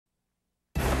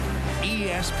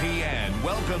ESPN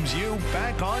welcomes you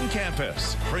back on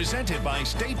campus. Presented by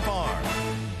State Farm.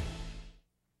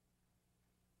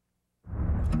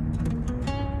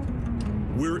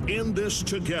 We're in this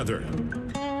together.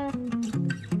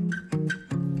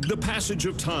 The passage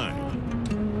of time.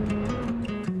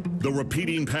 The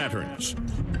repeating patterns.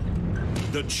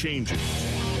 The changes.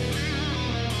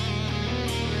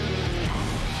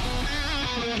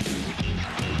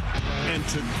 And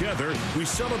together, we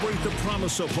celebrate the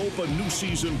promise of hope a new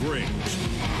season brings.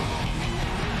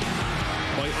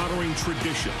 By honoring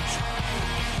traditions,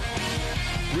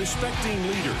 respecting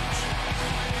leaders,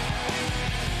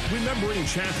 remembering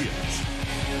champions.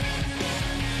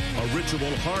 A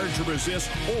ritual hard to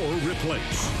resist or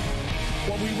replace.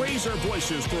 While we raise our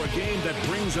voices for a game that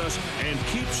brings us and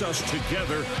keeps us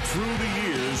together through the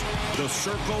years, the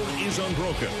circle is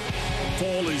unbroken.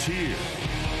 Fall is here.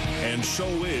 And so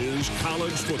is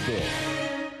college football.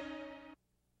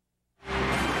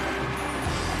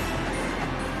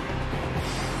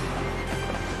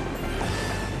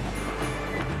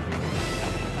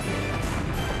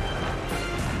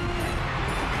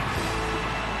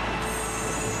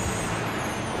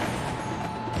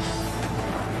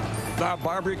 The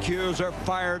barbecues are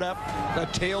fired up. The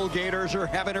tailgaters are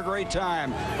having a great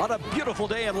time on a beautiful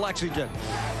day in Lexington.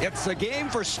 It's a game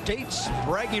for states'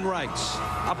 bragging rights.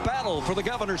 A battle for the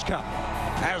Governor's Cup.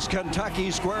 As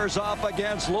Kentucky squares off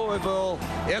against Louisville,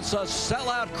 it's a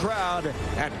sellout crowd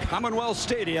at Commonwealth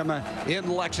Stadium in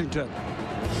Lexington.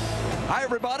 Hi,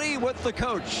 everybody, with the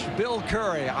coach, Bill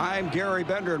Curry. I'm Gary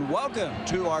Bender, and welcome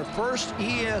to our first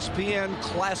ESPN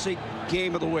Classic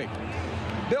Game of the Week.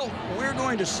 Bill, we're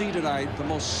going to see tonight the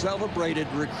most celebrated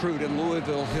recruit in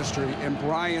Louisville history in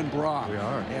Brian Brohm. We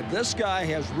are. And this guy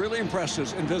has really impressed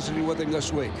us in visiting with him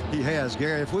this week. He has,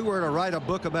 Gary. If we were to write a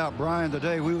book about Brian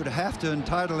today, we would have to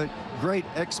entitle it Great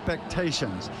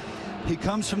Expectations. He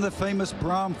comes from the famous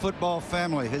Brohm football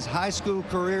family. His high school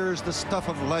career is the stuff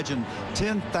of legend.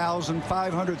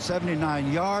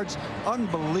 10,579 yards,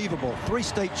 unbelievable. 3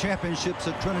 state championships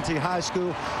at Trinity High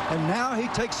School, and now he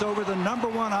takes over the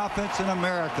 #1 offense in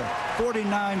America.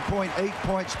 49.8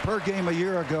 points per game a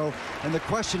year ago, and the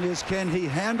question is, can he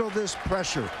handle this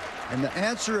pressure? And the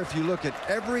answer, if you look at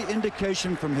every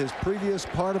indication from his previous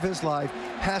part of his life,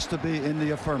 has to be in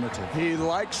the affirmative. He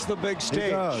likes the big stage.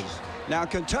 He does. Now,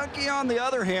 Kentucky, on the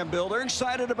other hand, Bill, they're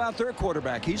excited about their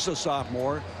quarterback. He's a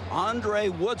sophomore, Andre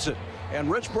Woodson. And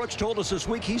Rich Brooks told us this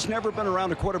week he's never been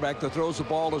around a quarterback that throws the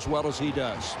ball as well as he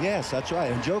does. Yes, that's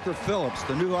right. And Joker Phillips,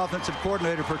 the new offensive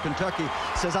coordinator for Kentucky,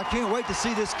 says, I can't wait to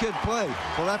see this kid play.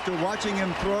 Well, after watching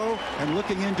him throw and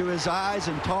looking into his eyes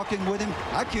and talking with him,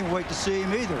 I can't wait to see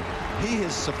him either. He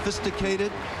is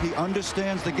sophisticated. He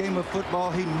understands the game of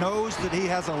football. He knows that he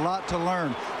has a lot to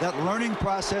learn. That learning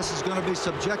process is going to be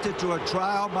subjected to a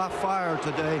trial by fire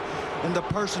today in the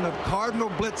person of Cardinal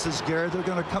blitzes, Gary. They're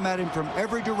going to come at him from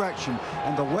every direction.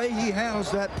 And the way he handles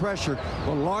that pressure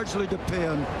will largely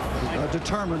determine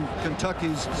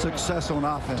Kentucky's success on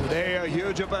offense. Today, a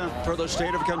huge event for the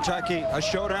state of Kentucky. A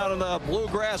showdown in the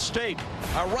Bluegrass State.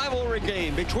 A rivalry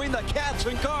game between the Cats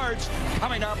and Cards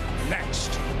coming up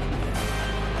next.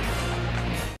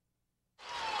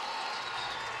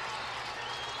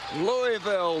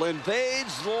 Louisville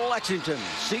invades Lexington,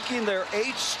 seeking their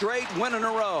 8th straight win in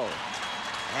a row.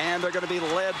 And they're going to be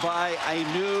led by a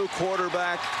new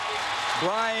quarterback,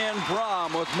 Brian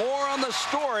Brohm. With more on the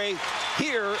story,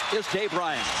 here is Dave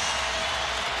Ryan.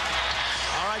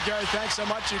 All right, Gary, thanks so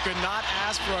much. You could not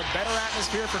ask for a better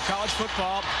atmosphere for college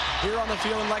football here on the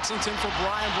field in Lexington for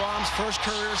Brian Brohm's first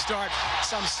career start.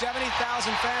 Some 70,000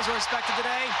 fans are expected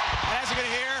today. And as you're going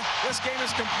to hear, this game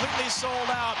is completely sold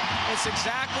out. It's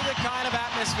exactly the kind of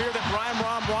atmosphere that Brian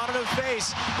Brohm wanted to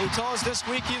face. He told us this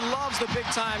week he loves the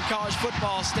big-time college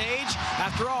football stage.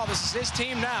 After all, this is his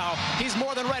team now. He's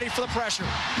more than ready for the pressure.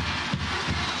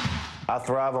 I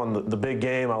thrive on the big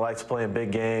game. I like to play in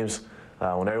big games.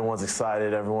 When everyone's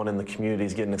excited, everyone in the community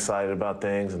is getting excited about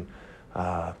things, and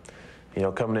you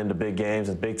know, coming into big games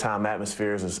and big-time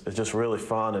atmospheres is just really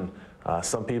fun. And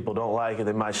some people don't like it;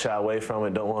 they might shy away from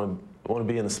it, don't want to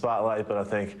be in the spotlight. But I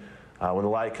think when the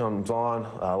light comes on,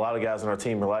 a lot of guys on our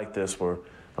team are like this, where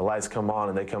the lights come on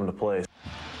and they come to play.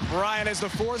 Brian is the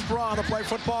 4th Brohm to play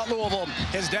football at Louisville.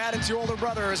 His dad and 2 older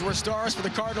brothers were stars for the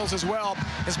Cardinals as well.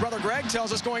 His brother Greg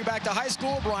tells us going back to high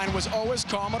school, Brian was always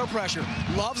calm under pressure.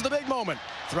 Loves the big moment.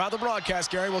 Throughout the broadcast,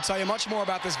 Gary will tell you much more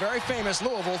about this very famous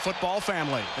Louisville football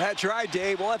family. That's right,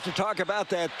 Dave. We'll have to talk about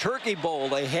that Turkey Bowl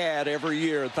they had every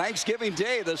year. Thanksgiving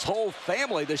Day, this whole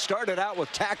family, they started out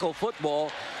with tackle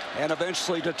football and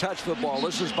eventually to touch football.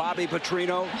 This is Bobby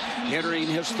Petrino entering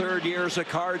his 3rd year as a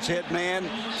Cards head man.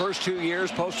 First 2 years years,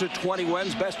 posted 20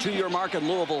 wins, best 2-year mark in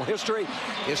Louisville history.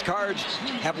 His Cards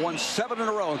have won 7 in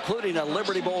a row, including a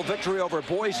Liberty Bowl victory over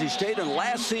Boise State, and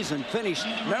last season finished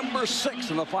number 6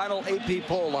 in the final AP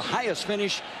poll, the highest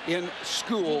finish in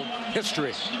school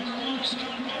history.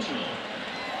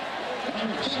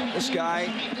 This guy,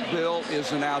 Bill,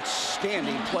 is an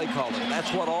outstanding play caller.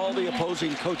 That's what all the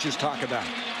opposing coaches talk about.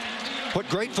 What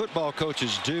great football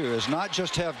coaches do is not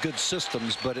just have good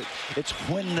systems, but it's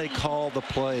when they call the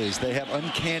plays. They have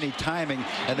uncanny timing,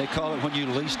 and they call it when you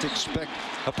least expect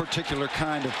a particular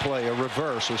kind of play, a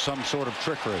reverse or some sort of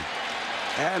trickery.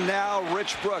 And now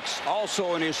Rich Brooks,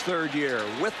 also in his 3rd year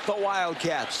with the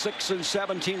Wildcats.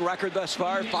 6-17 record thus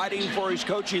far, fighting for his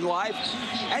coaching life.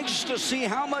 Anxious to see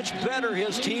how much better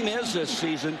his team is this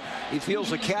season. He feels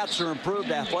the Cats are improved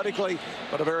athletically,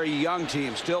 but a very young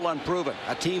team, still unproven.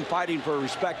 A team fighting for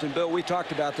respect. And, Bill, we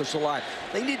talked about this a lot.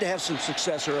 They need to have some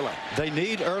success early. They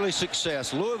need early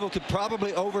success. Louisville could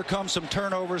probably overcome some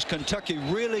turnovers. Kentucky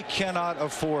really cannot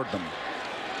afford them.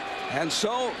 And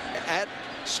so, at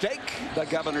stake, the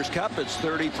Governor's Cup. It's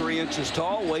 33 inches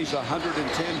tall, weighs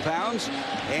 110 pounds,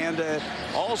 and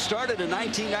all started in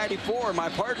 1994. My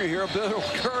partner here, Bill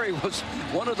Curry, was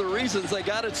one of the reasons they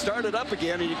got it started up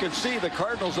again. And you can see the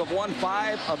Cardinals have won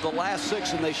 5 of the last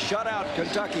 6, and they shut out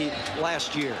Kentucky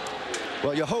last year.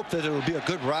 Well, you hope that it will be a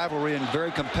good rivalry and very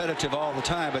competitive all the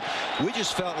time, but we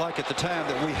just felt like at the time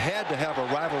that we had to have a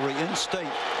rivalry in state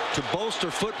to bolster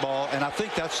football, and I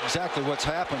think that's exactly what's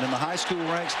happened in the high school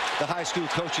ranks. The high school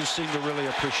coaches seem to really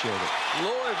appreciate it.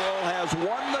 Louisville has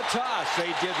won the toss. They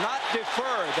did not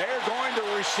defer. They're going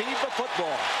to receive the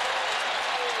football.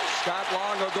 Scott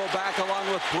Long will go back along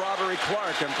with Broderick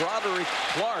Clark, and Broderick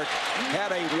Clark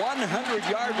had a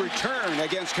 100-yard return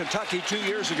against Kentucky 2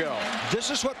 years ago. This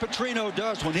is what Petrino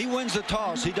does. When he wins the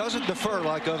toss, he doesn't defer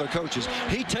like other coaches.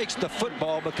 He takes the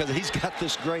football because he's got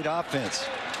this great offense.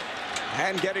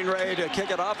 And getting ready to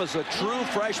kick it off is a true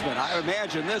freshman. I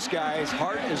imagine this guy's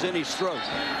heart is in his throat.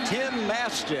 Tim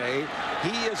Mastay,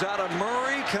 he is out of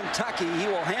Murray, Kentucky. He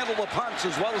will handle the punts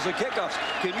as well as the kickoffs.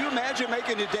 Can you imagine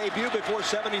making a debut before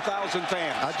 70,000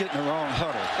 fans? I'd get in the wrong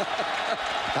huddle.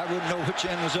 I wouldn't know which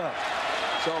end was up.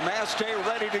 So Mastay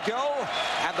ready to go.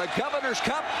 And the Governor's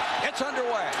Cup, it's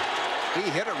underway.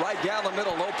 He hit it right down the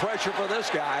middle. No pressure for this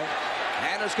guy.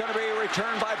 And it's going to be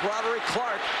returned by Broderick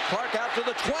Clark. Clark out to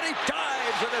the 20,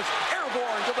 dives, and is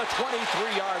airborne to the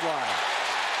 23-yard line.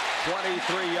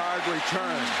 23-yard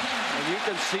return. And you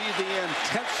can see the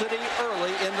intensity early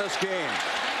in this game.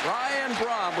 Ryan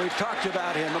Brom, we've talked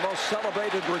about him, the most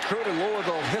celebrated recruit in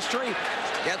Louisville history,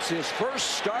 gets his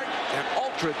first start. An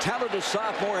ultra-talented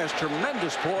sophomore, has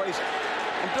tremendous poise.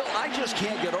 And Bill, I just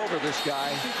can't get over this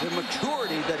guy, the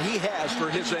maturity that he has for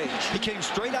his age. He came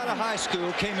straight out of high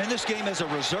school, came in this game as a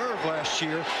reserve last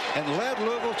year, and led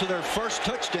Louisville to their first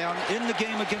touchdown in the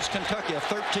game against Kentucky, a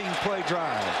 13-play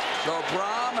drive. So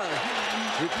Brom,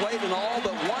 who played in all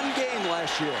but one game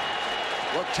last year,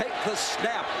 will take the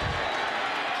snap.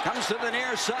 Comes to the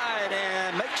near side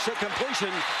and makes a completion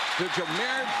to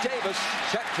Jameer Davis.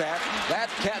 Check that. That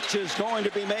catch is going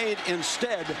to be made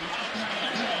instead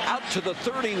out to the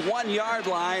 31-yard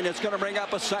line. It's going to bring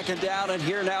up a 2nd down, and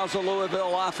here now is the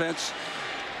Louisville offense.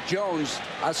 Jones,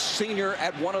 a senior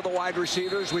at one of the wide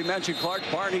receivers. We mentioned Clark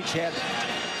Barnage had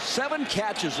 7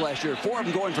 catches last year, 4 of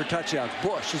them going for touchdowns.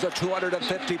 Bush is a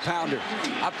 250-pounder.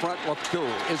 Up front, LeCoux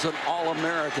is an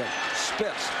All-American.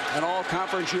 Spitz, an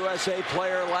All-Conference USA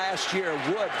player last year.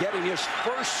 Wood getting his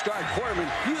first start. Corman,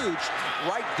 huge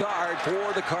right guard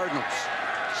for the Cardinals.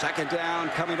 2nd down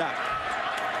coming up.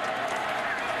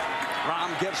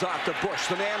 Rom gives off to Bush,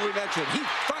 the man we mentioned. He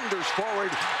thunders forward.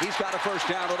 He's got a first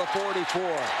down to the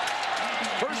 44.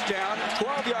 First down,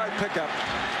 12-yard pickup.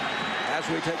 As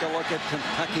we take a look at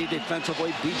Kentucky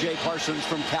defensively, B.J. Parsons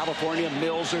from California,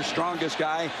 Mills, their strongest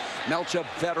guy. Melch, a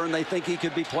veteran. They think he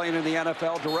could be playing in the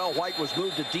NFL. Darrell White was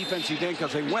moved to defensive end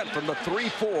because they went from the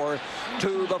 3-4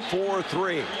 to the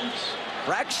 4-3.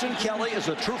 Braxton Kelly is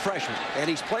a true freshman, and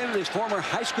he's playing with his former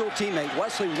high school teammate,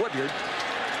 Wesley Woodyard.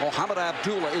 Mohamed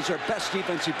Abdullah is their best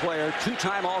defensive player,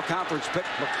 2-time all-conference pick.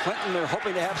 McClinton, they're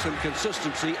hoping to have some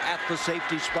consistency at the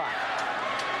safety spot.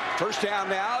 First down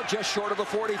now, just short of the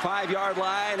 45-yard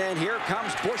line, and here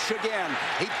comes Bush again.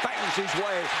 He bangs his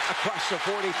way across the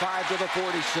 45 to the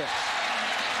 46.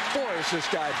 Boy, is this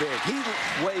guy big. He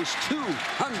weighs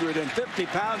 250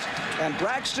 pounds, and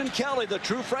Braxton Kelly, the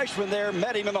true freshman there,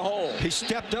 met him in the hole. He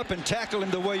stepped up and tackled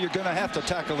him the way you're going to have to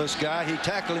tackle this guy. He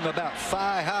tackled him about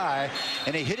thigh high,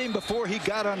 and he hit him before he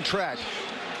got on track.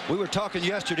 We were talking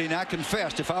yesterday, and I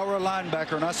confessed, if I were a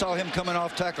linebacker and I saw him coming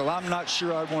off tackle, I'm not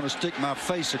sure I'd want to stick my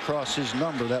face across his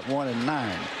number, that 1 and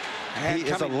 9. And he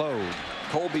is a load.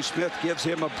 Colby Smith gives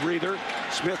him a breather.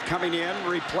 Smith coming in,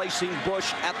 replacing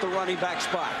Bush at the running back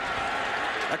spot.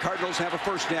 The Cardinals have a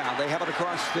first down. They have it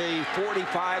across the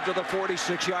 45 to the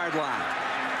 46-yard line.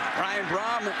 Brian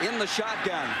Brom in the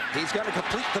shotgun. He's going to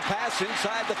complete the pass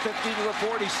inside the 50 to the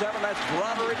 47. That's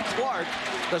Broderick Clark,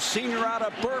 the senior out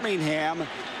of Birmingham.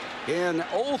 In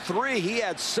 03, he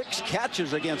had 6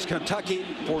 catches against Kentucky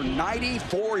for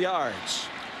 94 yards.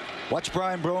 Watch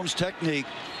Brian Brom's technique.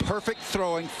 Perfect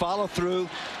throwing, follow through.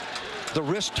 The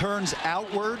wrist turns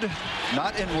outward,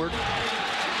 not inward.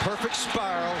 Perfect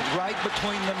spiral right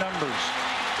between the numbers.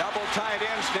 Double tight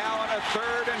ends now on a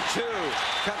 3rd and 2.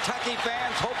 Kentucky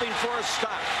fans hoping for a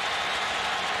stop.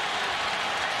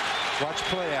 Watch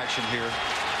play action here.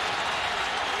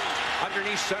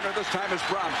 Underneath center this time is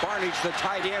Brom. Barnage, the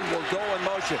tight end, will go in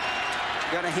motion.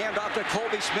 Going to hand off to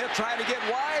Colby Smith, trying to get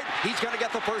wide. He's going to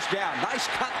get the first down. Nice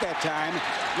cut that time.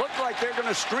 Looked like they're going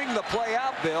to string the play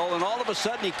out, Bill, and all of a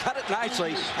sudden he cut it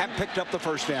nicely and picked up the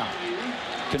first down.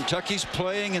 Kentucky's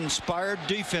playing inspired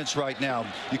defense right now.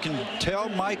 You can tell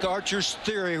Mike Archer's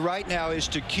theory right now is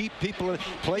to keep people,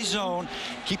 play zone,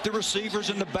 keep the receivers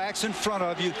and the backs in front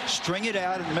of you, string it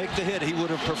out and make the hit. He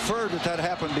would have preferred that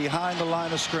happened behind the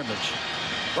line of scrimmage.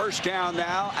 First down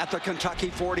now at the Kentucky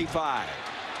 45.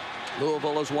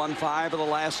 Louisville has won 5 of the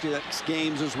last 6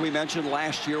 games, as we mentioned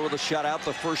last year, with a shutout,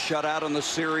 the first shutout in the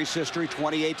series history,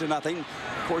 28-0. Of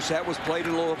course, that was played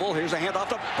in Louisville. Here's a handoff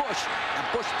to Bush, and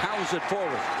Bush pounds it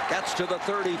forward. Gets to the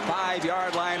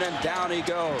 35-yard line, and down he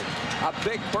goes. A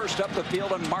big burst up the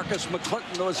field, and Marcus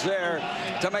McClinton was there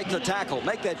to make the tackle.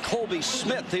 Make that Colby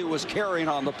Smith, who was carrying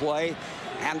on the play,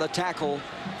 and the tackle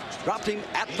dropped him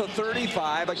at the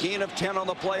 35. A gain of 10 on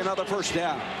the play, another first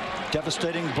down.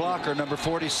 Devastating blocker, number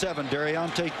 47,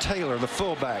 Darionte Taylor, the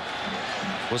fullback,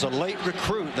 was a late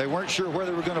recruit. They weren't sure where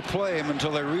they were going to play him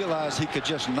until they realized he could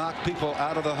just knock people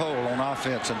out of the hole on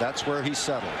offense, and that's where he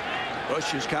settled.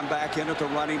 Bush has come back in at the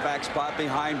running back spot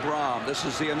behind Brom. This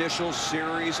is the initial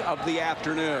series of the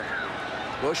afternoon.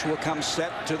 Bush will come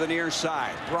set to the near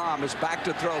side. Brom is back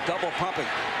to throw, double pumping.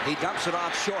 He dumps it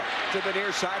off short to the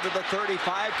near side to the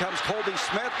 35. Comes Colby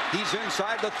Smith. He's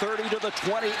inside the 30 to the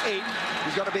 28.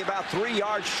 He's going to be about 3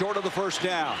 yards short of the first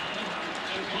down.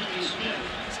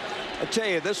 I tell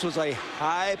you, this was a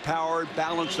high-powered,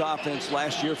 balanced offense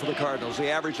last year for the Cardinals.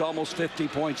 They averaged almost 50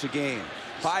 points a game,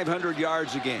 500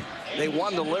 yards a game. They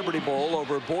won the Liberty Bowl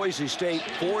over Boise State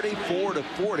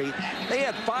 44-40. They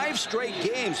had 5 straight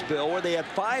games, Bill, where they had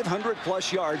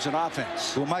 500-plus yards in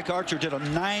offense. Well, Mike Archer did a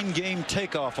 9-game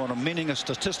takeoff on them, meaning a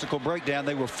statistical breakdown.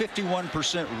 They were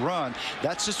 51% run.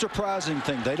 That's the surprising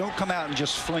thing. They don't come out and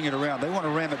just fling it around. They want to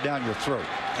ram it down your throat.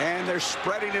 And they're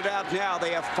spreading it out now.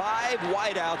 They have 5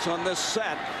 wideouts on this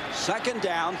set. Second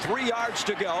down, 3 yards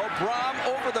to go. Brom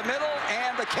over the middle,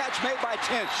 and the catch made by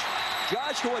Tinch.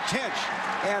 Joshua Tinch.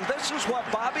 And this is what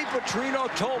Bobby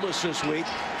Petrino told us this week.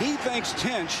 He thinks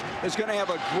Tinch is going to have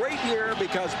a great year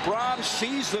because Brom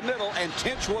sees the middle and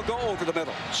Tinch will go over the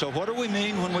middle. So what do we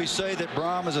mean when we say that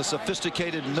Brom is a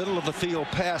sophisticated middle of the field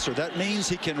passer? That means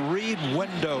he can read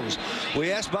windows.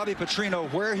 We asked Bobby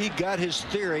Petrino where he got his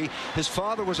theory. His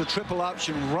father was a triple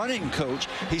option running coach.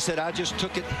 He said, I just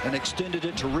took it and extended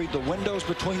it to read the windows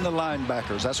between the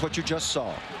linebackers. That's what you just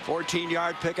saw.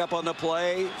 14-yard pickup on the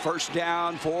play. First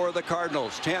down for the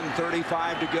Cardinals.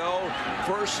 10:35 to go.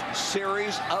 First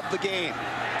series of the game.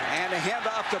 And a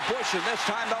handoff to Bush, and this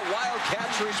time the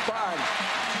Wildcats respond.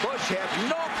 Bush had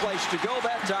no place to go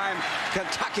that time.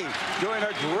 Kentucky doing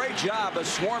a great job of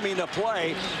swarming the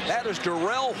play. That is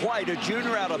Darrell White, a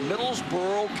junior out of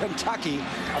Middlesboro, Kentucky,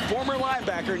 a former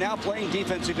linebacker now playing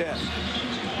defensive end.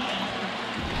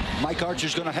 Mike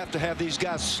Archer's going to have these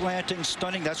guys slanting,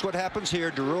 stunning. That's what happens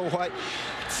here. Darrell White,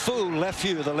 left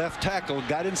view, the left tackle,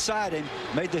 got inside him,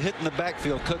 made the hit in the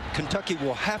backfield. Kentucky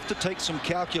will have to take some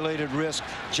calculated risk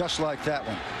just like that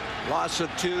one. Loss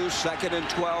of 2, 2nd and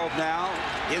 12 now.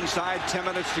 Inside 10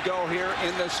 minutes to go here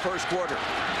in this first quarter.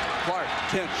 Clark,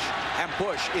 Tinch, and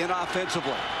Bush in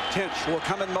offensively. Tinch will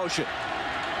come in motion.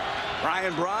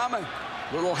 Brian Brom,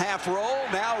 little half roll,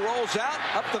 now rolls out,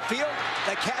 up the field.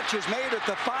 The catch is made at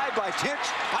the 5 by Tinch.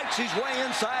 Fights his way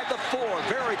inside the 4.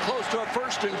 Very close to a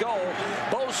first and goal.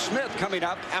 Bo Smith coming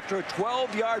up after a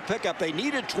 12-yard pickup. They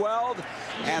needed 12,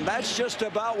 and that's just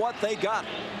about what they got.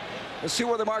 Let's see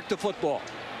where they mark the football.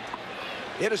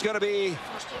 It is going to be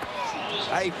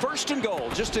a first and goal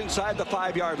just inside the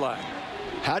 5-yard line.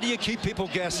 How do you keep people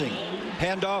guessing?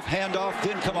 Handoff,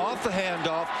 then come off the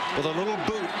handoff with a little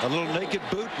boot, a little naked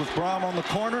boot with Brom on the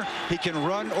corner. He can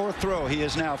run or throw. He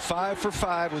is now 5 for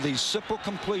 5 with these simple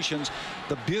completions.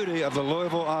 The beauty of the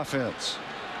Louisville offense.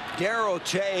 Darrow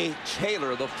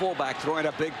Taylor, the fullback, throwing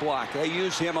a big block. They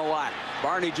use him a lot.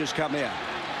 Barney just come in.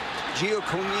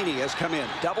 Giacomini has come in.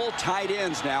 Double tight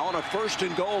ends now on a 1st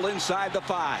and goal inside the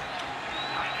 5.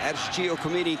 That's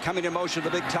Giacomini coming in motion, the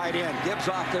big tight end. Gibbs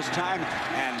off this time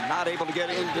and not able to get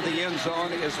into the end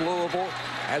zone is Louisville.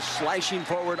 As slashing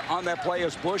forward on that play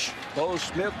is Bush. Bo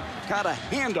Smith got a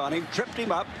hand on him, tripped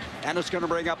him up, and it's going to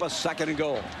bring up a 2nd and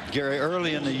goal. Gary,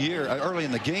 early in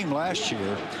the game last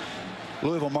year,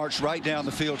 Louisville marched right down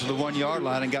the field to the 1-yard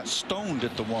line and got stoned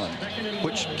at the 1,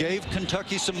 which gave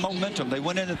Kentucky some momentum. They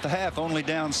went in at the half only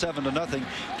down 7-0,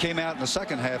 came out in the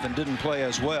second half and didn't play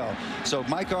as well. So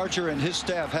Mike Archer and his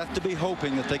staff have to be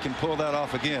hoping that they can pull that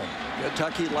off again.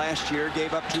 Kentucky last year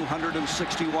gave up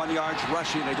 261 yards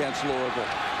rushing against Louisville.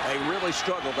 They really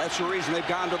struggled. That's the reason they've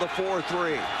gone to the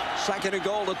 4-3. 2nd and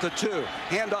goal at the 2.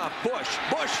 Handoff, Bush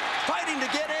fighting to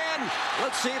get in.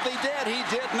 Let's see if he did. He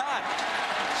did not.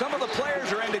 Some of the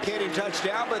players are indicating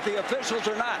touchdown, but the officials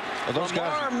are not. Well,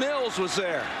 Lamar Mills was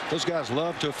there. Those guys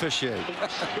love to officiate.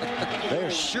 They're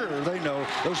sure they know.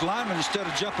 Those linemen, instead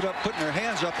of jumping up, putting their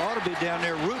hands up, ought to be down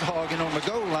there root hogging on the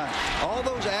goal line. All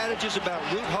those adages about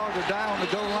root hog or die on the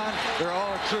goal line, they're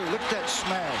all true. Look at that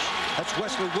smash. That's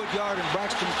Wesley Woodyard and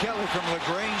Braxton Kelly from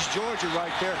LaGrange, Georgia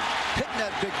right there, hitting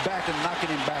that big back and knocking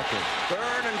him backward.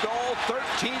 3rd and goal,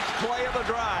 13th play of the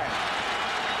drive.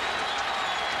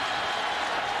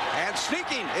 And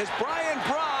sneaking is Brian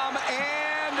Brom,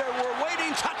 and we're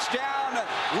waiting. Touchdown,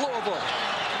 Louisville.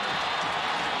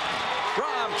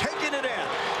 Brom taking it in.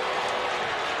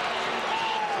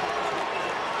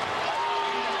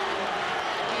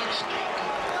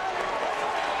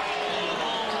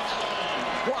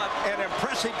 What an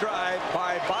impressive drive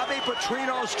by Bobby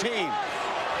Petrino's team.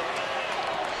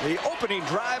 The opening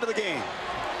drive of the game.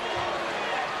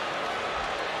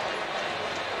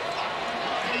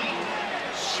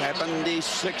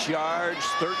 76 yards,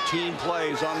 13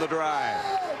 plays on the drive.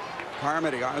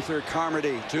 Arthur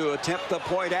Carmody to attempt the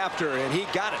point after, and he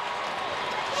got it.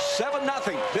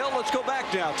 7-0. Bill, let's go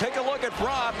back now. Take a look at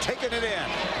Brom taking it in.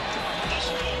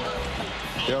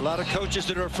 There are a lot of coaches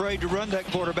that are afraid to run that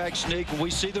quarterback sneak, and we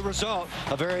see the result.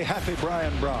 A very happy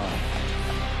Brian Brom.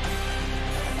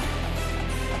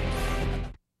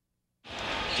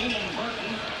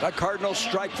 The Cardinals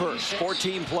strike first.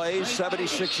 14 plays,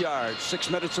 76 yards, 6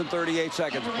 minutes and 38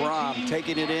 seconds. Brom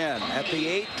taking it in at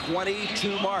the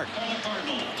 8:22 mark.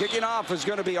 Kicking off is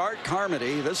going to be Art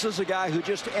Carmody. This is a guy who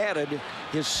just added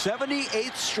his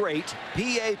 78th straight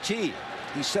PAT.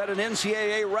 He set an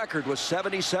NCAA record with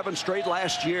 77 straight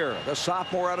last year. The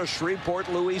sophomore out of Shreveport,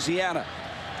 Louisiana.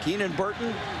 Keenan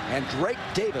Burton and Drake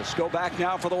Davis go back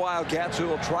now for the Wildcats, who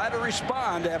will try to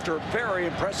respond after a very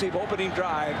impressive opening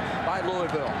drive by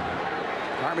Louisville.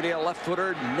 Carmody, a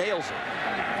left-footer, nails it.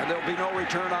 And there'll be no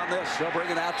return on this. They'll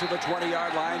bring it out to the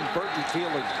 20-yard line. Burton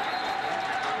fielding.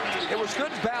 It was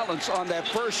good balance on that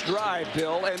first drive,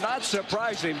 Bill, and not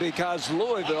surprising because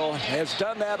Louisville has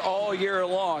done that all year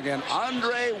long. And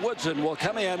Andre Woodson will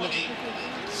come in.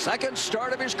 Second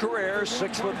start of his career,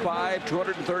 6'5",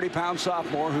 230-pound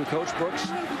sophomore who Coach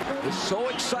Brooks is so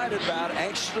excited about,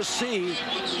 anxious to see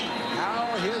how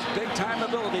his big-time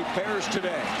ability fares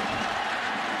today.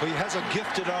 Well, he has a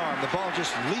gifted arm. The ball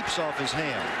just leaps off his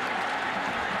hand.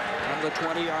 On the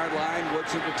 20-yard line,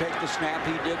 Woodson to take the snap.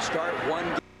 He did start one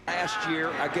game last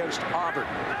year against Auburn.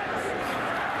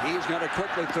 He's going to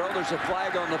quickly throw. There's a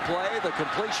flag on the play. The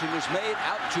completion is made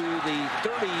out to the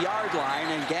 30-yard line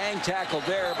and gang tackled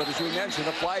there. But as we mentioned,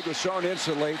 the flag was shown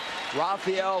instantly.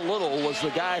 Raphael Little was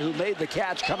the guy who made the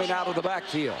catch coming out of the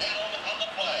backfield.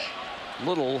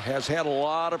 Little has had a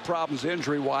lot of problems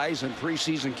injury-wise in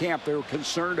preseason camp. They're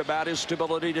concerned about his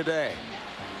stability today.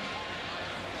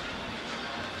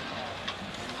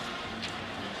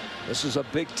 This is a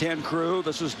Big Ten crew.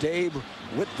 This is Dave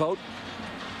Whitvote,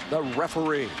 the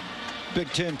referee. Big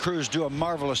Ten crews do a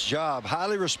marvelous job,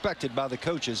 highly respected by the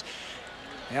coaches.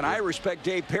 And I respect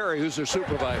Dave Perry, who's their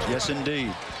supervisor. Yes,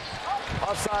 indeed.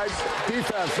 Offside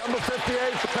defense, number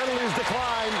 58, the penalties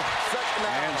decline.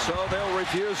 And so they'll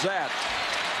refuse that.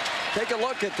 Take a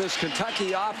look at this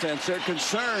Kentucky offense. They're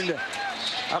concerned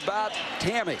about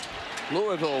Tammy.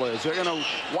 Louisville is. They're going to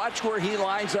watch where he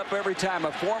lines up every time.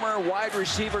 A former wide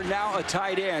receiver, now a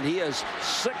tight end. He is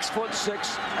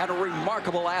 6'6" and a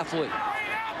remarkable athlete.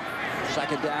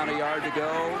 Second down, a yard to go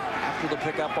after the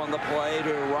pickup on the play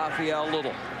to Raphael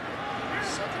Little.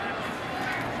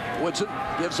 Woodson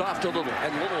gives off to Little,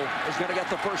 and Little is going to get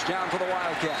the first down for the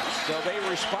Wildcats. So they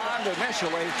respond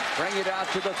initially, bring it out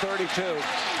to the 32.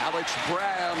 Alex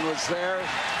Brown was there.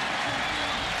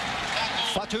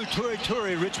 Fatu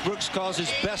Turi, Rich Brooks calls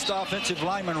his best offensive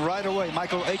lineman right away.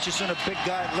 Michael Aitchison, a big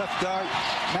guy at left guard.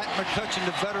 Matt McCutcheon,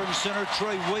 the veteran center.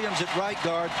 Troy Williams at right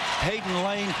guard. Hayden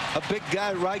Lane, a big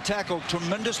guy at right tackle.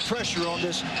 Tremendous pressure on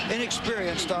this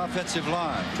inexperienced offensive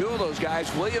line. Two of those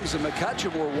guys, Williams and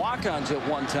McCutcheon, were walk-ons at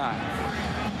one time.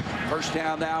 First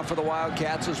down now for the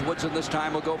Wildcats as Woodson this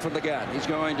time will go from the gun. He's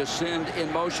going to send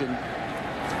in motion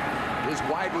his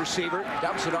wide receiver,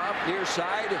 dumps it off near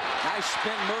side. Nice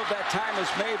spin move that time is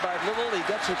made by Little. He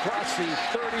gets across the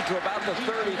 30 to about the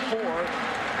 34.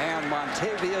 And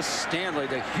Montavious Stanley,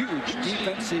 the huge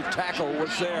defensive tackle,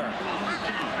 was there.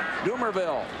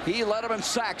 Dumerville, he led them in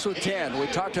sacks with 10. We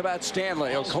talked about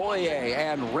Stanley, Okoye,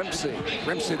 and Rimpsey.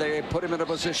 Rimpsey, they put him in a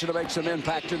position to make some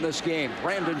impact in this game.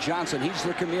 Brandon Johnson, he's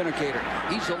the communicator.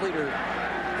 He's the leader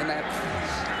in that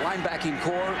linebacking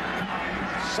core.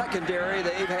 Secondary,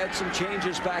 they've had some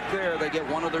changes back there. They get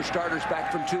one of their starters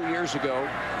back from 2 years ago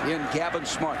in Gavin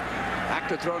Smart. Back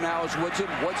to throw now is Woodson.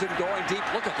 Woodson going deep.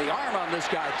 Look at the arm on this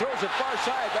guy. Throws it far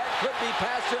side. That could be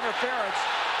pass interference.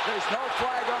 There's no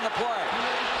flag on the play.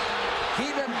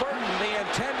 Keenan Burton, the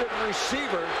intended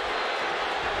receiver.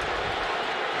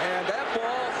 And that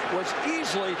ball was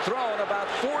easily thrown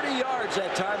about 40 yards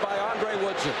that time by Andre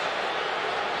Woodson.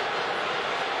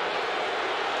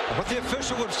 What the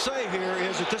official would say here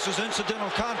is that this is incidental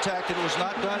contact and it was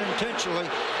not done intentionally.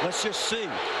 Let's just see.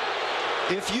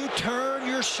 If you turn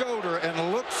your shoulder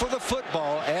and look for the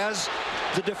football, as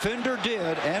the defender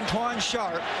did, Antoine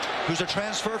Sharp, who's a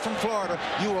transfer from Florida,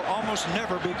 you will almost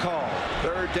never be called.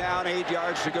 Third down, 8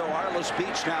 yards to go. Arliss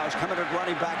Beach now is coming at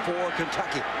running back for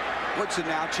Kentucky. Woodson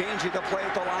now changing the play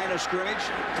at the line of scrimmage.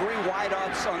 3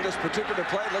 wideouts on this particular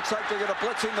play. Looks like they're going to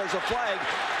blitz him. There's a flag.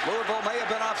 Louisville may have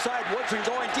been offside. Woodson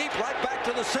going deep right back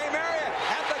to the same area.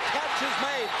 And the catch is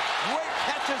made. Great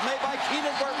catch is made by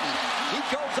Keenan Burton. He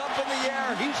goes up in the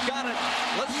air. He's got it.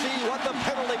 Let's see what the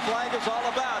penalty flag is all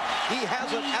about. He has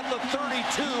it at the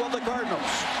 32 of the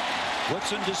Cardinals.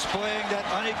 Woodson displaying that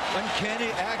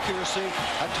uncanny accuracy.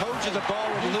 I told you the ball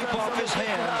would leap off his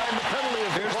hand.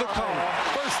 Here's the call.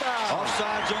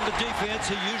 Offsides on the defense.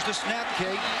 He used the snap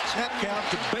count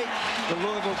to bait the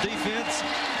Louisville defense.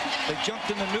 They jumped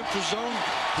in the neutral zone.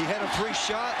 He had a free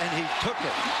shot, and he took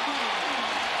it.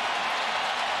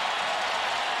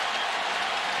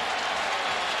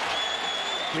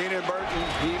 Keenan Burton,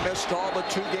 he missed all but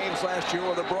 2 games last year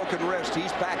with a broken wrist.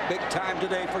 He's back big time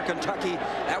today for Kentucky.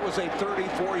 That was a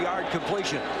 34-yard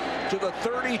completion to the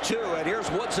 32. And here's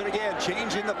Woodson again,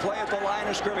 changing the play at the line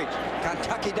of scrimmage.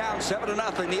 Kentucky down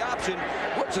 7-0. The option,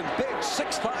 Woodson, big,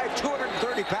 6'5",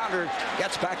 230-pounder,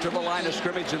 gets back to the line of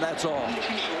scrimmage, and that's all.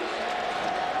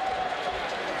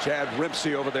 Chad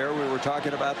Rimpsey over there. We were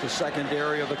talking about the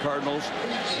secondary of the Cardinals,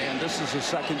 and this is a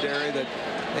secondary that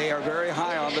they are very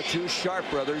high on. The 2 Sharp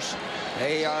brothers.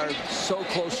 They are so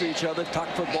close to each other,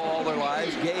 talked football all their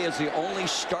lives. Gay is the only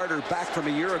starter back from a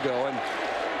year ago, and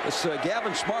it's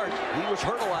Gavin Smart. He was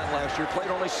hurt a lot last year, played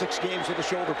only 6 games with a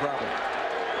shoulder problem.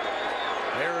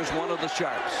 There is one of the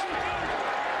Sharps.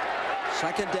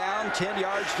 Second down, 10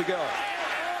 yards to go.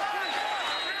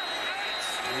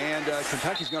 And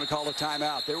Kentucky's going to call a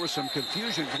timeout. There was some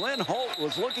confusion. Glenn Holt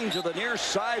was looking to the near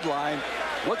sideline,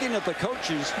 looking at the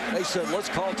coaches. They said, let's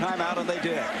call timeout, and they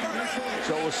did.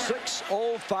 So it was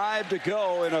 6:05 to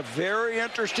go in a very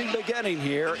interesting beginning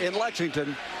here in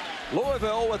Lexington.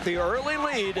 Louisville with the early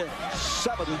lead,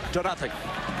 7-0.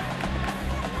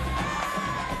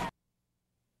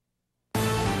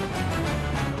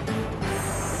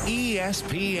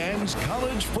 ESPN's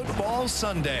College Football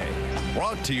Sunday,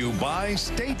 brought to you by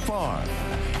State Farm.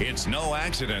 It's no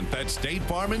accident that State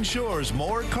Farm insures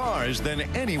more cars than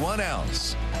anyone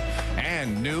else.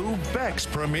 And new Beck's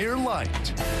Premier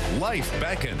Light. Life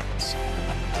beckons.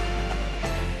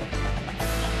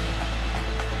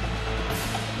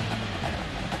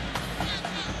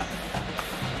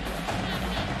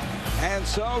 And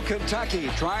so Kentucky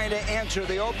trying to answer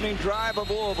the opening drive of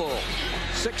Louisville.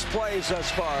 6 plays thus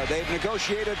far. They've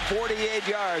negotiated 48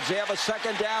 yards. They have a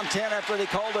second down, 10 after they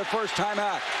called their first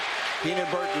timeout. Keenan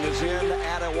Burton is in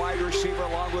at a wide receiver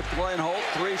along with Glenn Holt.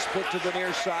 3 split to the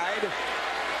near side.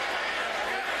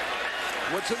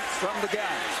 Woodson from the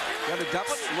gun. Going to dump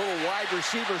it. A little wide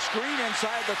receiver screen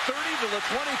inside the 30 to the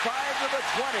 25 to the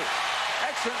 20.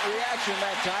 Excellent reaction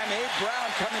that time. Abe Brown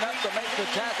coming up to make the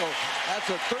tackle. That's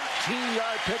a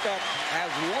 13-yard pickup as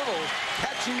Little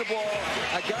catching the ball.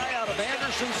 A guy out of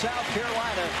Anderson, South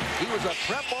Carolina. He was a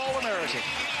prep All-American.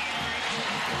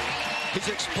 He's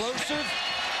explosive,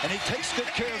 and he takes good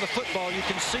care of the football. You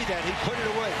can see that. He put it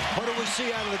away. What do we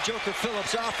see out of the Joker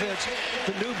Phillips offense?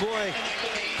 The new boy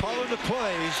calling the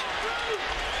plays.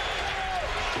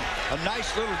 A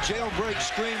nice little jailbreak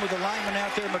screen with the lineman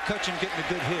out there. McCutcheon getting a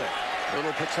good hit.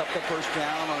 Little picks up the first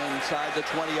down on inside the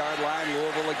 20-yard line.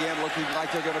 Louisville again looking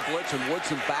like they're going to blitz, and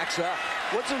Woodson backs up.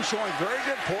 Woodson showing very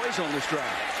good poise on this drive.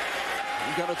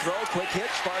 He's going to throw, quick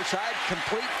hitch, far side,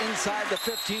 complete inside the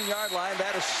 15-yard line.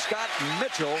 That is Scott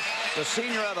Mitchell, the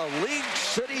senior out of League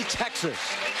City, Texas.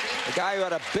 The guy who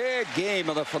had a big game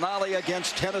in the finale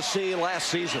against Tennessee last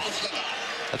season.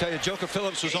 I tell you, Joker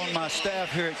Phillips was on my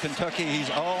staff here at Kentucky. He's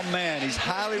all man. He's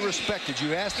highly respected.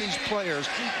 You ask these players,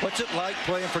 what's it like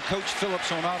playing for Coach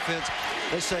Phillips on offense?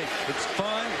 They say, it's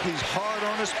fun, he's hard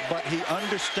on us, but he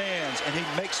understands, and he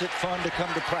makes it fun to come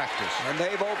to practice. And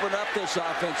they've opened up this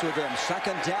offense with him.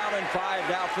 2nd down and 5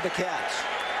 now for the Cats.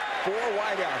 4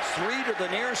 wideouts, 3 to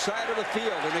the near side of the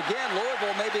field. And again,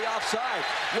 Louisville may be offside.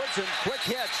 Woodson, quick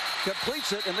hitch,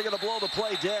 completes it, and they're going to blow the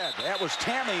play dead. That was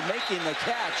Tammy making the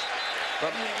catch.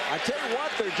 But I tell you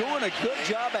what, they're doing a good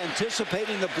job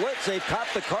anticipating the blitz. They've caught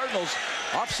the Cardinals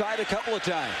offside a couple of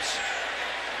times.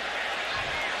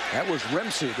 That was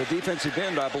Rimsey, the defensive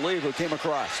end, I believe, who came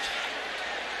across.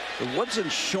 But Woodson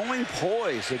showing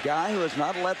poise, the guy who has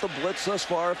not let the blitz thus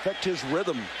far affect his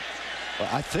rhythm. Well,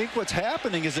 I think what's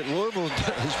happening is that Louisville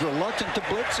is reluctant to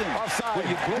blitz him. Offside. When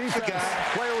you blitz the guy,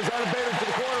 Player was unabated to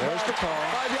the quarterback. There's the call.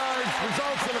 5 yards,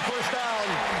 results in a first down.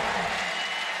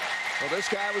 Well, this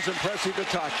guy was impressive to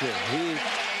talk to. He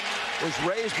was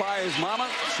raised by his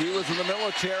mama. She was in the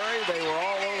military. They were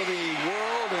all over the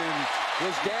world, and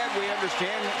his dad, we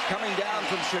understand, coming down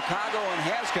from Chicago and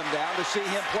has come down to see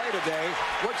him play today.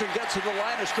 Woodson gets to the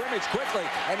line of scrimmage quickly,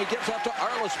 and he gets up to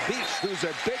Arliss Beach, who's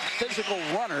a big physical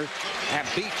runner. And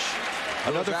Beach,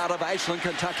 who's out of Ashland,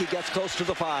 Kentucky, gets close to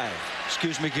the 5.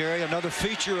 Excuse me, Gary, another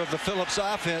feature of the Phillips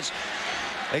offense.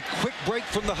 A quick break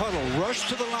from the huddle, rush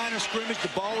to the line of scrimmage.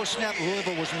 The ball was snapped.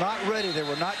 Louisville was not ready. They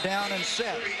were not down and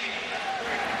set.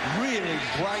 Really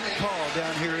bright call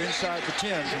down here inside the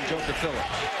 10 from Joker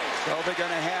Phillips. So they're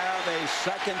going to have a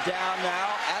 2nd down now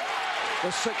at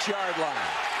the 6-yard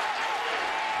line.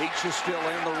 Beach is still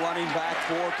in, the running back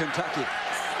for Kentucky.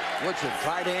 Woodson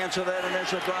tried to answer that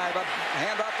initial drive. Up,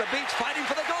 hand off the Beach, fighting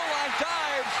for the goal line,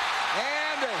 dives,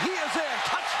 and he is in.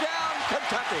 Touchdown,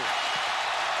 Kentucky.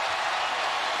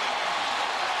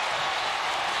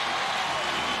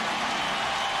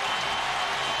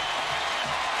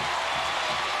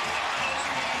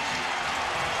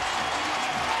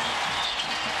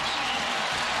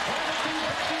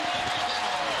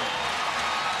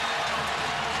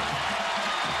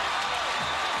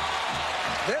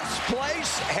 This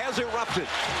place has erupted.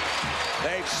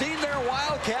 They've seen their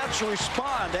Wildcats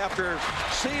respond after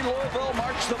seeing Louisville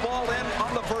march the ball in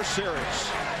on the first series.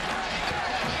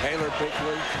 Taylor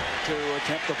Bickley to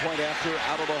attempt the point after,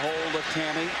 out of the hold of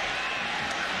Tammy.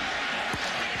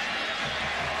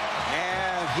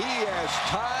 And he has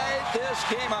tied this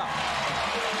game up.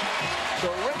 So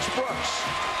Rich Brooks,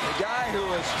 the guy who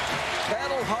has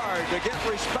battled hard to get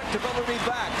respectability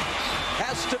back,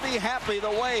 has to be happy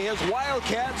the way his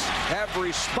Wildcats have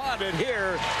responded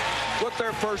here with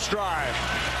their first drive.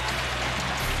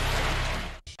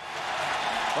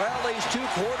 Well, these two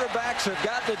quarterbacks have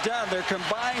gotten it done. They're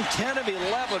combined 10 of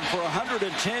 11 for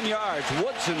 110 yards.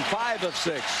 Woodson 5 of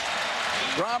 6.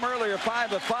 Brom earlier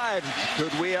 5 of 5.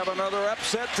 Could we have another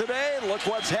upset today? Look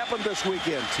what's happened this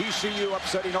weekend. TCU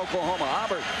upsetting Oklahoma.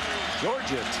 Auburn.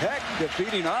 Georgia Tech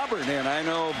defeating Auburn. And I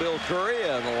know Bill Curry,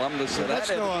 an alumnus of that. That's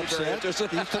no upset. Do you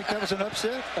think that was an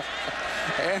upset?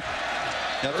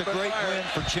 That's a great win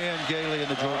for Chan Gailey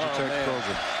and the Georgia Tech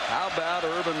program. How about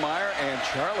Urban Meyer and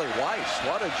Charlie Weiss?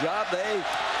 What a job they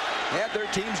had their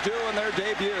teams do in their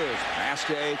debuts.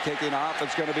 Maskey kicking off.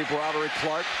 It's going to be Broderick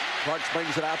Clark. Clark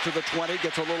brings it out to the 20,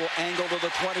 gets a little angle to the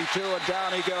 22, and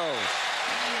down he goes.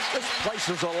 This place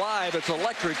is alive. It's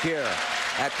electric here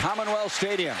at Commonwealth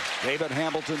Stadium. David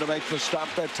Hamilton to make the stop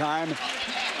that time.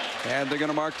 And they're going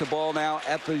to mark the ball now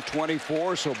at the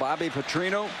 24. So Bobby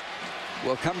Petrino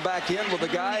will come back in with a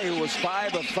guy who was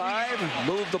 5 of 5,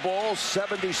 moved the ball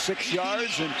 76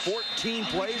 yards in 14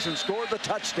 plays, and scored the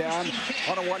touchdown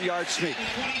on a 1-yard sneak.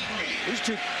 These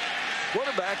two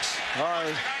quarterbacks are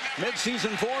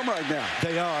mid-season form right now.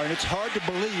 They are, and it's hard to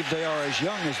believe they are as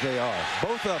young as they are.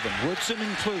 Both of them, Woodson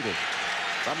included.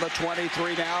 From the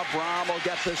 23 now, Brom will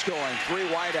get this going. 3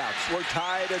 wideouts. We're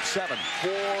tied at 7.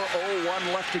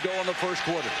 4:01 left to go in the first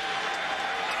quarter.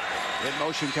 In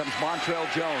motion comes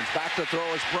Montrell Jones. Back to throw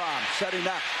is Brom. Setting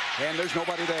up. And there's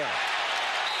nobody there.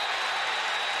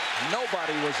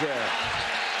 Nobody was there.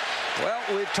 Well,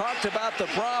 we've talked about the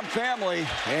Brom family,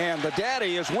 and the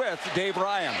daddy is with Dave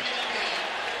Ryan.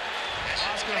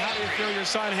 Oscar, how do you feel your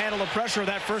son handled the pressure of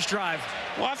that first drive?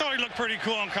 Well, I thought he looked pretty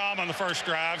cool and calm on the first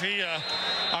drive.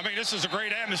 I mean, this is a great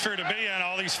atmosphere to be in,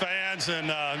 all these fans and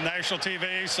national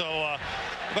TV. So,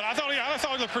 but I thought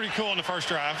he looked pretty cool in the first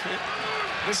drive.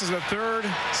 This is the third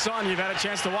son you've had a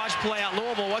chance to watch play at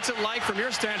Louisville. What's it like from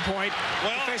your standpoint to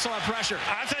face all that pressure?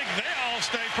 I think they all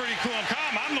stay pretty cool and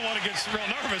calm. I'm the one that gets real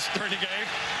nervous during the game,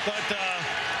 but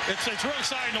it's real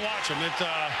exciting to watch them.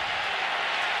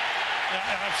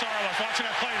 I'm sorry, I was watching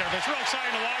that play there, but it's real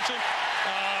exciting to watch him.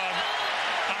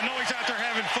 I know he's out there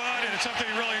having fun, and it's something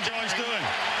he really enjoys doing.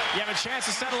 You have a chance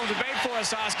to settle a debate for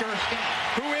us, Oscar.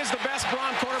 Who is the best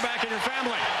Brom quarterback in your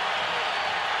family?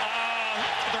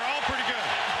 They're all pretty good.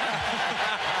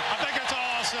 I think that's all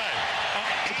I'll say.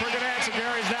 It's a pretty good answer.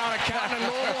 Gary's now an accountant in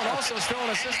Louisville and also still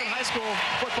an assistant high school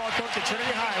football coach at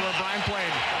Trinity High, where Brian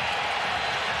played.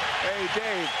 Hey,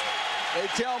 Dave. They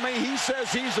tell me he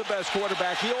says he's the best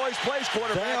quarterback. He always plays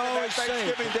quarterback in that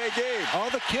Thanksgiving Day game. All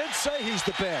the kids say he's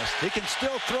the best. He can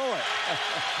still throw it.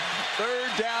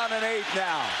 3rd down and 8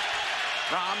 now.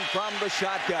 From the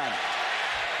shotgun.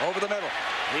 Over the middle.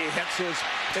 He hits his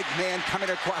big man coming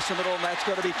across the middle, and that's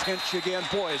going to be Tinch again.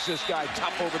 Boy, is this guy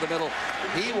tough over the middle.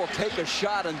 He will take a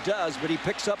shot and does, but he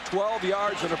picks up 12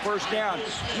 yards and a first down.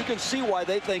 You can see why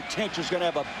they think Tinch is going to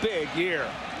have a big year.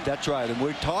 That's right, and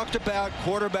we talked about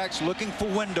quarterbacks looking for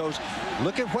windows.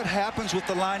 Look at what happens with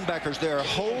the linebackers. There are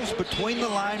holes between the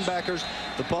linebackers.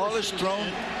 The ball is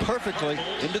thrown perfectly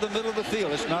into the middle of the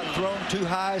field. It's not thrown too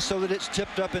high so that it's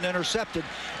tipped up and intercepted,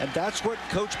 and that's what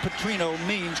Coach Petrino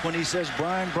means when he says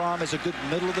Brian Brom is a good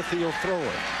middle-of-the-field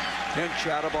thrower. Tinch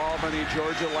out of Albany,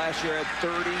 Georgia. Last year had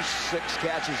 36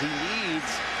 catches. He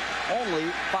needs only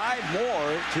 5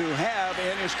 more to have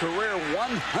in his career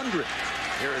 100.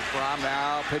 Here is Brom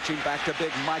now pitching back to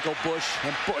big Michael Bush,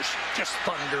 and Bush just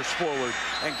thunders forward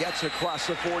and gets across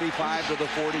the 45 to the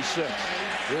 46.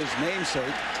 His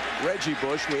namesake, Reggie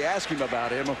Bush, we asked him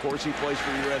about him. Of course, he plays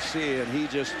for USC, and he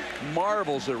just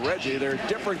marvels at Reggie. There are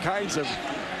different kinds of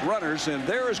runners, and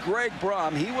there is Greg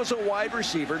Brom. He was a wide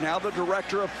receiver, now the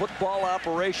director of football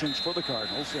operations for the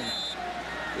Cardinals. And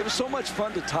it was so much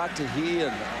fun to talk to he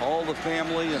and all the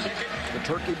family and the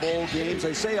Turkey Bowl games.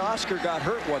 They say Oscar got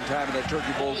hurt one time in that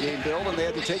Turkey Bowl game, Bill, and they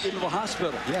had to take him to the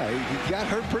hospital. Yeah, he got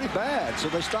hurt pretty bad, so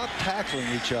they stopped tackling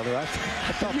each other. I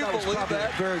thought that was probably a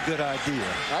very good idea.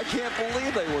 I can't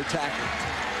believe they were tackling.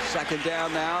 2nd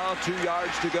down now, 2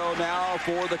 yards to go now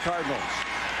for the Cardinals.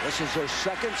 This is their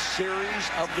 2nd series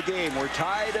of the game. We're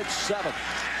tied at 7.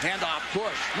 Handoff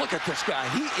Bush. Look at this guy.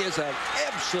 He is an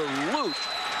absolute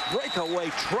breakaway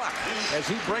truck as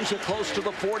he brings it close to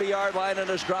the 40-yard line and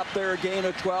has dropped there, a gain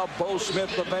of 12. Bo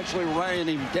Smith eventually running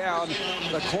him down,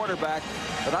 the cornerback.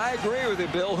 But I agree with you,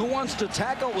 Bill. Who wants to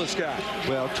tackle this guy?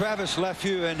 Well, Travis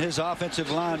LeFew and his offensive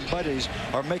line buddies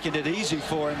are making it easy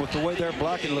for him with the way they're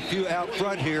blocking. LeFew out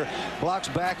front here blocks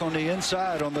back on the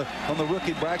inside on the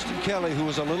rookie Braxton Kelly, who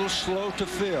was a little slow to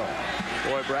fill.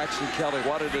 Boy, Braxton Kelly,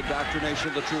 what an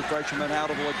indoctrination, the true freshman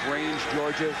out of LaGrange,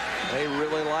 Georgia. They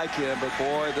really like him, but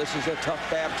boy, this is a tough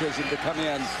baptism to come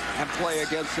in and play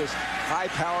against this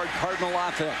high-powered Cardinal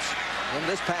offense. And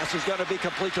this pass is going to be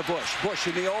complete to Bush. Bush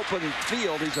in the open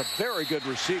field. He's a very good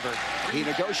receiver. He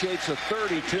negotiates a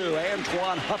 32.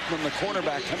 Antoine Huffman, the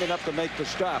cornerback, coming up to make the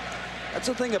stop. That's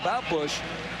the thing about Bush.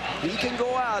 He can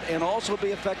go out and also be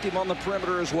effective on the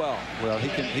perimeter as well. Well,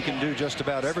 he can do just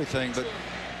about everything, but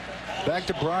back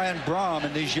to Brian Brom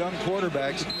and these young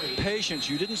quarterbacks. Patience.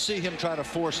 You didn't see him try to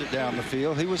force it down the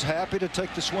field. He was happy to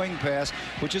take the swing pass,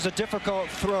 which is a difficult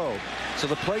throw. So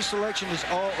the play selection is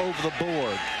all over the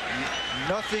board.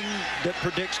 Nothing that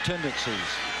predicts tendencies.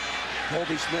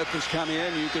 Colby Smith has come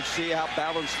in. You can see how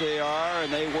balanced they are,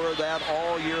 and they were that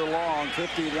all year long.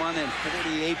 51 and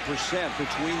 48%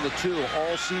 between the two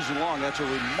all season long. That's a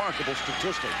remarkable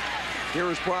statistic. Here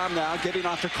is Brom now getting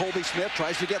off to Colby Smith.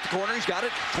 Tries to get the corner. He's got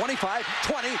it. 25,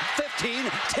 20, 15,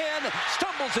 10.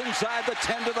 Stumbles inside the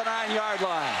 10 to the 9-yard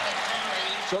line.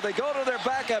 So they go to their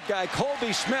backup guy,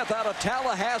 Colby Smith, out of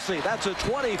Tallahassee. That's a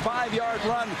 25-yard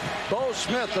run. Bo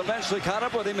Smith eventually caught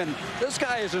up with him, and this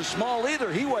guy isn't small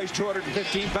either. He weighs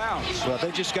 215 pounds. Well,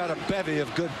 they just got a bevy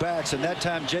of good backs, and that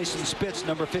time Jason Spitz,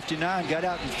 number 59, got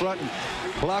out in front and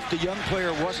blocked a young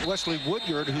player, Wesley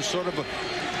Woodyard, who's sort of a,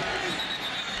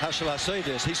 how shall I say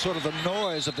this? He's sort of the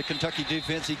noise of the Kentucky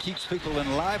defense. He keeps people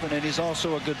enlivened, and he's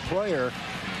also a good player.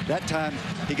 That time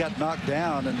he got knocked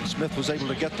down, and Smith was able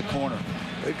to get the corner.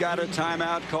 We've got a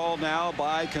timeout called now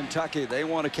by Kentucky. They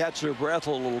want to catch their breath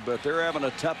a little bit. They're having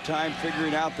a tough time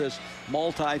figuring out this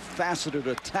multifaceted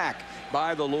attack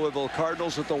by the Louisville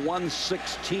Cardinals at the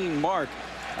 1:16 mark.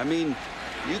 I mean,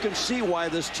 You can see why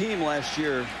this team last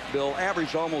year, Bill,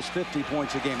 averaged almost 50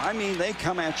 points a game. I mean, they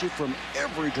come at you from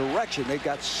every direction. They've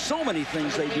got so many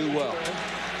things they do well.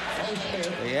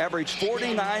 They averaged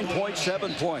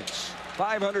 49.7 points,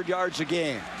 500 yards a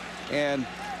game. And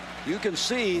you can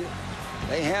see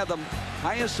they had the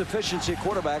highest efficiency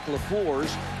quarterback,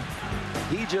 LaFleur's.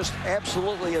 He just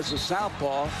absolutely, as a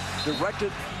southpaw,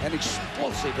 directed an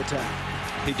explosive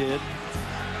attack. He did.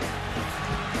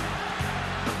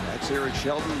 That's Eric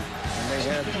Sheldon. And they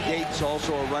had Gates,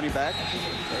 also a running back.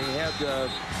 They had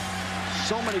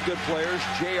so many good players.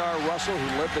 J.R. Russell,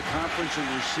 who led the conference in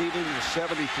receiving, with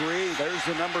 73. There's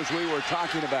the numbers we were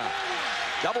talking about.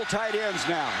 Double tight ends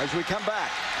now as we come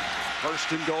back.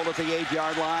 First and goal at the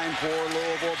 8-yard line for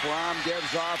Louisville. Brom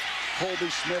gives off.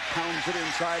 Colby Smith pounds it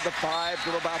inside the 5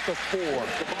 to about the 4.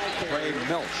 Trey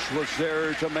Melch was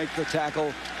there to make the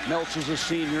tackle. Melch is a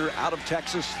senior out of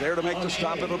Texas, there to make the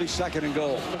stop. It'll be second and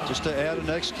goal. Just to add an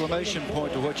exclamation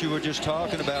point to what you were just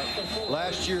talking about,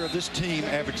 last year this team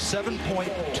averaged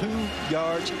 7.2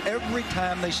 yards every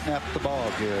time they snapped the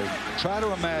ball, Gary. Try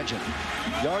to imagine.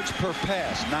 Yards per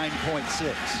pass,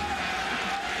 9.6.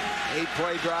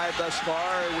 8-play drive thus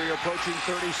far. We're approaching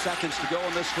 30 seconds to go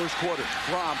in this first quarter.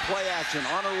 Brom, play action,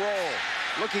 on a roll.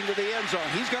 Looking to the end zone.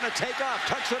 He's going to take off.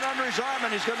 Tucks it under his arm,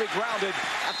 and he's going to be grounded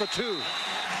at the 2.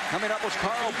 Coming up was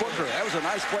Carl Booker. That was a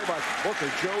nice play by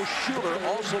Booker. Joe Schuler,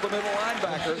 also the middle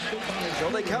linebacker. So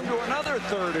they come to another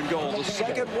third and goal, the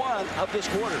second one of this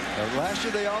quarter. Last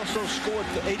year they also scored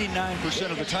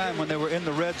 89% of the time when they were in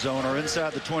the red zone or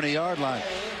inside the 20-yard line.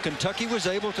 Kentucky was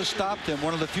able to stop them,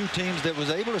 one of the few teams that was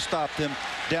able to stop them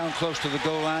down close to the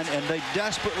goal line, and they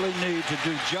desperately need to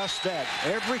do just that.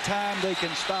 Every time they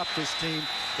can stop this team,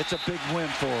 it's a big win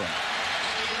for them.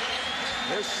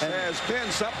 This has been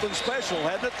something special,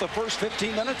 hasn't it, the first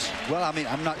 15 minutes? Well, I mean,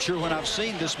 I'm not sure when I've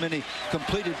seen this many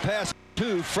completed passes.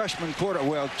 Two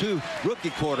rookie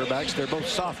quarterbacks, they're both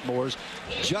sophomores,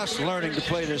 just learning to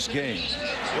play this game.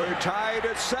 We're tied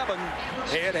at 7.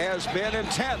 It has been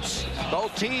intense.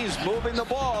 Both teams moving the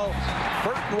ball.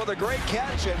 Burton with a great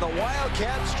catch, and the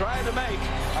Wildcats trying to make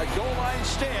a goal line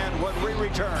stand when we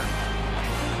return.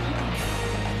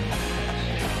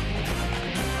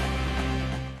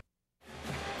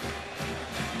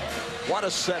 What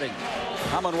a setting.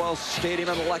 Commonwealth Stadium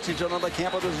in Lexington on the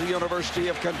campus of the University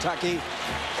of Kentucky.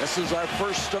 This is our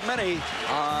first of many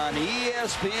on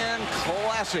ESPN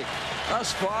Classic.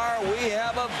 Thus far, we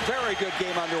have a very good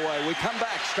game underway. We come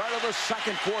back, start of the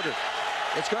second quarter.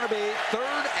 It's going to be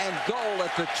third and goal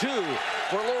at the 2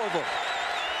 for Louisville.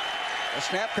 The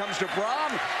snap comes to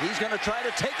Brom. He's going to try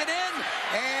to take it in,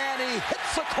 and he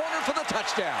hits the corner for the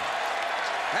touchdown.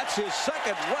 That's his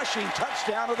second rushing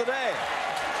touchdown of the day.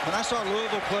 When I saw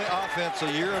Louisville play offense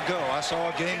a year ago, I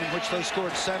saw a game in which they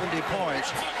scored 70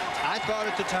 points. I thought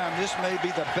at the time this may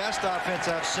be the best offense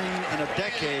I've seen in a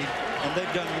decade, and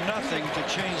they've done nothing to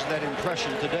change that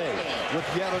impression today with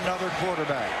yet another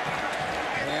quarterback.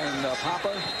 And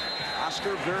Papa,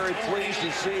 Oscar, very pleased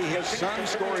to see his son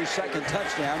score his second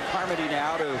touchdown. Carmody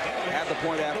now to add the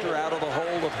point after out of the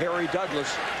hold of Harry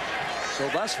Douglas. So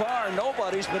thus far,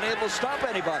 nobody's been able to stop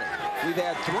anybody. We've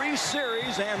had 3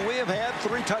 series, and we have had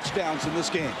 3 touchdowns in this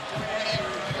game.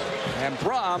 And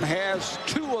Brom has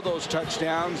 2 of those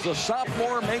touchdowns. The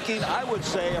sophomore making, I would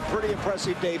say, a pretty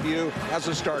impressive debut as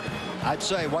a starter. I'd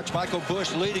say, watch Michael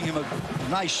Bush leading him a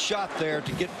nice shot there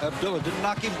to get Abdullah. Didn't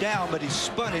knock him down, but he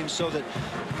spun him so that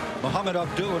Muhammad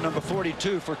Abdullah, number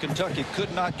 42 for Kentucky,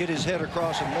 could not get his head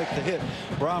across and make the hit.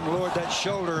 Brom lowered that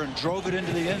shoulder and drove it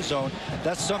into the end zone.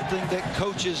 That's something that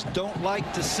coaches don't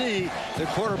like to see, the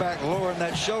quarterback lowering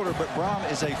that shoulder, but Brom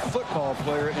is a football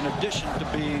player in addition to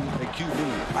being a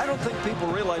QB. I don't think people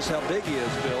realize how big he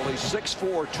is, Bill. He's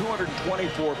 6'4",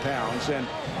 224 pounds, and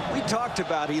we talked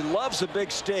about he loves a big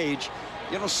stage.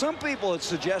 You know, some people had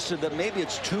suggested that maybe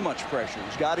it's too much pressure.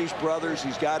 He's got his brothers,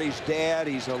 he's got his dad,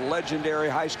 he's a legendary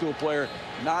high school player.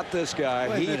 Not this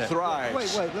guy. He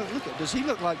thrives. Wait, look, does he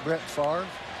look like Brett Favre?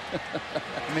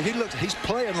 I mean, he's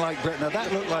playing like Brett. Now,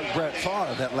 that looked like Brett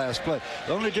Favre, that last play.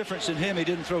 The only difference in him, he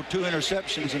didn't throw 2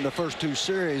 interceptions in the first 2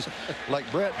 series like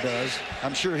Brett does.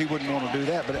 I'm sure he wouldn't want to do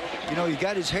that. But, you know, he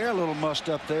got his hair a little mussed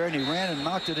up there, and he ran and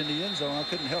knocked it in the end zone. I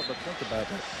couldn't help but think about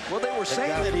that. Well, they were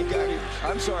saying that he got it.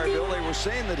 I'm sorry, Bill. They were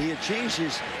saying that he had changed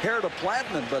his hair to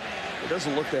platinum, but it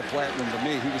doesn't look that platinum to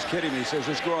me. He was kidding me. He says,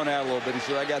 it's growing out a little bit. He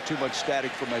said, I got too much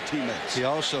static from my teammates. He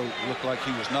also looked like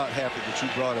he was not happy that you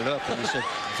brought it up, and he said,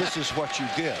 this is what you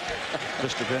get,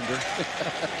 Mr. Bender.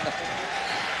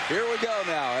 Here we go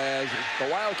now as the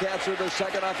Wildcats are their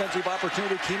second offensive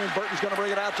opportunity. Keenan Burton's going to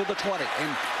bring it out to the 20.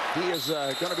 And He is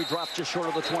going to be dropped just short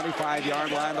of the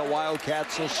 25-yard line. The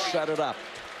Wildcats will set it up.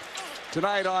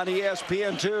 Tonight on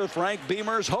ESPN2, Frank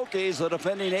Beamer's Hokies, the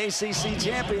defending ACC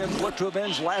champions, look to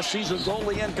avenge last season's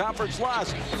only in-conference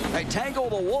loss. They tangle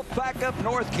the Wolfpack of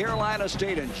North Carolina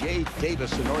State, and Jay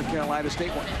Davis of North Carolina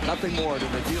State want nothing more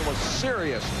than to deal a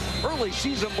serious early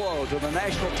season blow to the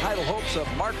national title hopes of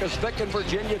Marcus Vick and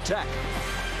Virginia Tech.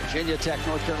 Virginia Tech,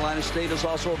 North Carolina State is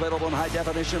also available in high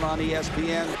definition on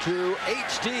ESPN2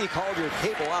 HD. Call your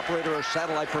cable operator or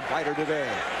satellite provider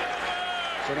today.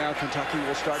 So now Kentucky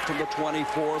will start from the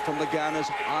 24 from the gun as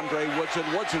Andre Woodson.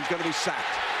 Woodson's going to be sacked.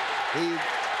 He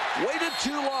waited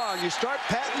too long. You start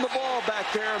patting the ball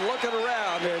back there and looking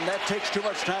around, and that takes too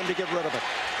much time to get rid of it.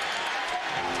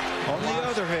 On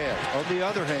the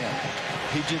other hand,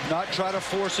 he did not try to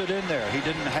force it in there. He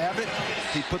didn't have it.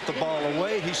 He put the ball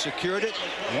away. He secured it.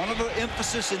 One of the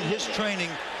emphasis in his training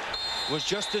was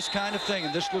just this kind of thing,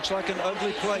 and this looks like an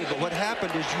ugly play, but what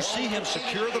happened is you see him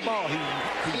secure the ball. He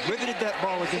riveted that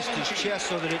ball against his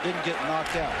chest so that it didn't get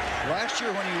knocked out. Last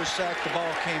year when he was sacked, the ball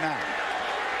came out.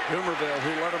 Hoomerville,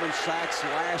 who led him in sacks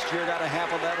last year, got a half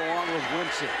of that along with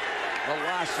Winston. The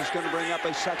loss is going to bring up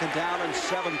a second down and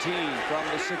 17 from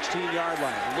the 16-yard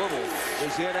line. Little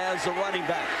is in as the running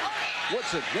back.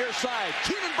 Woodson near side.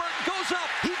 Keenan Burton goes up.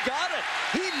 He got it.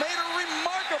 He made a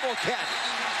remarkable catch.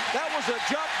 That was a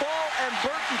jump ball, and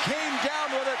Burton came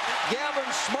down with it. Gavin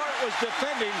Smart was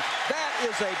defending. That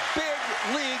is a big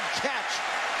league catch.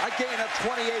 A gain of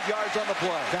 28 yards on the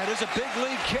play. That is a big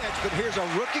league catch, but here's a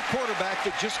rookie quarterback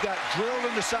that just got drilled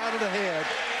in the side of the head.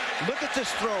 Look at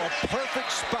this throw, a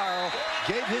perfect spiral.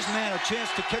 Gave his man a chance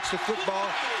to catch the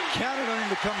football. Counted on him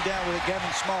to come down with it.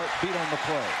 Gavin Smart beat on the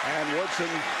play. And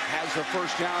Woodson has the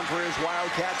first down for his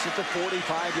Wildcats at the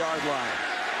 45-yard line.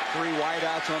 3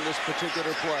 wideouts on this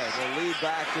particular play. The lead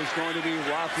back is going to be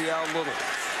Raphael Little.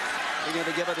 They're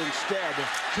going to give it instead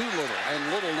to Little.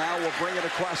 And Little now will bring it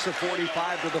across the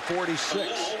 45 to the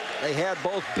 46. They had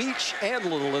both Beach and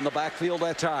Little in the backfield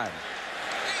that time.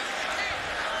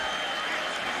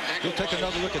 We'll take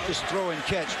another look at this throw and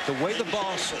catch. The way the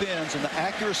ball spins and the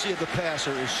accuracy of the passer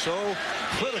is so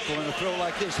critical in a throw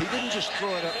like this. He didn't just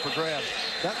throw it up for grabs.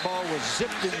 That ball was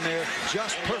zipped in there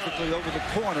just perfectly over the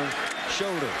corner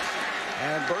shoulder.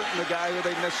 And Burton, the guy who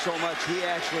they missed so much, he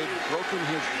actually broken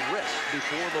his wrist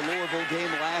before the Louisville game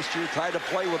last year. Tried to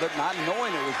play with it, not knowing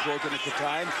it was broken at the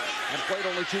time, and played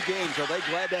only 2 games. Are they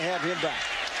glad to have him back?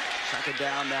 Second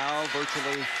down now,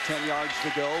 virtually 10 yards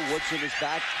to go. Woodson is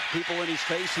back. People in his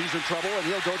face. He's in trouble, and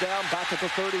he'll go down back at the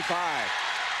 35.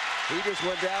 He just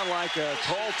went down like a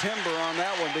tall timber on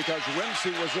that one because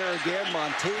Rimsey was there again.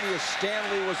 Montavious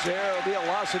Stanley was there. It'll be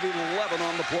a loss of 11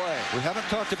 on the play. We haven't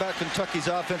talked about Kentucky's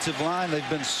offensive line. They've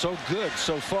been so good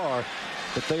so far,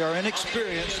 but they are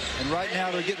inexperienced, and right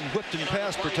now they're getting whipped in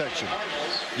pass protection.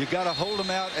 You got to hold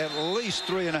them out at least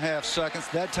 3.5 seconds.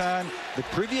 That time, the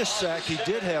previous sack, he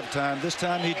did have time. This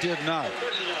time, he did not.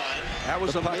 That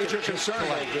was a major concern,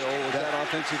 Bill, with that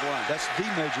offensive line. That's the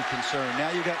major concern.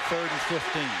 Now you got 3rd and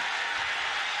 15.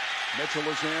 Mitchell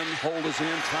is in, Holt is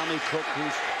in, Tommy Cook,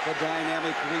 who's the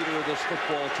dynamic leader of this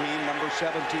football team. Number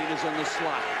 17 is in the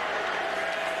slot.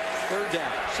 3rd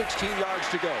down, 16 yards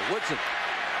to go. Woodson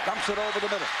dumps it over the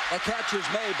middle. The catch is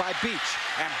made by Beach,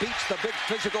 and Beach, the big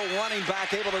physical running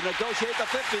back, able to negotiate the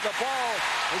 50. The ball,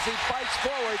 as he fights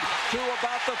forward to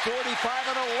about the 45,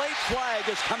 and a late flag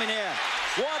is coming in.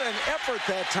 What an effort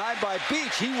that time by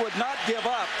Beach. He would not give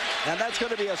up, and that's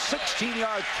going to be a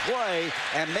 16-yard play,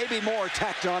 and maybe more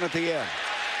tacked on at the end.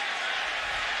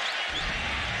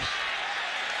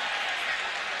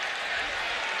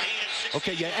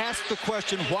 Okay, you ask the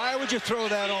question, why would you throw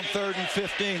that on 3rd and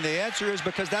 15? The answer is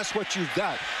because that's what you've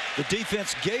got. The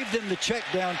defense gave them the check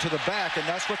down to the back, and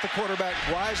that's what the quarterback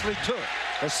wisely took.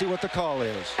 Let's see what the call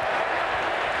is.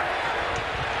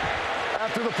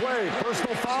 After the play,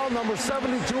 personal foul, number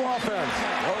 72 offense.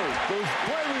 The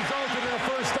play resulted in a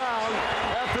first down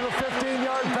after the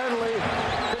 15-yard penalty.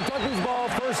 Kentucky's ball,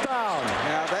 first down.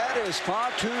 Now that is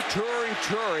Fatu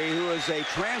Turi, who is a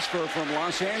transfer from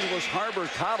Los Angeles Harbor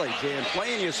College and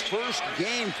playing his first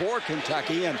game for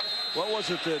Kentucky. And what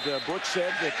was it that Brooks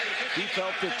said that he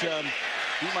felt that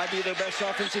he might be their best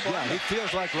offensive lineman? Yeah, he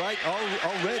feels like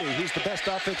already he's the best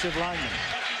offensive lineman.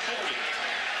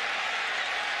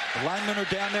 The linemen are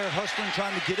down there hustling,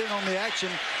 trying to get in on the action.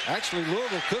 Actually,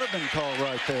 Louisville could have been called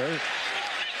right there.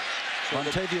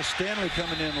 Montavious Stanley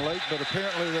coming in late, but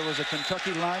apparently there was a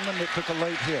Kentucky lineman that took a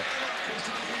late hit.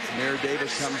 Mayor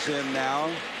Davis comes in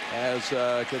now as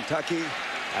Kentucky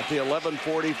at the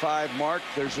 11:45 mark.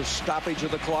 There's a stoppage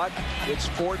of the clock. It's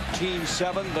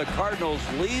 14-7. The Cardinals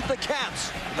lead the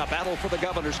Cats in the battle for the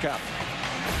Governor's Cup.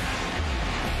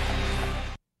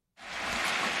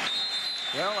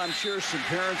 Well, I'm sure some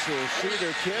parents will see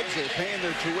their kids. They're paying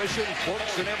their tuition,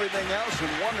 books, and everything else, and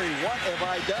wondering, what have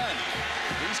I done?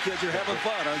 These kids are having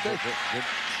fun, aren't they?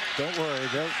 Don't worry,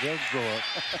 they'll grow up.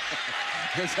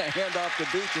 There's a handoff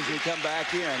to Beach as we come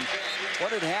back in.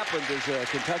 What had happened is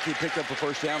Kentucky picked up a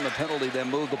first down, the penalty, then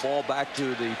moved the ball back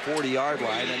to the 40-yard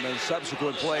line, and the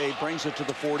subsequent play brings it to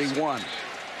the 41.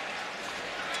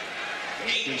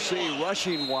 You can see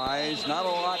rushing-wise, not a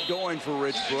lot going for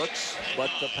Rich Brooks, but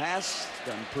the pass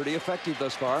done pretty effective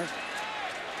thus far.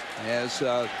 As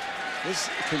this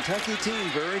Kentucky team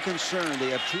very concerned.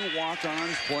 They have 2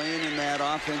 walk-ons playing in that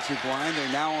offensive line.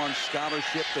 They're now on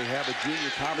scholarship. They have a junior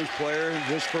college player in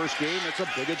his first game. It's a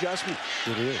big adjustment.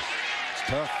 It is. It's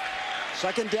tough.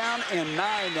 2nd down and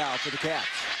 9 now for the Cats.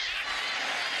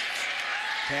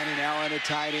 Tanny now in a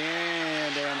tight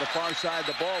end, and the far side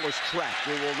the ball is tracked.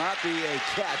 There will not be a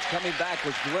catch. Coming back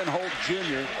was Glenn Holt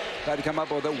Jr. Tried to come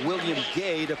up with a William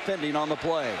Gay defending on the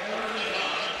play.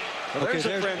 Well, okay,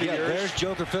 there's there's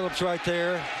Joker Phillips right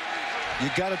there. You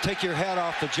got to take your hat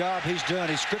off the job he's done.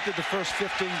 He scripted the first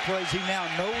 15 plays. He now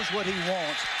knows what he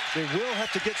wants. They will have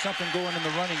to get something going in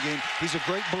the running game. He's a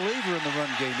great believer in the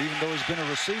run game, even though he's been a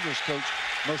receivers coach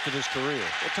most of his career.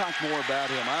 We'll talk more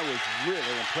about him. I was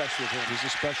really impressed with him. He's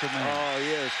a special man. Oh, he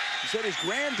is. He said his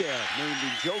granddad named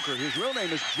him Joker. His real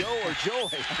name is Joe or Joy.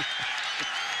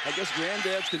 I guess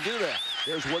granddads can do that.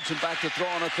 There's Woodson back to throw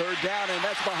on a 3rd down, and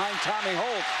that's behind Tommy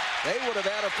Holt. They would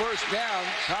have had a first down.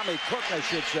 Tommy Cook, I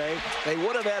should say. They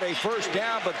would have had a first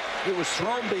down, but it was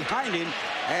thrown behind him,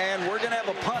 and we're going to have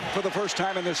a punt for the first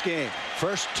time in this game.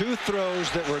 First 2 throws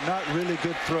that were not really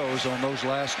good throws on those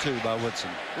last 2 by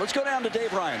Woodson. Let's go down to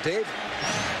Dave Ryan. Dave?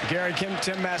 Gary, Tim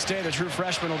Mastay, the true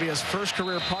freshman, will be his first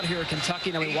career punt here at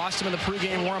Kentucky. Now, we watched him in the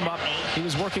pregame warm-up. He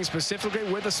was working specifically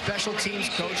with the special teams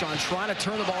coach on trying to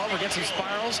turn the ball over, get some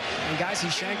spirals, and guys, he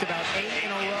shanked about 8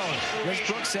 in a row. Rich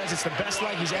Brooks says it's the best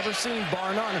leg he's ever seen,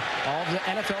 bar none. All of the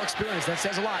NFL experience. That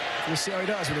says a lot. We'll see how he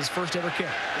does with his first ever kick.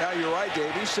 Yeah, you're right,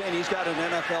 Dave. He's saying he's got an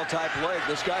NFL-type leg.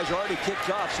 This guy's already kicked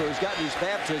off, so he's gotten his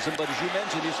baptism, but as you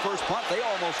mentioned, his first punt, they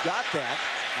almost got that.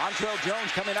 Montrell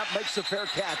Jones coming up, makes the fair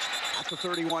catch at the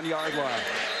 31-yard line.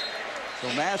 So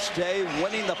Mastay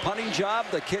winning the punting job,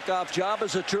 the kickoff job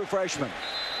as a true freshman.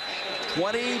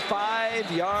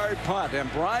 25-yard punt, and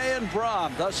Brian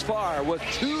Brom thus far with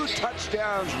 2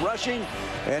 touchdowns rushing,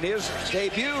 and his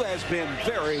debut has been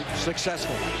very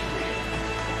successful.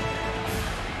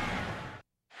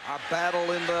 A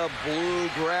battle in the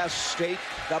Bluegrass State,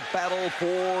 the battle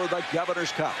for the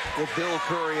Governor's Cup with Bill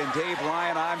Curry and Dave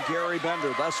Ryan. I'm Gary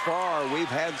Bender. Thus far, we've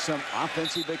had some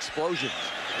offensive explosions.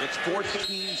 It's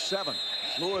 14-7.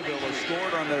 Louisville has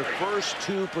scored on their first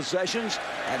 2 possessions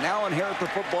and now inherit the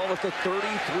football at the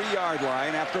 33-yard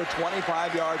line after a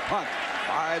 25-yard punt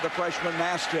by the freshman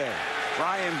Mastay.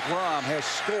 Brian Brom has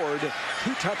scored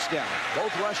 2 touchdowns,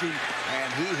 both rushing,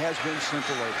 and he has been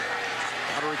scintillating.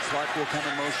 Roderick Clark will come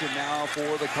in motion now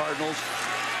for the Cardinals.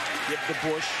 Give the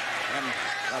push, and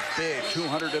a big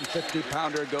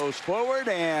 250-pounder goes forward,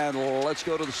 and let's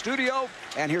go to the studio,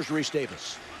 and here's Reese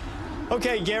Davis.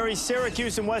 Okay, Gary,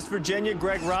 Syracuse and West Virginia.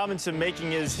 Greg Robinson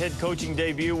making his head coaching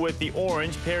debut with the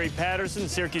Orange. Perry Patterson,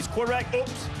 Syracuse quarterback.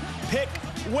 Pick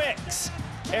Wicks.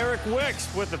 Eric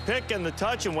Wicks with the pick and the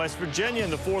touch in West Virginia in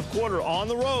the 4th quarter on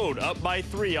the road, up by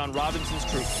 3 on Robinson's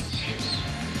troops.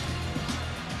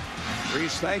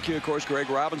 Reese, thank you. Of course, Greg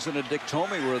Robinson and Dick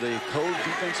Tomey were the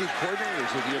co-defensive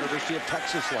coordinators at the University of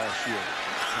Texas last year.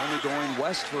 Tomey going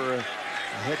west for a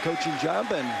head coaching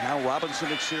job, and now Robinson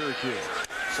at Syracuse.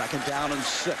 2nd down and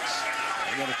 6.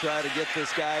 They're going to try to get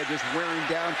this guy just wearing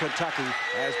down Kentucky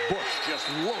as Bush just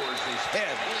lowers his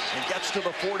head and gets to the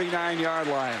 49-yard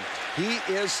line. He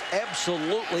is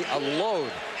absolutely a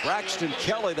load. Braxton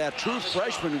Kelly, that true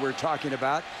freshman we're talking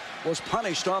about, was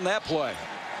punished on that play.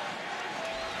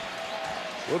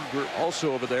 Woodger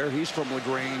also over there. He's from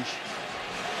LaGrange,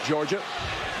 Georgia.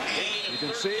 You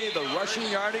can see the rushing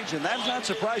yardage, and that's not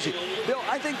surprising. Bill,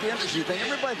 I think the interesting thing,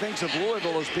 everybody thinks of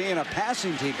Louisville as being a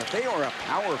passing team, but they are a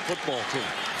power football team.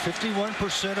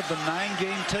 51% of the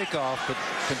 9-game takeoff that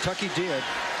Kentucky did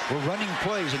were running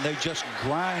plays, and they just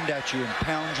grind at you and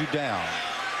pound you down.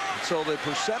 So the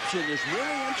perception is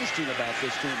really interesting about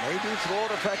this team. They do throw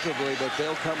it effectively, but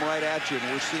they'll come right at you,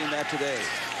 and we're seeing that today.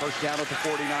 First down at the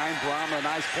 49. Brom, a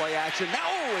nice play action. Now,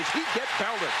 as he gets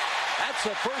belted. That's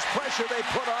the first pressure they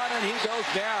put on, and he goes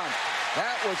down.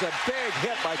 That was a big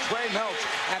hit by Trey Melch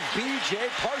and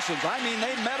B.J. Parsons. I mean,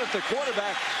 they met at the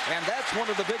quarterback, and that's one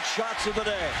of the big shots of the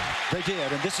day. They did,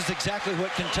 and this is exactly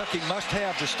what Kentucky must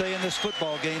have to stay in this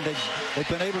football game. They've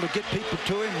been able to get people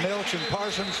to him. Melch and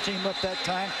Parsons team up that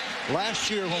time. Last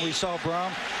year when we saw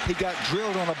Brom, he got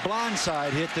drilled on a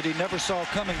blindside hit that he never saw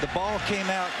coming. The ball came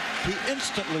out. He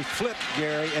instantly flipped,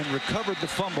 Gary, and recovered the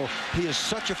fumble. He is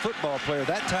such a football player.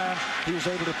 That time, he was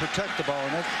able to protect the ball,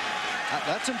 and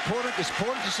that's important. It's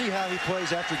important to see how he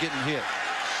plays after getting hit.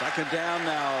 Second down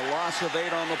now. A loss of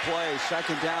 8 on the play.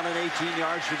 Second down and 18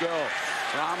 yards to go.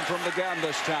 Brom from the gun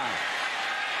this time.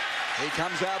 He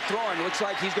comes out throwing. Looks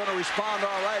like he's going to respond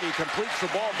all right. He completes the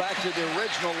ball back to the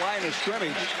original line of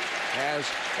scrimmage. As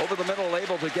over the middle,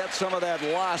 able to get some of that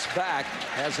loss back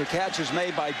as the catch is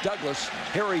made by Douglas.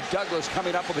 Harry Douglas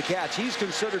coming up with the catch. He's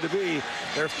considered to be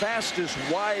their fastest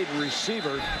wide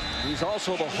receiver. He's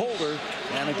also the holder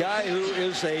and a guy who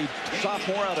is a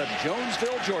sophomore out of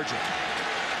Jonesville, Georgia.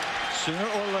 Sooner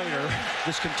or later,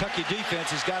 this Kentucky defense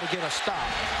has got to get a stop.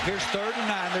 Here's 3rd and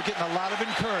 9. They're getting a lot of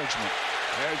encouragement.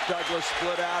 There's Douglas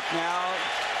split out now.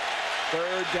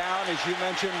 3rd down, as you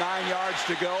mentioned, 9 yards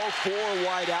to go. 4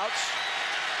 wideouts.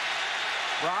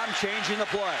 Brom changing the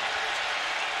play.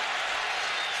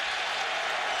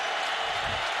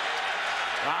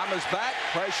 Brom is back.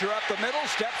 Pressure up the middle.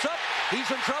 Steps up. He's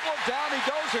in trouble. Down he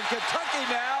goes. And Kentucky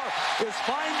now is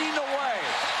finding a way.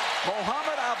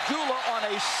 Mohamed Abdullah on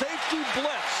a safety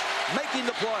blitz, making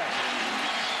the play.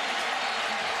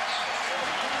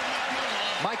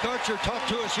 Mike Archer talked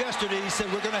to us yesterday. He said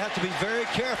we're going to have to be very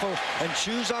careful and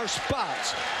choose our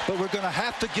spots, but we're going to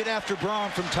have to get after Brom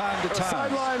from time to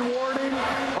time. Sideline warning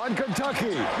on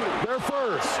Kentucky. They're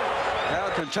first.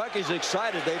 Well, Kentucky's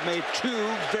excited. They've made 2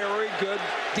 very good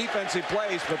defensive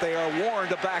plays, but they are warned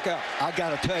to back up. I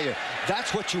got to tell you,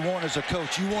 that's what you want as a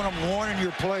coach. You want them warning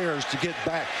your players to get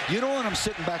back. You don't want them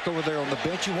sitting back over there on the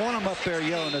bench. You want them up there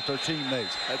yelling at their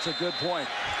teammates. That's a good point.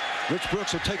 Rich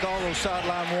Brooks will take all those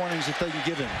sideline warnings if they can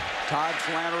give him. Todd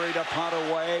Flannery to punt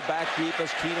away. Back deep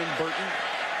as Keenan Burton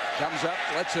comes up,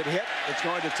 lets it hit. It's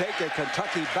going to take a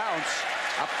Kentucky bounce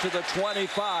up to the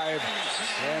 25.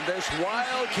 And this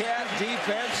Wildcat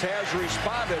defense has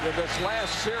responded in this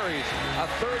last series. A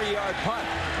 30-yard punt.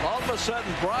 All of a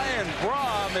sudden, Brian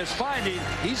Brom is finding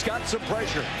he's got some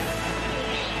pressure.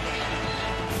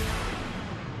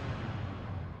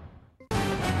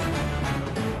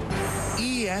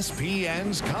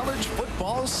 ESPN's College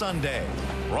Football Sunday,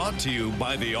 brought to you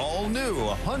by the all-new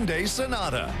Hyundai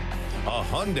Sonata. A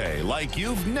Hyundai like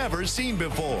you've never seen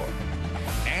before.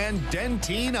 And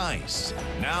Dentine Ice,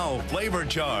 now flavor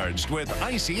charged with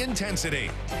icy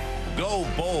intensity. Go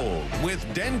bold with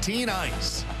Dentine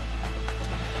Ice.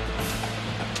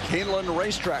 Keeneland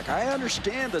Racetrack. I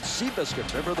understand that Seabiscuit,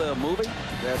 remember the movie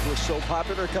that was so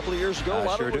popular a couple of years ago? A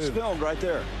lot of it was filmed right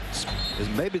there. It's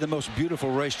maybe the most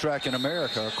beautiful racetrack in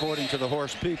America, according to the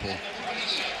horse people.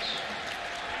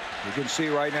 You can see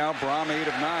right now, Brom 8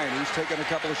 of 9. He's taken a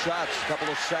couple of shots, a couple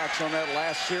of sacks on that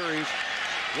last series.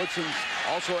 Woodson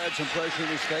also had some pressure in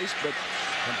his face, but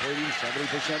completing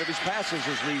 70% of his passes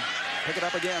as we pick it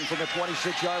up again from the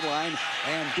 26-yard line,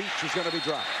 and Beach is going to be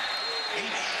dropped.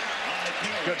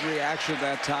 Good reaction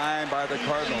that time by the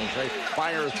Cardinals. They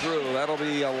fire through. That'll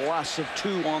be a loss of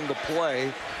 2 on the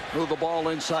play. Move the ball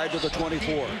inside to the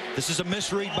 24. This is a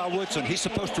misread by Woodson. He's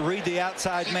supposed to read the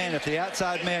outside man. If the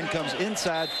outside man comes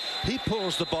inside, he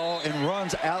pulls the ball and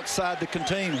runs outside the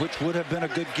contain, which would have been a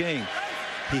good game.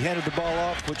 He handed the ball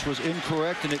off, which was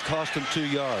incorrect, and it cost him 2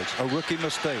 yards. A rookie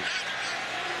mistake.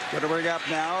 Going to bring up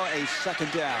now a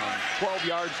second down. 12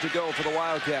 yards to go for the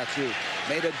Wildcats, who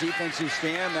made a defensive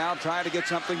stand, now trying to get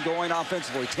something going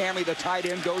offensively. Tammy, the tight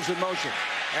end, goes in motion.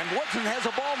 And Woodson has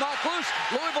a ball knocked loose.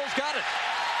 Louisville's got it.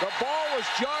 The ball was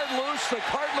jarred loose. The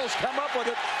Cardinals come up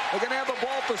with it. They're going to have the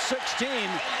ball at the 16.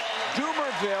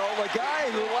 Dumerville, the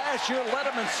guy who last year led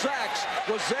him in sacks,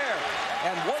 was there.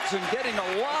 And Woodson getting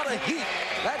a lot of heat.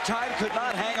 That time could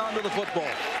not hang on to the football.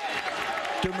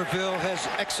 Dumerville has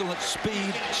excellent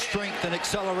speed, strength, and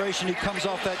acceleration. He comes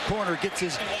off that corner, gets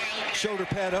his shoulder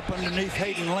pad up underneath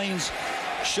Hayden Lane's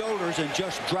shoulders, and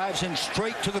just drives him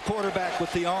straight to the quarterback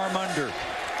with the arm under.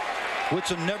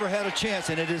 Woodson never had a chance,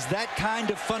 and it is that kind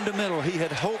of fundamental he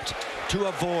had hoped to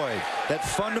avoid. That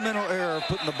fundamental error of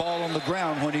putting the ball on the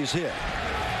ground when he's hit.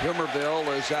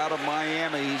 Dumerville is out of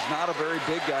Miami. He's not a very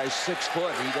big guy, 6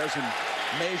 foot. He doesn't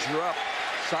measure up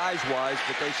size-wise,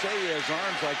 but they say he has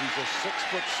arms like he's a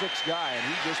 6'6" guy, and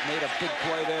he just made a big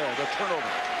play there. The turnover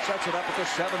sets it up at the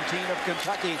 17 of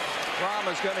Kentucky.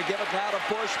 Fromm is going to give it now to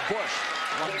Bush. Bush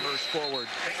wanders forward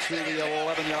to the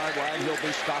 11-yard line. He'll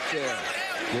be stopped there.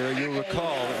 Gary, you'll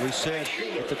recall that we said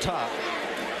at the top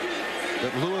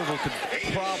that Louisville could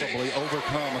probably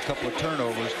overcome a couple of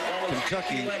turnovers.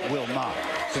 Kentucky will not.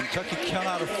 Kentucky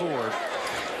cannot afford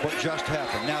what just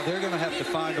happened. Now they're going to have to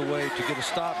find a way to get a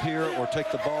stop here or take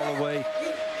the ball away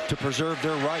to preserve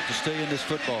their right to stay in this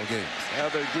football game. Yeah,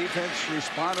 their defense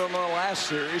responded on the last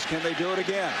series. Can they do it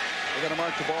again? They're going to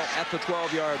mark the ball at the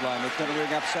 12-yard line. It's going to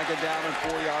bring up second down and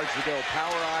 4 yards to go.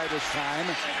 Power eye this time.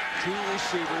 2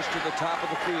 receivers to the top of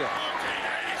the field.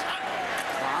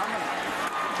 Fromm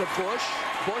to Bush.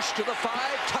 Bush to the 5.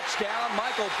 Touchdown,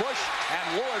 Michael Bush.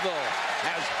 And Louisville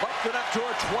has bumped it up to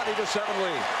a 20-7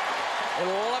 lead. An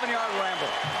 11-yard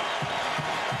ramble.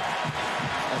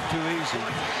 And too easy.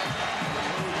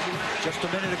 Just a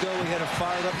minute ago, we had a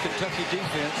fired-up Kentucky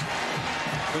defense.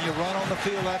 When you run on the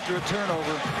field after a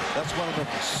turnover, that's one of the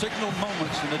signal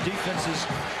moments in the defense's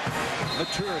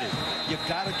maturity. You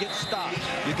got to get stops.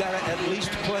 You got to at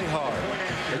least play hard.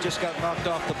 They just got knocked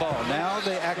off the ball. Now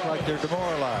they act like they're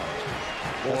demoralized.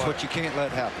 That's what you can't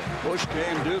let happen. Bush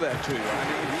can do that to you. I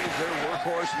mean, he's their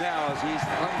workhorse now as he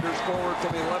thunders forward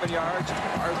from 11 yards.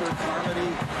 Arthur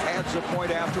Carmody adds a point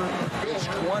after. It's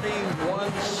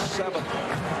 21-7.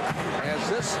 As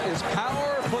this is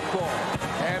power football.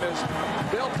 And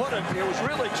as Bill put it, it was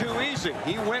really too easy.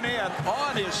 He went in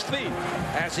on his feet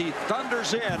as he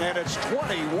thunders in, and it's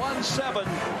 21-7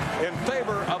 in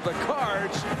favor of the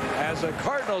Cards as the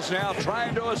Cardinals now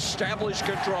trying to establish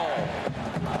control.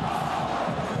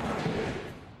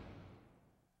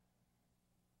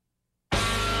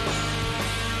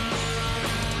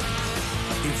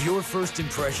 If your first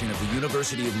impression of the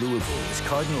University of Louisville is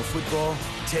Cardinal football,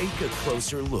 take a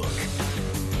closer look.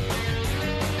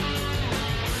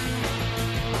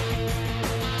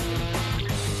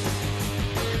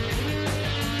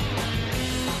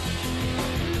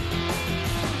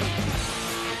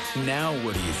 Now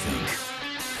what do you think?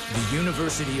 The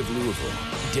University of Louisville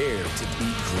dare to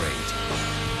be great.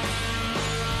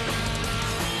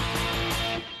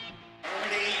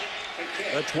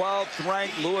 The 12th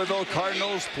ranked Louisville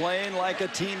Cardinals playing like a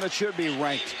team that should be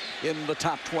ranked in the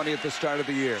top 20 at the start of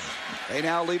the year. They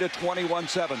now lead at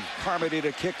 21-7. Carmody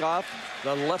to kick off,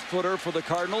 the left footer for the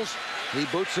Cardinals. He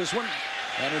boots this one,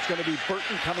 and it's going to be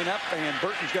Burton coming up, and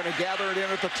Burton's going to gather it in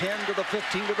at the 10 to the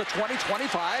 15 to the 20,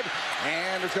 25,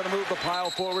 and it's going to move the pile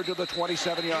forward to the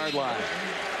 27-yard line.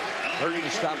 Burton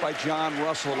stopped by John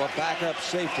Russell, a backup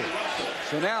safety.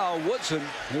 So now Woodson,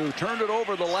 who turned it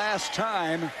over the last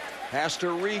time, has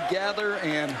to regather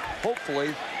and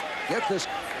hopefully get this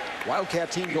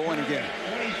Wildcat team going again.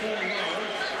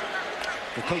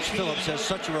 The Coach Phillips has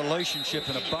such a relationship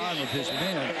and a bond with his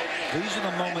men. These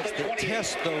are the moments that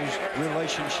test those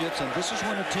relationships, and this is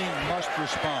when a team must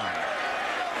respond.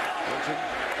 Woodson,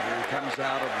 he comes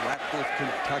out of Ratcliffe,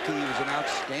 Kentucky. He was an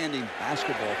outstanding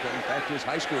basketball player. In fact, his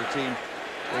high school team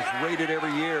was rated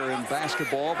every year in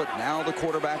basketball, but now the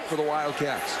quarterback for the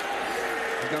Wildcats.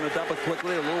 He's going to dump it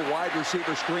quickly. A little wide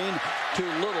receiver screen to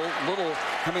Little. Little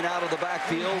coming out of the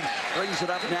backfield. Brings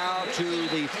it up now to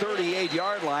the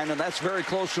 38-yard line, and that's very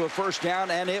close to a first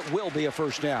down, and it will be a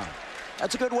first down.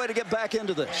 That's a good way to get back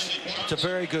into this. It's a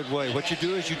very good way. What you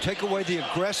do is you take away the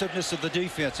aggressiveness of the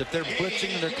defense. If they're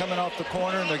blitzing and they're coming off the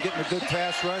corner and they're getting a good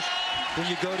pass rush, then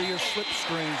you go to your slip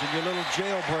screens and your little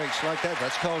jailbreaks like that.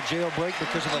 That's called jailbreak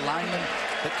because of the linemen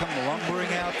that come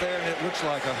lumbering out there, and it looks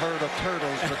like a herd of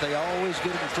turtles, but they always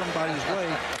get it in somebody's way.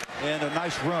 And a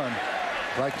nice run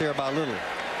right there by Little.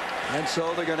 And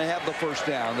so they're going to have the first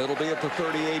down. It'll be at the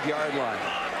 38-yard line.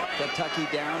 Kentucky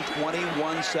down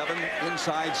 21-7.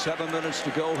 Inside 7 minutes to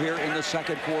go here in the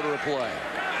second quarter of play.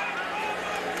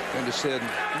 Going to send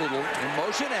Little in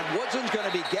motion, and Woodson's going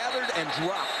to be gathered and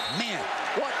dropped. Man,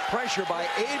 what pressure by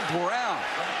Abe Brown.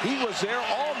 He was there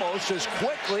almost as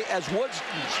quickly as Woods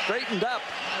straightened up.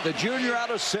 The junior out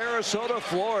of Sarasota,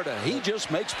 Florida. He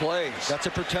just makes plays. That's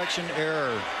a protection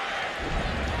error.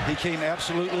 He came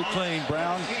absolutely clean.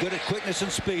 Brown good at quickness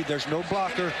and speed. There's no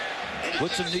blocker.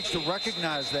 Woodson needs to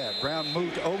recognize that. Brown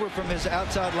moved over from his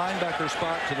outside linebacker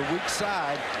spot to the weak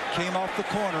side, came off the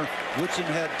corner. Woodson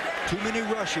had too many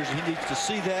rushers. He needs to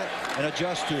see that and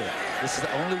adjust to it. This is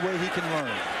the only way he can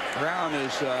learn. Brown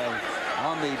is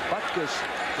on the Butkus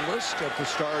list at the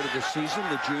start of the season,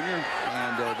 the junior,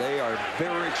 and they are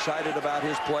very excited about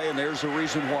his play, and there's the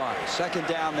reason why. Second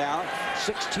down now,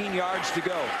 16 yards to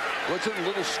go. Woodson, a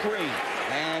little screen,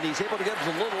 and he's able to get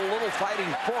a little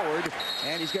fighting forward,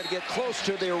 and he's got to get close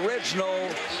to the original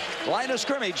line of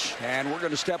scrimmage, and we're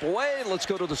going to step away. Let's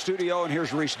go to the studio, and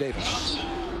here's Reese Davis.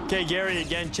 Okay, Gary,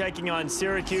 again checking on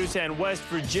Syracuse and West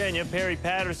Virginia. Perry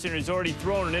Patterson has already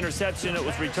thrown an interception. It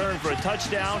was returned for a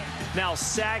touchdown. Now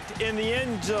sacked in the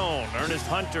end zone. Ernest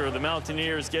Hunter, the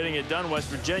Mountaineers, getting it done. West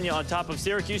Virginia on top of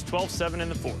Syracuse, 12-7 in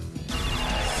the fourth.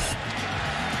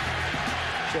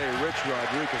 Say, Rich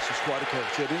Rodriguez is quite a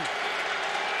coach, isn't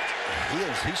he? He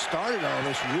is. He started all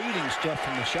this reading stuff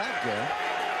from the shotgun.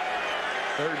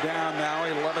 Third down now,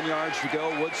 11 yards to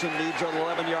go. Woodson needs an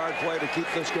 11-yard play to keep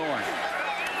this going.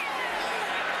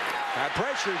 That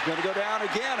pressure is going to go down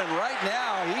again, and right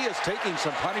now he is taking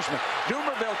some punishment.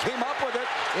 Dumerville came up with it.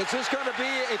 Is this going to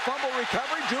be a fumble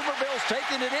recovery? Dumerville's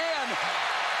taking it in,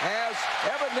 as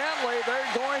evidently they're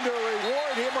going to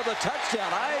reward him with a touchdown.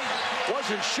 I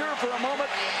wasn't sure for a moment.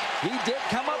 He did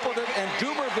come up with it, and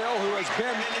Dumerville, who has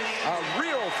been a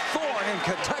real thorn in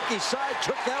Kentucky's side,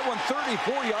 took that one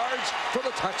 34 yards for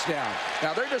the touchdown.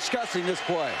 Now they're discussing this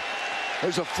play.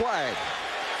 There's a flag.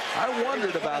 I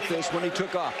wondered about this when he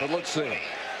took off, but let's see.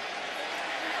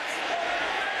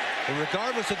 Well,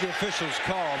 regardless of the official's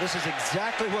call, this is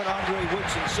exactly what Andre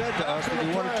Woodson said to us that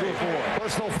he wanted to avoid.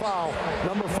 Personal foul,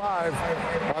 number 5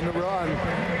 on the run.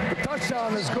 The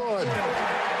touchdown is good.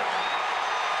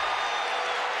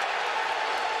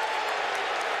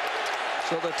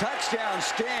 So the touchdown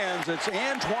stands. It's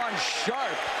Antoine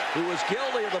Sharp who was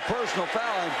guilty of the personal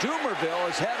foul, and Dumerville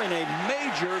is having a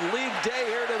major league day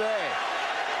here today.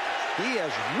 He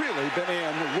has really been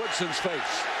in Woodson's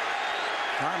face.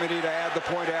 Carmody to add the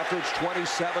point after. It's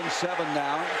 27-7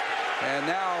 now. And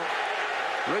now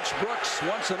Rich Brooks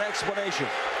wants an explanation.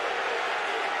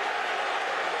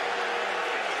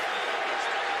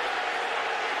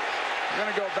 We're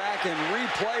going to go back and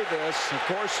replay this. Of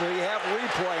course, we have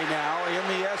replay now in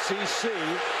the SEC.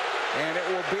 And it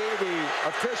will be the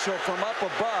official from up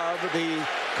above. The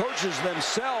coaches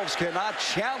themselves cannot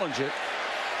challenge it.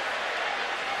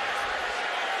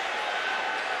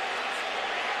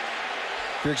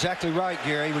 You're exactly right,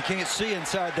 Gary. We can't see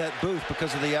inside that booth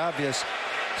because of the obvious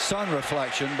sun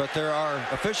reflection, but there are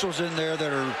officials in there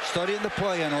that are studying the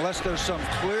play, and unless there's some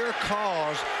clear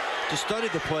cause to study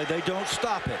the play, they don't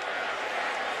stop it.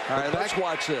 All right, let's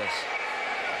watch this.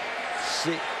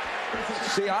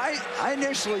 See, I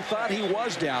initially thought he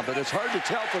was down, but it's hard to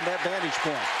tell from that vantage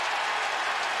point.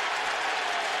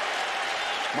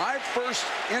 My first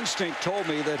instinct told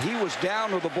me that he was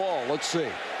down with the ball. Let's see.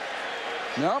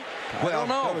 Nope. I don't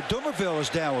know. Dumerville is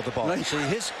down with the ball.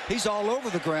 See, he's all over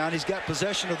the ground. He's got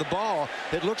possession of the ball.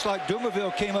 It looks like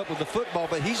Dumerville came up with the football,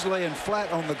 but he's laying flat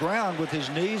on the ground with his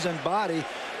knees and body,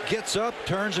 gets up,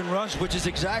 turns and runs, which is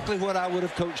exactly what I would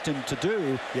have coached him to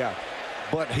do. Yeah.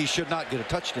 But he should not get a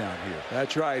touchdown here.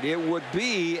 That's right. It would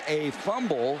be a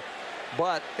fumble,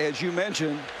 but as you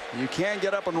mentioned, you can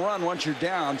get up and run once you're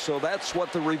down, so that's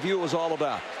what the review is all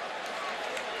about.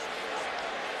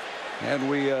 And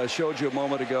we showed you a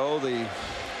moment ago the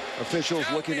officials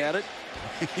looking at it.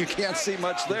 You can't see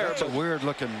much there. It's a weird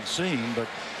looking scene, but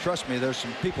trust me, there's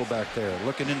some people back there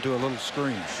looking into a little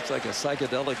screen. It's like a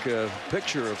psychedelic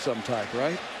picture of some type,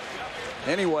 right?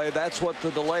 Anyway, that's what the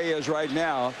delay is right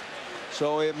now.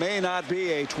 So it may not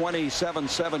be a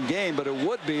 27-7 game, but it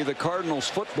would be the Cardinals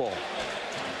football.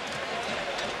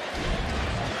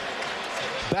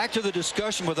 Back to the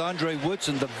discussion with Andre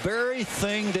Woodson, the very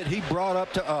thing that he brought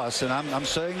up to us, and I'm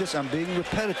saying this, I'm being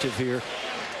repetitive here.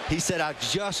 He said, I've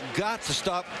just got to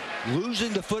stop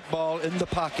losing the football in the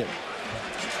pocket.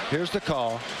 Here's the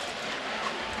call.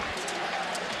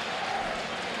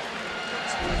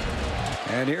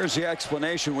 And here's the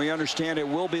explanation. We understand it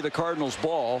will be the Cardinals'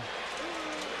 ball,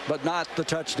 but not the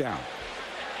touchdown.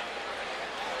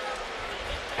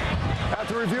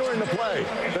 After reviewing the play,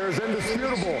 there is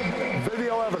indisputable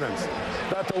video evidence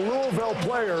that the Louisville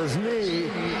player's knee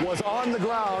was on the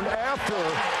ground after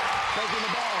taking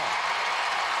the ball.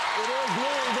 It is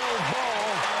Louisville's ball,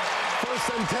 1st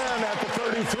and 10 at the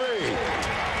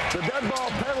 33. The dead ball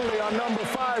penalty on number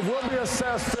 5 will be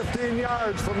assessed 15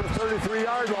 yards from the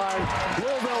 33-yard line.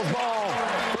 Louisville's ball,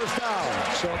 1st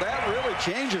down. So that really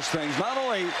changes things. Not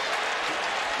only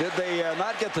did they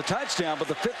not get the touchdown, but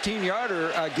the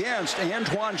 15-yarder against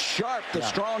Antoine Sharp, the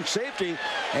strong safety,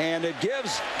 and it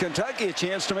gives Kentucky a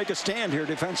chance to make a stand here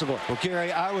defensively. Well,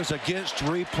 Gary, I was against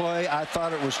replay. I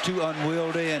thought it was too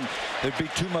unwieldy and there'd be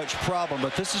too much problem,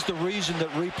 but this is the reason that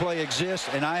replay exists,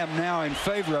 and I am now in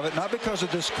favor of it, not because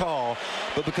of this call,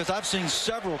 but because I've seen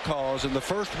several calls in the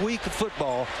first week of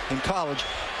football in college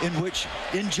in which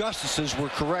injustices were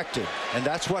corrected, and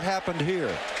that's what happened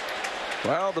here.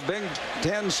 Well, the Big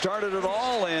Ten started it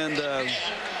all, and the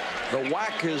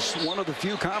WAC is one of the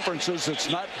few conferences that's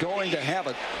not going to have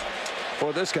it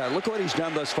for this guy. Look what he's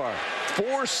done thus far.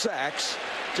 4 sacks.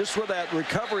 Just with that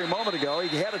recovery a moment ago,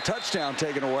 he had a touchdown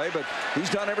taken away, but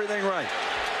he's done everything right.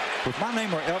 If my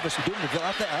name were Elvis Dumerville,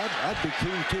 I'd be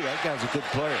cool too. That guy's a good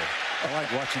player. I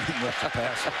like watching him rush the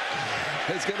passer.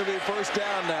 It's going to be first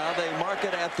down now. They mark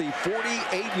it at the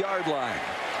 48-yard line.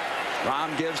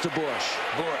 Rom gives to Bush.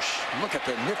 Bush, look at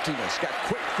the niftiness. Got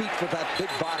quick feet with that big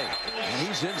body. And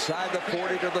he's inside the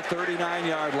 40 to the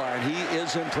 39-yard line. He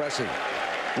is impressive.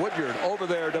 Woodyard over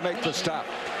there to make the stop.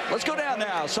 Let's go down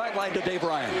now. Sideline to Dave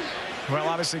Ryan. Well,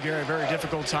 obviously, Gary, a very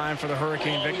difficult time for the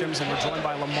hurricane victims, and we're joined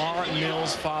by Lamar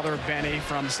Mills' father, Benny,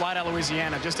 from Slidell,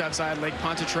 Louisiana, just outside Lake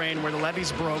Pontchartrain, where the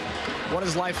levees broke. What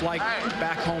is life like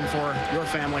back home for your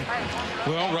family?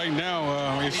 Well, right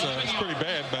now, it's pretty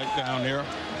bad back down there.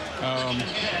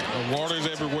 Water's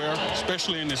everywhere,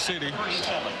 especially in the city.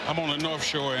 I'm on the North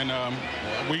Shore, and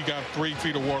we got 3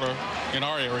 feet of water in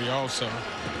our area also.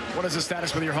 What is the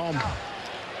status with your home?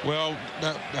 Well,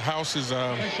 the house is,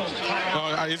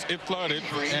 it flooded,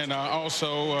 and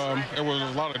also there was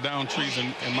a lot of downed trees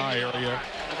in my area.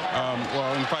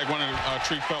 Well, in fact, one of the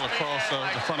trees fell across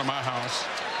the front of my house.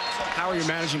 How are you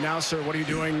managing now, sir? What are you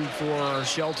doing for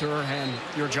shelter and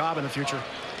your job in the future?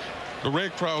 The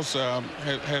Red Cross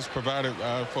has provided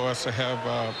for us to have,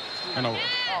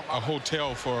 a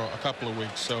hotel for a couple of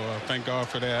weeks. So thank God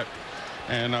for that.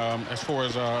 And as far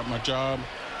as my job,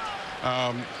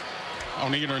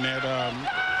 on the internet,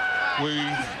 we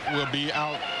will be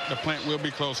out. The plant will be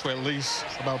closed for at least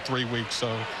about 3 weeks. So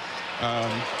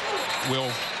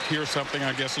we'll hear something,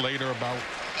 I guess, later about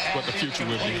what the future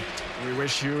will be. We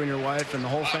wish you and your wife and the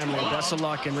whole family the best of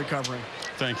luck in recovering.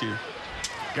 Thank you.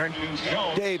 Gary?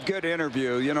 Dave, good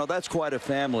interview. You know, that's quite a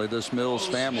family, this Mills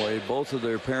family. Both of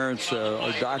their parents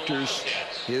are doctors.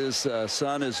 His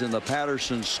son is in the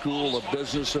Patterson School of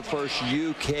Business, the first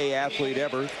UK athlete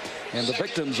ever. And the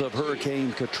victims of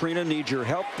Hurricane Katrina need your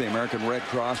help. The American Red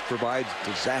Cross provides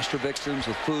disaster victims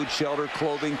with food, shelter,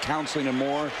 clothing, counseling, and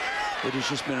more. It has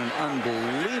just been an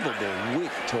unbelievable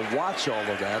week to watch all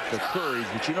of that, the courage.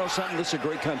 But you know something? This is a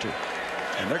great country,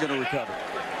 and they're going to recover.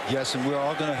 Yes, and we're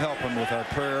all going to help them with our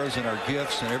prayers and our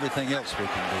gifts and everything else we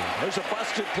can do. There's a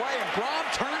busted play, and Brom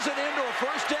turns it into a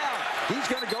first down. He's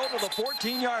going to go to the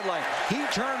 14-yard line. He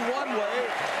turned one way.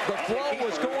 The flow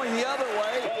was going the other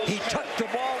way. He tucked the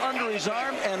ball under his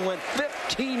arm and went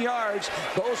 15 yards.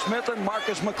 Bo Smith and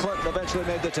Marcus McClinton eventually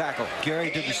made the tackle. Gary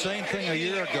did the same thing a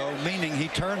year ago, meaning he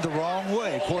turned the wrong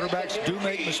way. Quarterbacks do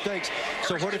make mistakes.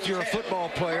 So what if you're a football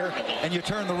player and you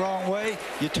turn the wrong way?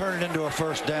 You turn it into a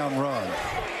first down run.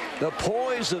 The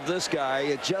poise of this guy,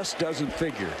 it just doesn't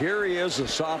figure. Here he is, a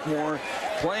sophomore,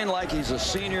 playing like he's a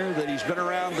senior, that he's been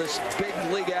around this big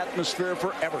league atmosphere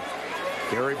forever.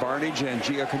 Gary Barnage and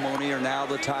Giacomoni are now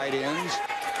the tight ends.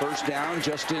 First down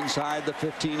just inside the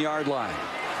 15-yard line.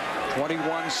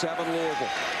 21-7 Louisville.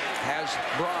 Has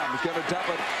Braun. He's going to dump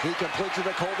it. He completes it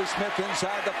to Colby Smith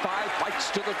inside the 5. Fights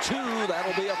to the 2.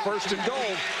 That'll be a first and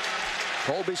goal.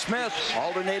 Colby Smith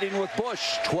alternating with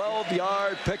Bush.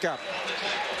 12-yard pickup.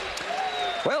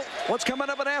 Well, what's coming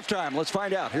up at halftime? Let's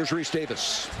find out. Here's Reese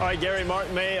Davis. All right, Gary, Mark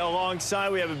May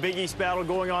alongside. We have a Big East battle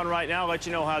going on right now. I'll let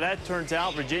you know how that turns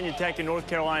out. Virginia Tech and North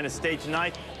Carolina State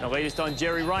tonight. And the latest on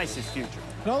Jerry Rice's future.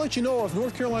 And I'll let you know if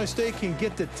North Carolina State can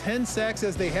get to 10 sacks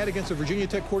as they had against the Virginia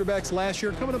Tech quarterbacks last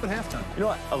year, coming up at halftime. You know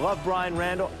what? I love Brian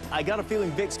Randall. I got a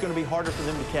feeling Vic's going to be harder for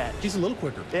them to catch. He's a little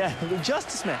quicker. Yeah, just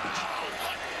a smidge.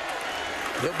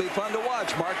 It'll be fun to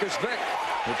watch. Marcus Vick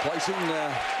replacing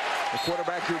the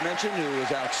quarterback you mentioned, who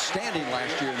was outstanding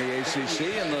last year in the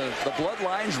ACC, and the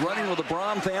bloodlines running with the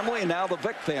Brom family and now the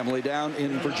Vick family down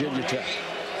in Virginia Tech.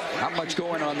 Not much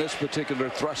going on this particular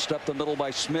thrust up the middle by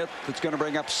Smith. It's going to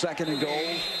bring up second and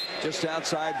goal just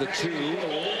outside the 2.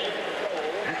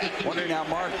 Wondering how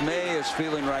Mark May is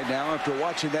feeling right now after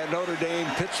watching that Notre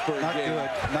Dame-Pittsburgh game.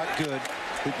 Not good.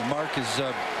 I think Mark is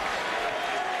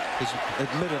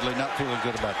admittedly not feeling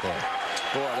good about that.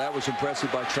 Boy, that was impressive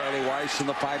by Charlie Weiss and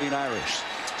the Fighting Irish.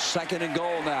 Second and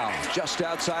goal now, just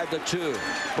outside the 2.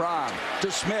 Braum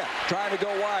to Smith, trying to go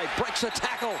wide, breaks a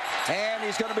tackle, and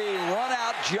he's going to be run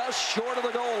out just short of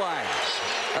the goal line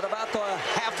at about the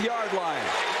half-yard line.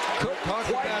 Couldn't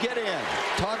quite get in.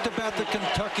 Talked about the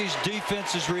Kentucky's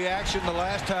defense's reaction the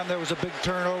last time there was a big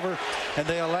turnover, and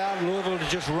they allowed Louisville to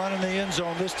just run in the end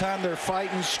zone. This time they're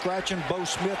fighting, scratching. Bo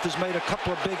Smith has made a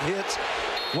couple of big hits.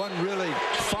 One really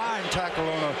fine tackle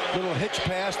on a little hitch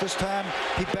pass. This time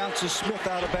he bounces Smith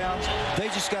out of bounds. They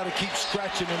just got to keep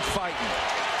scratching and fighting.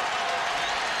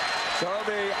 So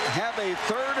they have a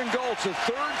 3rd and goal. It's the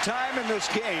 3rd time in this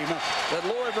game that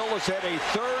Louisville has had a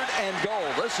 3rd and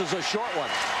goal. This is a short one,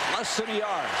 less than a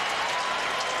yard.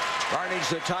 Carnage,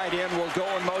 the tight end, will go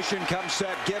in motion. Comes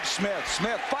set, gives Smith.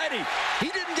 Smith fighting. He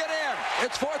didn't get in.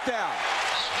 It's 4th down.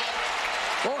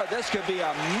 Boy, this could be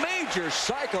a major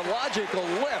psychological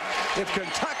lift if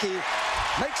Kentucky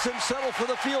makes them settle for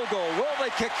the field goal. Will they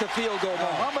kick the field goal?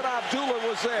 Muhammad Abdullah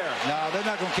was there. No, they're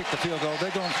not going to kick the field goal. They're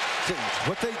going to.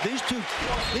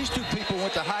 These two people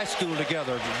went to high school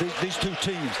together. These two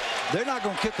teams. They're not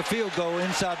going to kick the field goal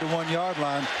inside the 1-yard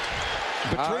line.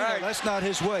 Petrino, that's not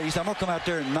his way. I'm going to come out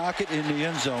there and knock it in the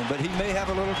end zone, but he may have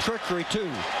a little trickery too.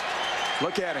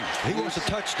 Look at him. He wants a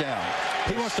touchdown.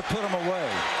 He wants to put him away.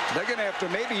 They're going to have to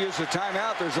maybe use the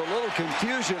timeout. There's a little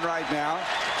confusion right now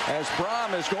as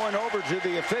Braum is going over to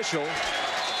the official.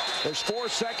 There's 4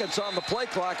 seconds on the play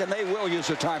clock, and they will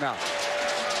use a timeout.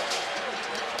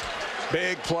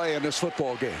 Big play in this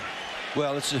football game.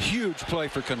 Well, it's a huge play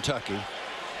for Kentucky.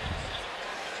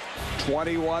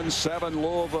 21-7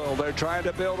 Louisville. They're trying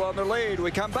to build on their lead.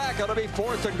 We come back. It'll be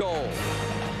 4th and goal.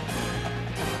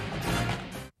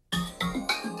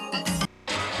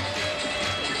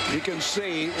 You can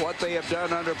see what they have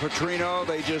done under Petrino.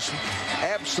 They just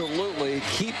absolutely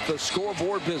keep the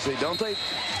scoreboard busy, don't they?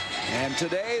 And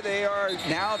today they are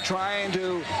now trying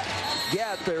to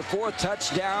get their 4th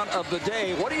touchdown of the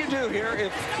day. What do you do here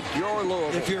if you're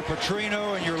Louisville? If you're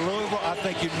Petrino and you're Louisville, I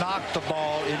think you knock the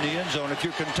ball in the end zone. If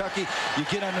you're Kentucky, you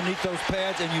get underneath those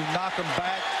pads and you knock them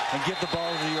back and give the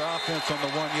ball to your offense on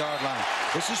the 1-yard line.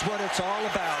 This is what it's all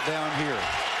about down here.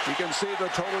 You can see the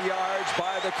total yards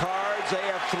by the Cards. They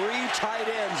have 3 tight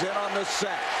ends in on the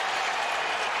set.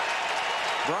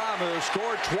 Braum, who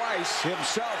scored twice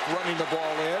himself, running the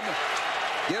ball in,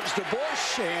 gives to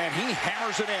Bush, and he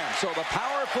hammers it in. So the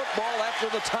power football after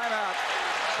the timeout,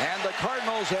 and the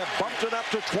Cardinals have bumped it up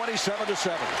to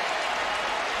 27-7.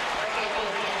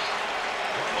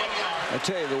 I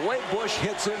tell you, the way Bush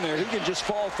hits in there, he can just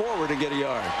fall forward and get a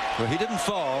yard. Well, he didn't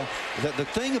fall. The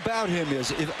thing about him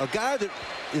is, if a guy that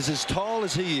is as tall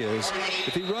as he is,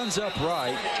 if he runs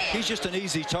upright, he's just an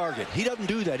easy target. He doesn't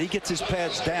do that. He gets his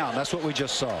pads down. That's what we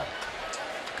just saw.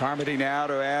 Carmody now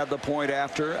to add the point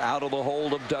after, out of the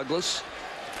hold of Douglas.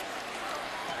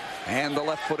 And the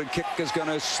left-footed kick is going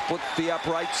to split the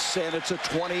uprights, and it's a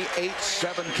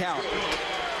 28-7 count.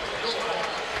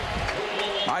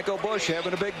 Michael Bush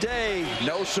having a big day.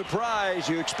 No surprise.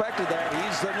 You expected that.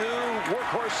 He's the new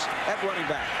workhorse at running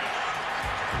back.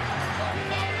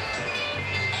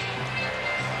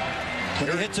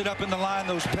 When he hits it up in the line,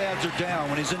 those pads are down.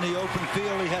 When he's in the open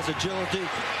field, he has agility.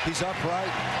 He's upright.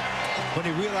 When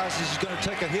he realizes he's going to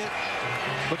take a hit,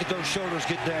 look at those shoulders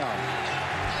get down.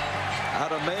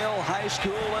 Out of Male High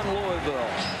School in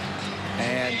Louisville.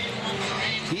 And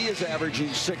he is averaging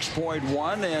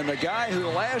 6.1, and a guy who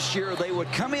last year they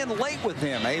would come in late with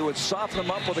him. They would soften him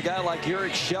up with a guy like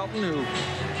Eric Shelton, who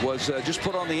was just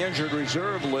put on the injured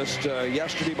reserve list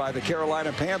yesterday by the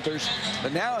Carolina Panthers.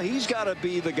 But now he's got to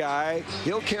be the guy.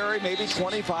 He'll carry maybe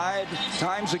 25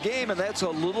 times a game, and that's a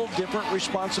little different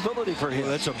responsibility for him.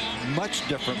 Well, that's a much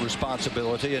different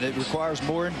responsibility, and it requires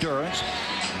more endurance.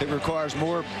 It requires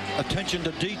more attention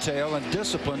to detail and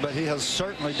discipline, but he has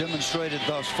certainly demonstrated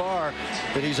thus far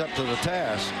that he's up to the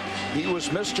task. He was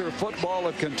Mr. Football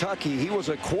at Kentucky. He was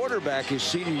a quarterback his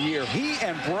senior year. He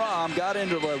and Braum got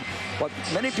into what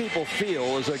many people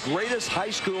feel is the greatest high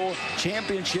school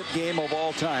championship game of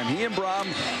all time. He and Braum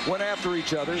went after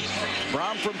each other.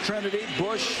 Braum from Trinity,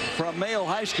 Bush from Male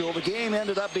High School. The game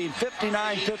ended up being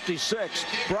 59-56.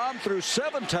 Braum threw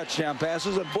 7 touchdown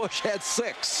passes and Bush had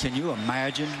 6. Can you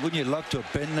imagine? Wouldn't you love to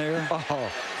have been there?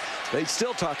 Oh, they'd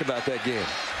still talk about that game.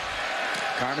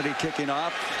 Carmody kicking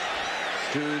off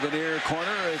to the near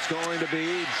corner. It's going to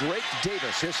be Drake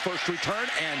Davis, his first return,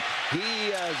 and he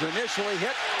is initially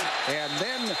hit, and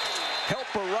then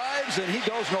help arrives, and he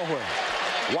goes nowhere.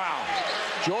 Wow.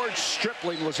 George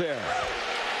Stripling was there.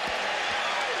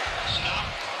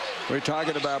 We're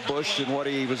talking about Bush and what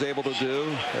he was able to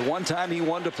do. At one time, he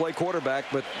wanted to play quarterback,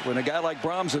 but when a guy like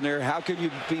Brahms in there, how can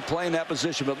you be playing that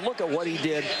position? But look at what he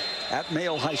did at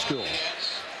Male High School.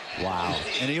 Wow.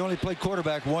 And he only played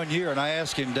quarterback 1 year, and I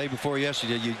asked him day before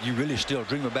yesterday, you really still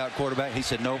dream about quarterback? He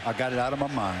said, no, I got it out of my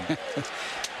mind.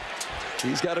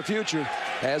 He's got a future,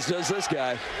 as does this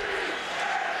guy.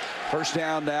 First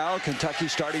down now. Kentucky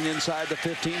starting inside the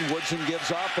 15. Woodson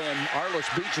gives up, and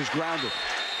Arliss Beach is grounded.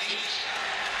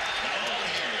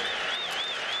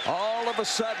 All of a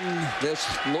sudden,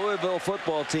 this Louisville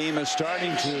football team is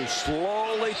starting to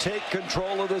slowly take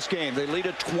control of this game. They lead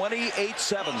at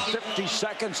 28-7, 50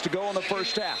 seconds to go in the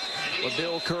first half. With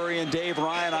Bill Curry and Dave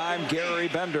Ryan, I'm Gary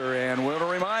Bender, and we'll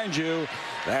remind you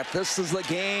that this is the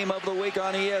game of the week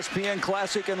on ESPN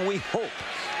Classic, and we hope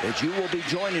that you will be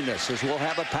joining us as we'll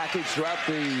have a package throughout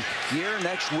the year.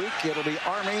 Next week, it'll be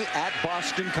Army at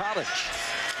Boston College.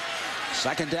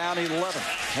 Second down, 11.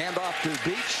 Handoff to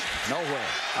Beach. Nowhere.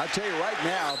 I tell you right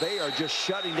now, they are just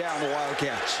shutting down the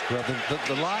Wildcats. Well,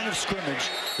 the line of scrimmage,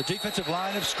 the defensive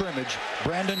line of scrimmage,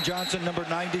 Brandon Johnson, number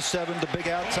 97, the big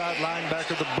outside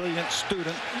linebacker, the brilliant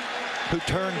student who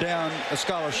turned down a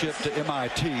scholarship to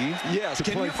MIT. Yes,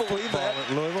 can you believe that?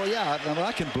 At Louisville. Yeah,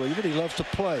 I can believe it. He loves to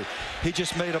play. He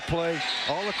just made a play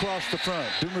all across the front.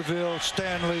 Dumerville,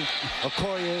 Stanley,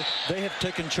 Okoye, they have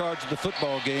taken charge of the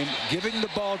football game, giving the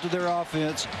ball to their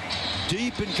offense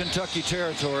deep in Kentucky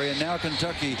territory, and now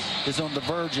Kentucky is on the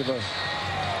verge of a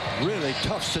really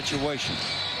tough situation.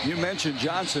 You mentioned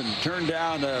Johnson turned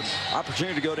down an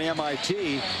opportunity to go to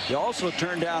MIT. He also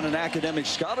turned down an academic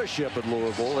scholarship at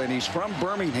Louisville, and he's from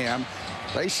Birmingham.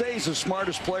 They say he's the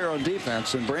smartest player on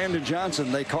defense, and Brandon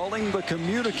Johnson, they call him the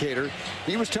communicator.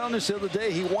 He was telling us the other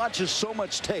day he watches so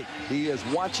much tape. He is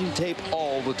watching tape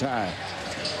all the time.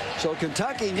 So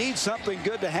Kentucky needs something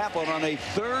good to happen on a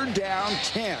third down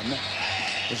 10.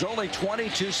 There's only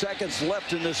 22 seconds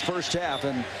left in this first half,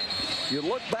 and you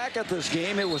look back at this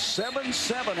game, it was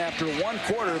 7-7 after one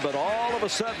quarter, but all of a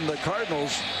sudden the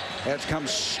Cardinals have come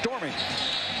storming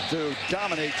to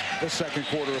dominate the second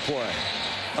quarter of play.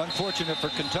 Unfortunate for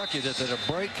Kentucky that a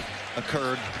break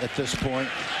occurred at this point,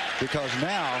 because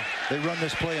now they run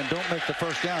this play and don't make the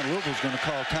first down. Louisville's going to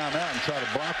call timeout and try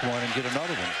to block one and get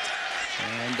another one.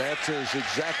 And that is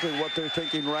exactly what they're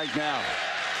thinking right now.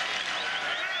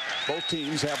 Both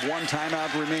teams have one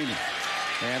timeout remaining.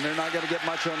 And they're not going to get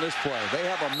much on this play. They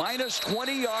have a minus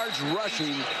 20 yards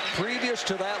rushing previous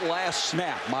to that last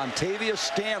snap. Montavious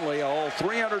Stanley, all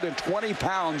 320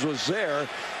 pounds, was there.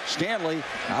 Stanley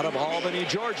out of Albany,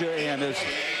 Georgia. And as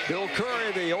Bill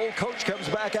Curry, the old coach, comes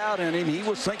back out in him, he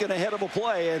was thinking ahead of a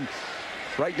play. And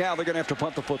right now they're going to have to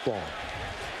punt the football.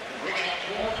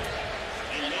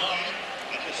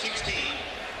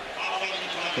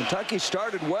 Kentucky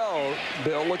started well,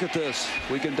 Bill. Look at this.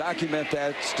 We can document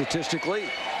that statistically.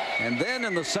 And then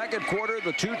in the second quarter,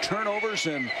 the two turnovers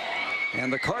and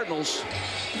the Cardinals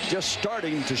just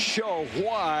starting to show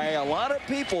why a lot of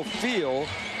people feel.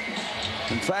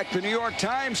 In fact, the New York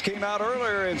Times came out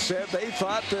earlier and said they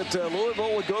thought that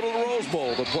Louisville would go to the Rose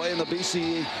Bowl to play in the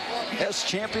BCS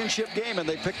championship game, and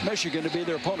they picked Michigan to be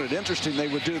their opponent. Interesting they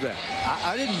would do that.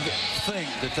 I didn't think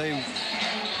that they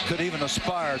could even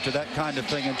aspire to that kind of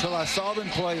thing until I saw them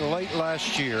play late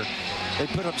last year. They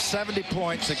put up 70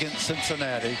 points against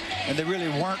Cincinnati, and they really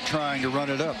weren't trying to run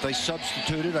it up. They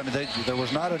substituted. I mean, there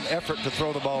was not an effort to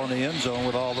throw the ball in the end zone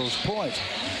with all those points.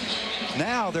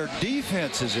 Now their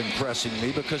defense is impressing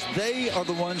me because they are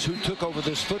the ones who took over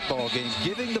this football game,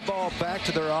 giving the ball back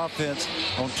to their offense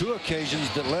on two occasions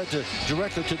that led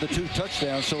directly to the 2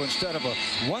 touchdowns. So instead of a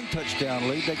 1 touchdown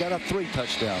lead, they got a 3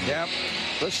 touchdown lead. Yep.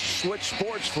 Let's switch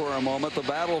sports for a moment. The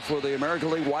battle for the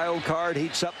American League wild card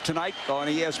heats up tonight on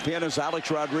ESPN as Alex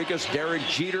Rodriguez, Derek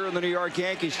Jeter, and the New York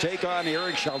Yankees take on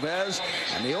Eric Chavez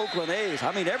and the Oakland A's.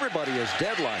 I mean, everybody is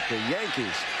deadlocked. The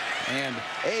Yankees and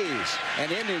A's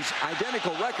and Indians,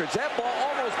 identical records. That ball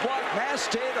almost blocked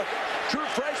Mastate. A true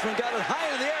freshman got it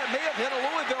high in the air. May have hit a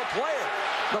Louisville player.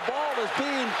 The ball is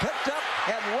being picked up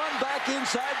and run back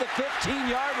inside the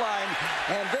 15-yard line.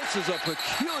 And this is a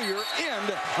peculiar end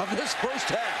of this first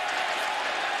half.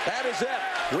 That is it.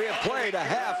 We have played a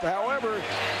half. However,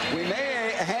 we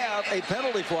may have a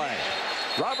penalty flag.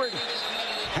 Robert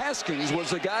Haskins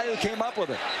was the guy who came up with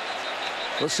it.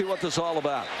 Let's see what this is all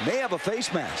about. May have a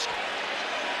face mask.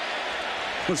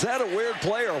 Was that a weird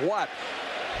play or what?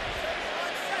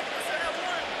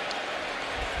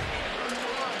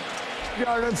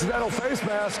 Yard incidental face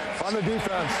mask on the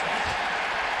defense.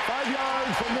 5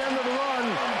 yards from the end of the run.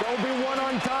 There'll be one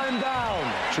on time down.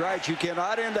 That's right. You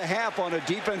cannot end a half on a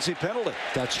defensive penalty.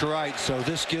 That's right. So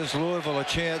this gives Louisville a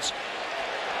chance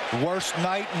worst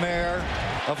nightmare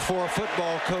for a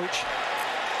football coach.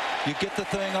 You get the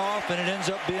thing off, and it ends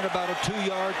up being about a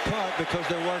 2-yard punt because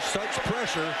there was such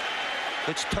pressure.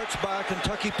 It's touched by a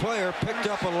Kentucky player, picked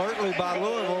up alertly by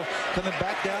Louisville, coming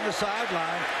back down the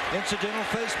sideline. Incidental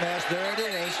face mask, there it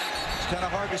is. It's kind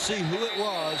of hard to see who it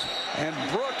was. And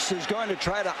Brooks is going to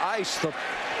try to ice the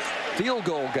field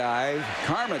goal guy,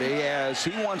 Carmody, as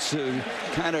he wants to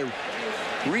kind of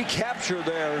recapture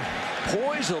their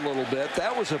poise a little bit.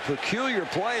 That was a peculiar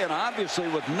play, and obviously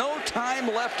with no time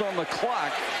left on the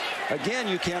clock, again,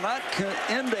 you cannot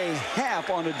end a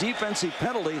half on a defensive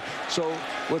penalty. So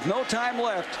with no time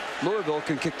left, Louisville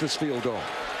can kick this field goal.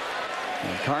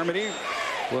 And Carmody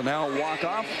will now walk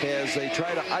off as they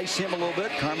try to ice him a little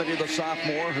bit. Carmody, the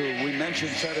sophomore, who we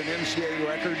mentioned set an NCAA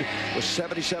record with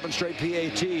 77 straight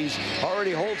PATs,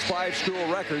 already holds 5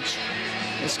 school records.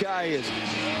 This guy is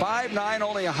 5'9",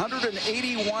 only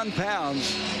 181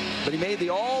 pounds, but he made the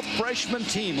all-freshman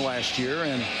team last year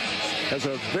and has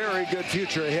a very good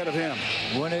future ahead of him.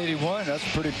 181, that's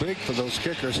pretty big for those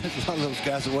kickers. A lot of those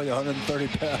guys weigh 130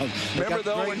 pounds. Remember,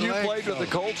 though, when you played with the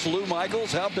Colts, Lou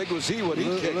Michaels, how big was he when he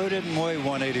kicked? Lou didn't weigh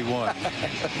 181.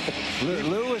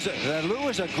 Lou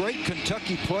is a great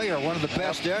Kentucky player, one of the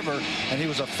best ever, and he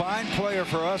was a fine player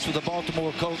for us with the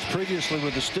Baltimore Colts previously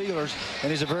with the Steelers,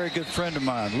 and he's a very good friend of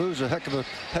mine. Lou's a heck of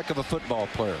a football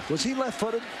player. Was he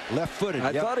left-footed? Left-footed,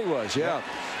 I thought he was, yeah. Yep.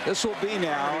 This will be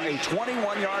now a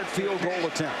 21-yard field goal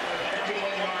attempt.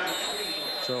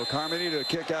 So Carmody to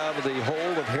kick out of the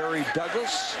hold of Harry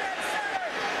Douglas.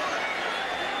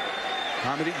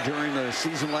 Carmody during the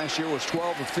season last year was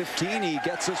 12 of 15. He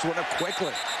gets this one up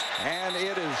quickly, and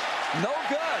it is no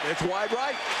good. It's wide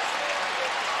right.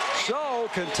 So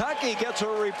Kentucky gets a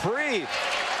reprieve.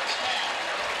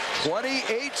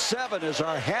 28-7 is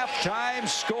our halftime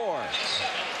score,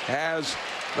 as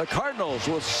the Cardinals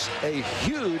with a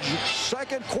huge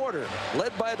second quarter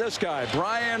led by this guy,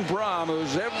 Brian Brom,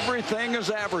 who's everything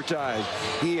is advertised.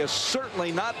 He has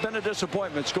certainly not been a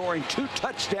disappointment, scoring 2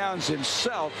 touchdowns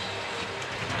himself.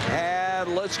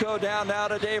 And let's go down now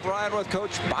to Dave Ryan with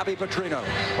Coach Bobby Petrino.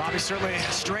 Bobby, certainly a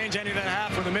strange ending of the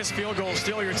half with a missed field goal.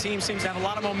 Still, your team seems to have a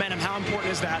lot of momentum. How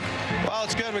important is that? Well,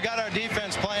 it's good. We got our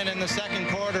defense playing in the second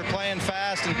quarter, playing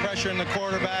fast and pressuring the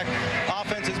quarterback.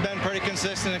 Offense has been pretty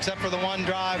consistent except for the one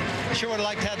drive. Sure would have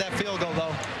liked to have that field goal,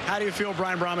 though. How do you feel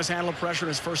Brian Brom has handled pressure in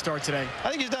his first start today? I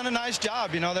think he's done a nice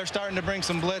job. You know, they're starting to bring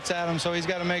some blitz at him, so he's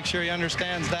got to make sure he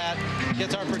understands that,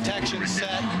 gets our protection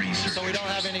set so we don't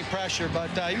have any pressure. But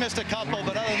he missed a couple,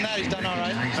 but other than that, he's done all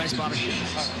right. Thanks, Bobby.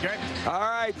 Okay. All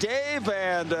right, Dave,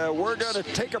 and we're going to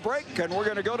take a break, and we're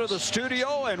going to go to the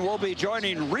studio, and we'll be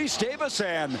joining Reese Davis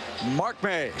and Mark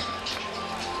May.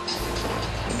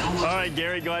 All right,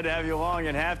 Gary, glad to have you along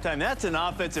at halftime. That's an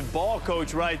offensive ball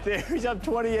coach right there. He's up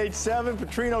 28-7.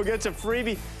 Petrino gets a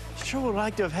freebie. Sure would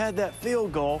like to have had that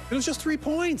field goal. It was just 3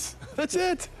 points. That's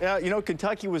it. Yeah, you know,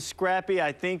 Kentucky was scrappy.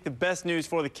 I think the best news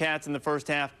for the Cats in the first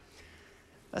half,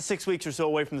 that's 6 weeks or so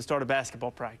away from the start of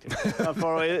basketball practice.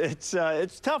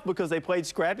 It's tough because they played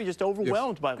scrappy, just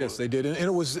overwhelmed by Louisville. Yes, they did. And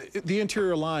it was the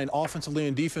interior line, offensively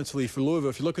and defensively for Louisville.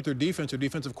 If you look at their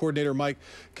defensive coordinator, Mike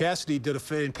Cassidy, did a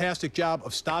fantastic job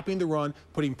of stopping the run,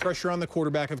 putting pressure on the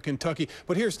quarterback of Kentucky.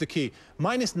 But here's the key.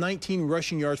 Minus 19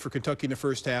 rushing yards for Kentucky in the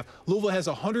first half. Louisville has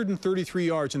 133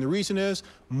 yards, and the reason is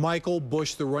Michael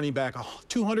Bush, the running back, a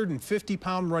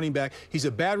 250-pound running back. He's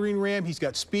a battering ram. He's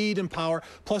got speed and power,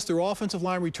 plus their offensive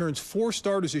line returns 4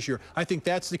 starters this year. I think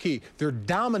that's the key. They're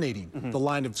dominating the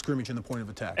line of scrimmage and the point of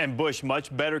attack. And Bush,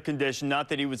 much better condition. Not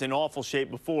that he was in awful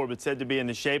shape before, but said to be in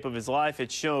the shape of his life.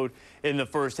 It showed in the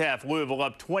first half. Louisville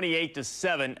up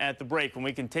 28-7 at the break. When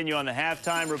we continue on the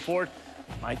halftime report,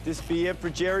 might this be it for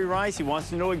Jerry Rice? He wants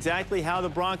to know exactly how the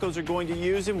Broncos are going to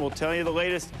use him. We'll tell you the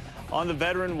latest on the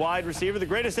veteran wide receiver, the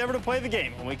greatest ever to play the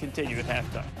game, when we continue at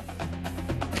halftime.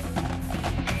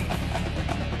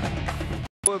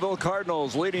 Louisville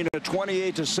Cardinals leading at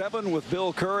 28-7 with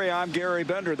Bill Curry. I'm Gary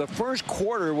Bender. The first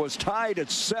quarter was tied at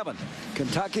 7.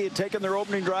 Kentucky had taken their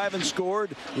opening drive and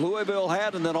scored. Louisville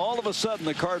had, and then all of a sudden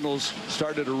the Cardinals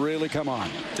started to really come on.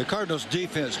 The Cardinals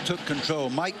defense took control.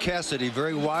 Mike Cassidy,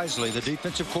 very wisely, the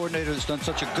defensive coordinator that's done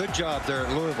such a good job there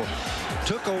at Louisville,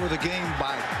 took over the game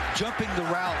by jumping the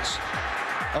routes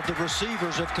of the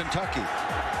receivers of Kentucky.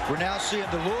 We're now seeing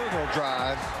the Louisville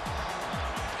drive.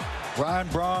 Brian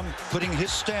Brom putting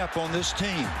his stamp on this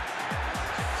team.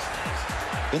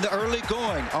 In the early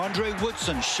going, Andre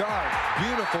Woodson, sharp,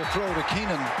 beautiful throw to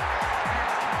Keenan.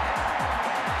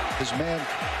 His man,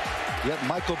 yet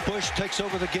Michael Bush takes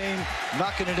over the game,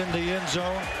 knocking it in the end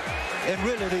zone. And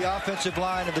really the offensive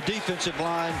line and the defensive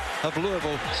line of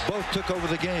Louisville both took over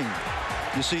the game.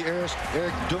 You see Eric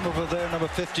Dumerville there, number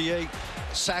 58,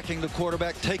 sacking the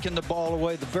quarterback, taking the ball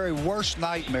away. The very worst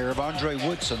nightmare of Andre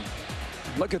Woodson.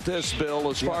 Look at this, Bill,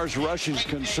 as far as rushing is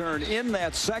concerned. In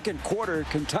that second quarter,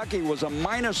 Kentucky was a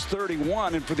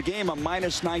 -31, and for the game, a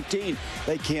 -19.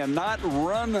 They cannot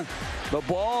run the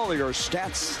ball. Your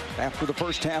stats after the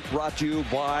first half brought to you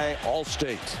by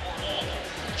Allstate.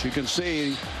 As you can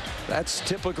see, that's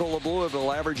typical of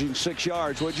Louisville, averaging 6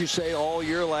 yards. What'd you say all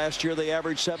year? Last year, they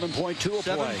averaged 7.2 a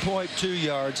play. 7.2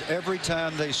 yards every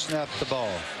time they snapped the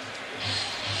ball.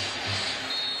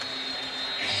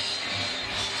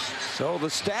 So the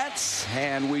stats,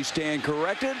 and we stand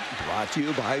corrected, brought to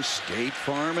you by State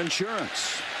Farm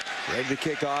Insurance. Ready to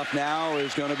kick off now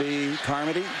is going to be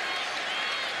Carmody.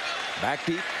 Back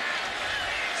deep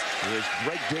is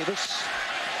Greg Davis.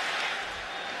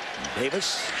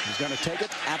 Davis is going to take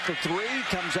it at the 3,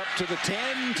 comes up to the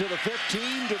 10, to the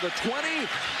 15, to the 20,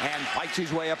 and fights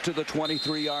his way up to the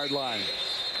 23-yard line.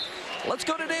 Let's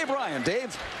go to Dave Ryan.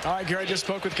 Dave. All right, Gary, I just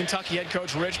spoke with Kentucky head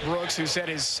coach Rich Brooks, who said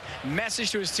his message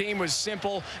to his team was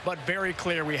simple but very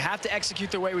clear. We have to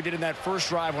execute the way we did in that first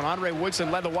drive when Andre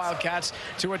Woodson led the Wildcats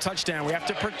to a touchdown. We have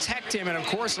to protect him and, of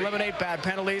course, eliminate bad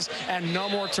penalties and no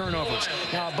more turnovers.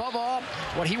 Now, above all,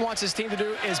 what he wants his team to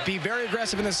do is be very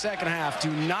aggressive in the second half.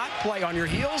 Do not play on your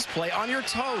heels, play on your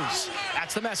toes.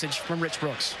 That's the message from Rich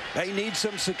Brooks. They need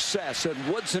some success, and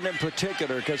Woodson in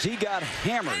particular, because he got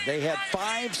hammered. They had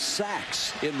 5 sacks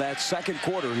in that second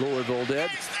quarter, Louisville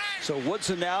did. So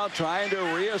Woodson now trying to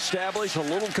reestablish a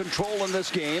little control in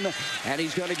this game, and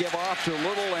he's going to give off to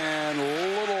Little, and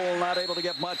Little not able to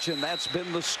get much, and that's been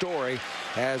the story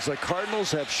as the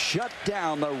Cardinals have shut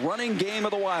down the running game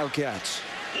of the Wildcats.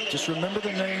 Just remember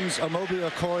the names: Amobi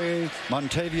Okoye,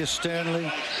 Montavious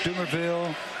Stanley,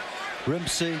 Dumerville,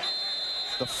 Rimpsey.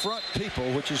 The front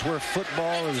people, which is where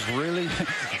football is really,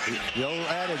 the old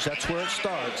adage, that's where it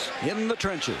starts. In the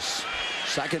trenches.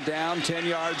 Second down, 10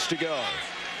 yards to go.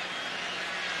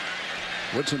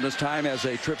 Woodson this time has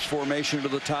a trips formation to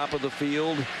the top of the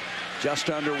field. Just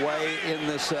underway in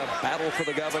this battle for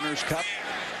the Governor's Cup.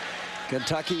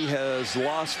 Kentucky has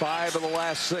lost 5 of the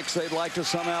last 6. They'd like to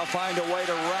somehow find a way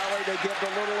to rally to get the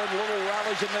Little, and Little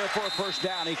rallies in there for a first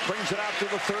down. He brings it out to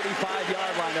the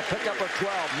 35-yard line to pick up a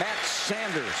 12. Matt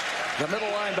Sanders, the middle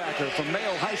linebacker from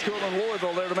Mayo High School in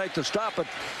Louisville, there to make the stop. But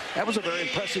that was a very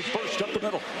impressive burst up the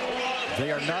middle.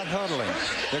 They are not huddling.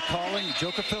 They're calling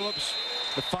Joker Phillips,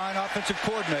 the fine offensive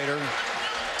coordinator,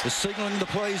 is signaling the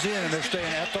plays in, and they're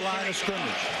staying at the line of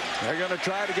scrimmage. They're going to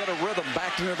try to get a rhythm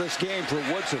back into this game for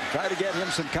Woodson. Try to get him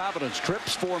some confidence.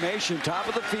 Trips formation, top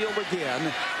of the field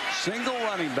again. Single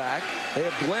running back. They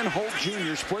have Glenn Holt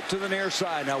Jr. split to the near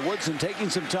side. Now Woodson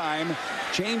taking some time,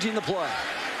 changing the play.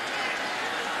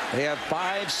 They have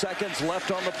 5 seconds left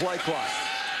on the play clock.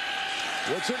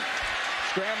 Woodson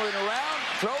scrambling around,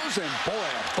 throws, and boy,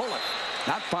 a bullet.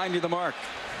 Not finding the mark.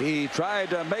 He tried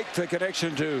to make the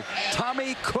connection to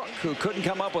Tommy Cook, who couldn't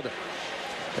come up with it.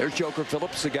 There's Joker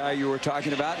Phillips, the guy you were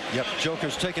talking about. Yep,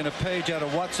 Joker's taking a page out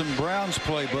of Watson Brown's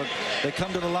playbook. They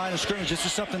come to the line of scrimmage. This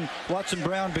is something Watson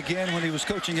Brown began when he was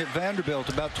coaching at Vanderbilt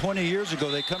about 20 years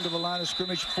ago. They come to the line of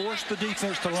scrimmage, force the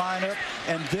defense to line up,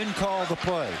 and then call the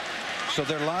play. So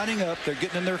they're lining up. They're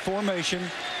getting in their formation.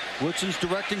 Woodson's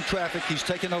directing traffic. He's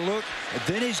taking a look, and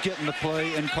then he's getting the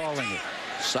play and calling it.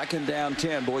 Second down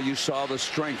 10. Boy, you saw the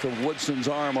strength of Woodson's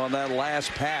arm on that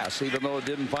last pass. Even though it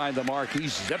didn't find the mark, he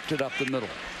zipped it up the middle.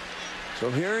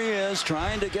 So here he is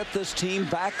trying to get this team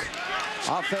back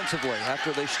offensively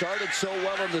after they started so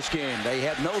well in this game. They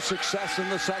had no success in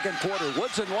the second quarter.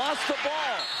 Woodson lost the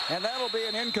ball, and that'll be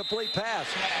an incomplete pass.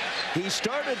 He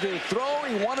started to throw.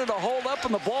 He wanted to hold up,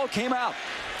 and the ball came out.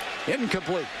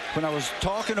 Incomplete. When I was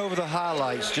talking over the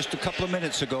highlights just a couple of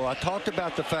minutes ago, I talked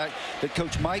about the fact that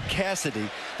Coach Mike Cassidy,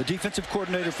 the defensive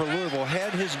coordinator for Louisville,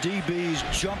 had his DBs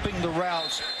jumping the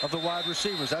routes of the wide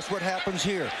receivers. That's what happens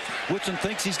here. Woodson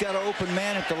thinks he's got an open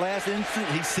man at the last instant.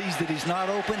 He sees that he's not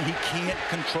open. He can't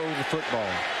control the football.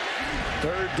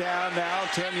 Third down now,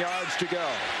 10 yards to go.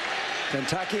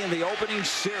 Kentucky in the opening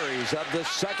series of the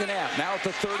second half, now at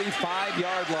the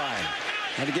 35-yard line.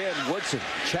 And again, Woodson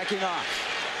checking off.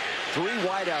 3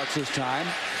 wideouts this time.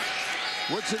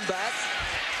 Woodson back.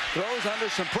 Throws under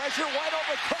some pressure. Wide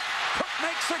open. Cook. Cook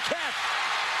makes the catch.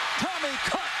 Tommy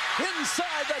Cook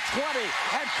inside the 20.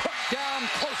 And Cook down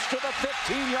close to the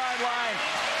 15-yard line.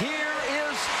 Here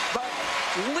is the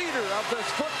leader of this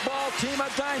football team, a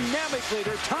dynamic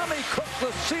leader, Tommy Cook,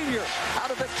 the senior,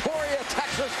 out of Victoria,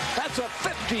 Texas. That's a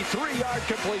 53-yard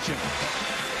completion.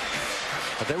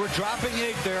 But they were dropping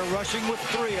 8 there, rushing with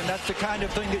 3, and that's the kind of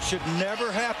thing that should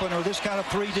never happen, or this kind of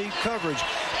 3-deep coverage.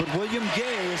 But William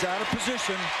Gay is out of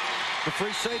position. The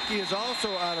free safety is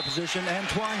also out of position,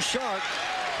 Antoine Sharp,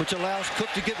 which allows Cook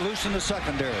to get loose in the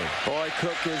secondary. Boy,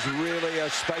 Cook is really a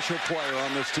special player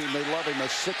on this team. They love him, a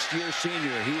sixth-year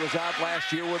senior. He was out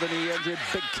last year with a knee injury.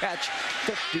 Big catch,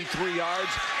 53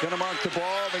 yards. Going to mark the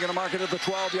ball. They're going to mark it at the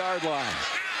 12-yard line.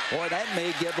 Boy, that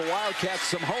may give the Wildcats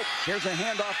some hope. Here's a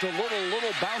handoff to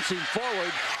Little bouncing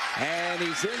forward. And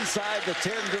he's inside the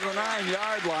 10 to the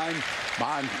 9-yard line.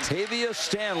 Montavious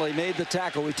Stanley made the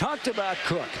tackle. We talked about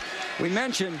Cook. We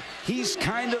mentioned he's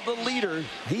kind of the leader.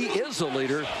 He is a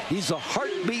leader. He's the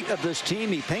heartbeat of this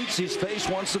team. He paints his face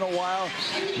once in a while.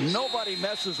 Nobody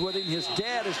messes with him. His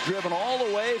dad is driven all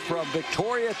the way from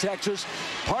Victoria, Texas,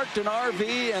 parked an RV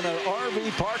in an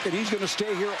RV park, and he's going to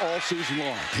stay here all season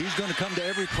long. He's going to come to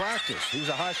every practice. He's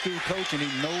a high school coach, and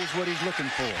he knows what he's looking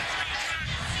for.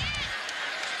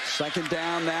 Second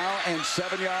down now, and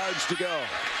 7 yards to go.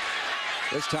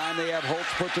 This time they have Holtz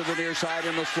put to the near side.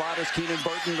 In the slot is Keenan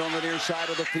Burton on the near side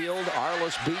of the field.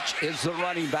 Arliss Beach is the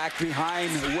running back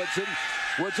behind Woodson.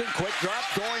 Woodson, quick drop,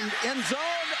 going end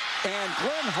zone. And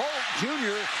Glenn Holt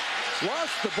Jr.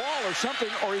 lost the ball or something,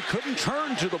 or he couldn't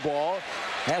turn to the ball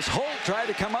as Holt tried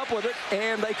to come up with it,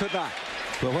 and they could not.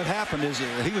 Well, what happened is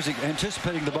he was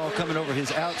anticipating the ball coming over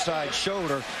his outside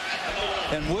shoulder,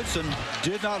 and Woodson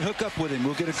did not hook up with him.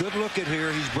 We'll get a good look at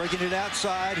here. He's breaking it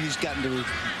outside. He's gotten to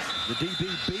the DB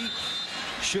beat.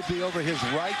 Should be over his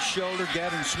right shoulder.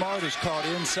 Gavin Smart is caught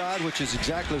inside, which is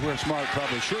exactly where Smart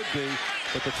probably should be,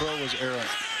 but the throw was errant.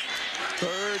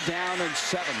 Third down and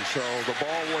 7, so the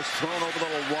ball was thrown over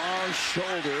the wrong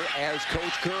shoulder, as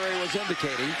Coach Curry was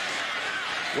indicating.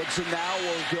 Woodson now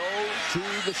will go to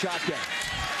the shotgun.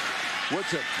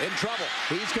 Woodson in trouble.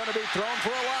 He's going to be thrown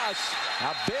for a loss.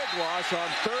 A big loss on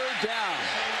third down.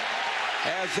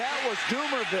 As that was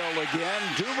Dumerville again.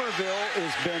 Dumerville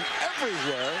has been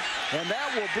everywhere, and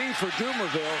that will be for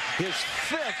Dumerville his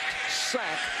 5th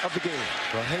sack of the game.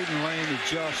 Well, Hayden Lane is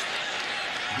just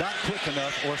not quick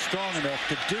enough or strong enough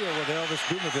to deal with Elvis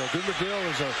Dumerville.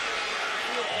 Dumerville is a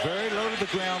very low to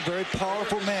the ground, very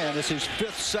powerful man. It's his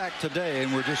 5th sack today,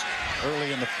 and we're just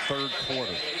early in the 3rd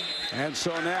quarter. And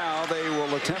so now they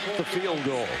will attempt the field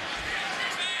goal.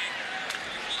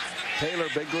 Taylor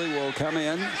Bigley will come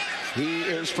in. He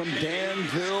is from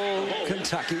Danville,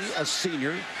 Kentucky, a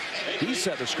senior. He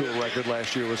set a school record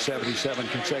last year with 77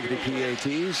 consecutive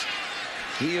PATs.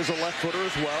 He is a left footer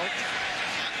as well.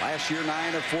 Last year,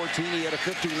 9 of 14. He had a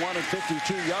 51 and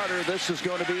 52-yarder. This is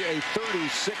going to be a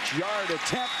 36-yard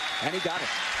attempt, and he got it.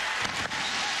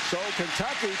 So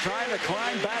Kentucky trying to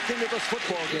climb back into this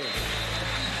football game.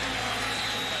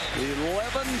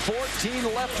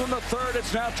 11-14 left in the 3rd.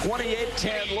 It's now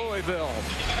 28-10 Louisville.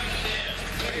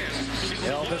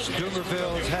 Elvis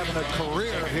Dumerville is having a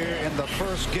career here in the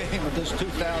first game of this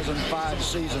 2005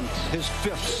 season. His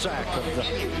 5th sack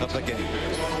of the game.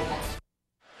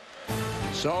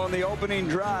 So in the opening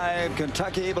drive,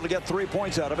 Kentucky able to get 3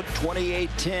 points out of it.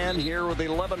 28-10 here with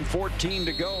 11-14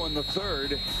 to go in the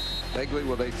 3rd. Begley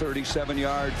with a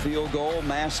 37-yard field goal.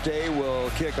 Mastay will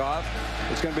kick off.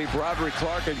 It's going to be Broderick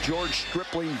Clark and George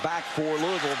Stripling back for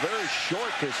Louisville. Very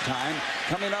short this time.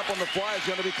 Coming up on the fly is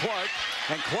going to be Clark.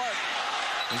 And Clark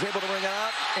is able to bring it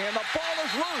out. And the ball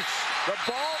is loose. The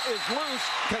ball is loose.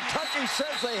 Kentucky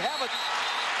says they have it.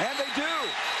 And they do.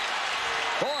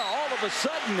 Boy, all of a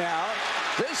sudden now,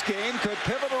 this game could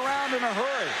pivot around in a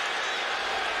hurry.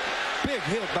 Big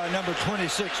hit by number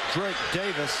 26, Drake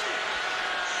Davis.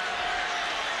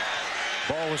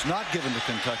 Ball was not given to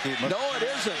Kentucky. No, it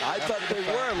isn't. I thought they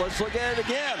were. Let's look at it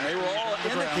again. They were all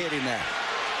indicating that.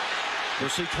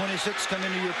 You'll see 26 come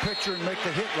into your picture and make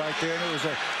the hit right there, and it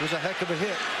was a heck of a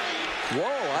hit. Whoa,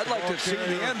 I'd like to see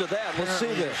the end of that. Let's see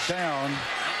this. Down.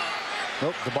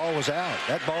 Nope, the ball was out.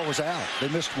 That ball was out. They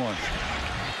missed one.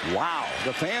 Wow,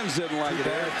 the fans didn't like it. Too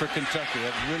bad for Kentucky.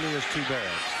 That really is too bad.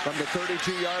 From the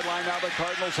 32-yard line, now the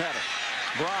Cardinals have it.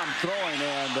 Brom throwing,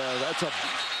 and that's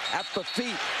at the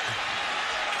feet.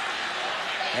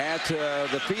 At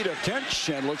the feet of Tinch,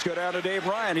 and let's go down to Dave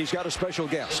Ryan. He's got a special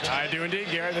guest. I do indeed,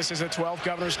 Gary. This is the 12th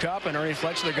Governor's Cup, and Ernie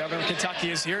Fletcher, the governor of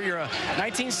Kentucky, is here. You're a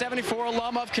 1974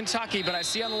 alum of Kentucky, but I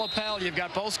see on the lapel you've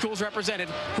got both schools represented.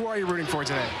 Who are you rooting for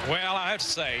today? Well, I have to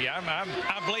say,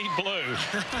 I bleed blue.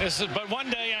 But one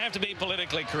day I have to be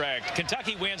politically correct.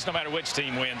 Kentucky wins no matter which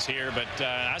team wins here, but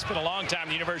I spent a long time at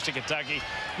the University of Kentucky,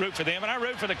 root for them, and I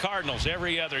root for the Cardinals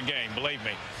every other game, believe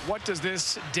me. What does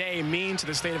this day mean to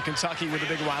the state of Kentucky with the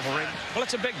big rivalry? Well,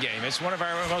 it's a big game. It's one of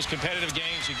our most competitive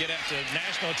games. You get up to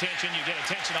national attention. You get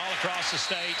attention all across the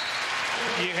state.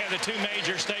 You have the two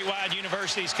major statewide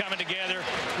universities coming together.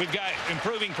 We've got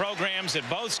improving programs at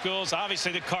both schools.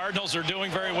 Obviously, the Cardinals are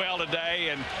doing very well today,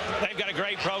 and they've got a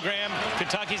great program.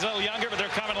 Kentucky's a little younger, but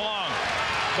they're coming along.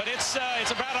 But it's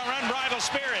about our unbridled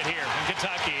spirit here in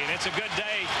Kentucky, and it's a good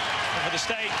day for the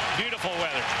state. Beautiful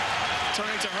weather.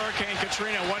 Turning to Hurricane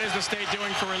Katrina, what is the state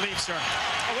doing for relief, sir?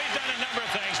 Well, we've done a number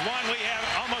of things. One, we have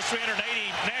almost 380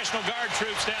 National Guard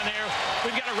troops down there.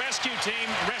 We've got a rescue team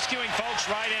rescuing folks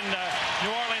right in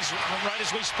New Orleans right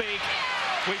as we speak.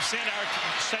 We've sent our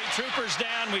state troopers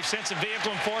down. We've sent some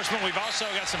vehicle enforcement. We've also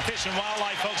got some fish and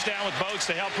wildlife folks down with boats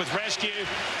to help with rescue.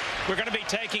 We're going to be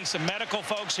taking some medical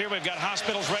folks here. We've got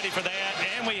hospitals ready for that.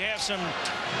 And we have some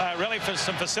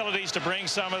some facilities to bring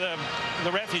some of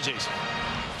the refugees.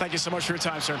 Thank you so much for your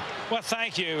time, sir. Well,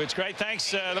 thank you. It's great.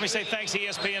 Thanks. Let me say thanks,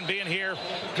 ESPN, being here.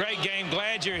 Great game.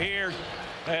 Glad you're here.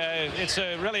 It's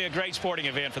really a great sporting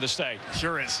event for the state.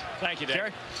 Sure is. Thank you, Dave.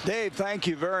 Jerry? Dave, thank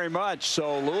you very much.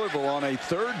 So Louisville on a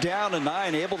 3rd down and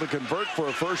 9, able to convert for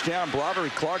a first down.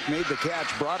 Broderick Clark made the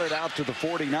catch, brought it out to the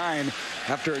 49.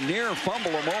 After a near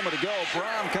fumble a moment ago,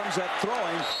 Brown comes up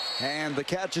throwing, and the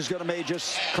catch is going to be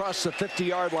just across the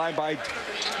 50-yard line by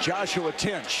Joshua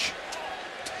Tinch.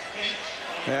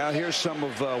 Now, here's some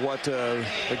of what the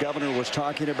governor was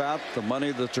talking about, the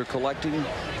money that they're collecting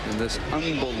in this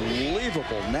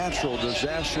unbelievable natural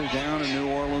disaster down in New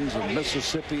Orleans and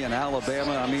Mississippi and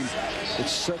Alabama. I mean,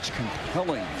 it's such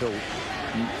compelling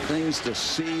things to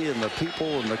see, and the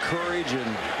people and the courage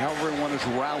and how everyone is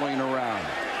rallying around.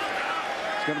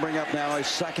 It's going to bring up now a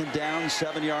 2nd down,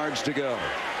 7 yards to go.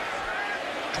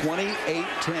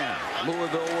 28-10.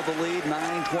 Louisville with the lead.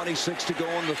 9:26 to go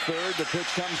in the 3rd. The pitch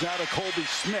comes now to Colby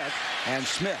Smith, and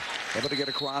Smith able to get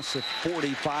across the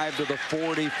 45 to the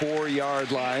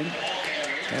 44-yard line.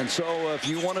 And so if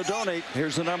you want to donate,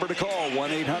 here's the number to call,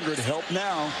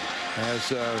 1-800-HELP-NOW.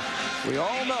 As we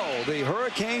all know, the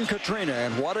Hurricane Katrina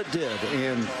and what it did,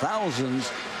 in thousands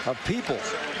of people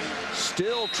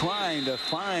still trying to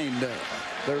find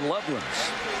their loved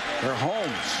ones, their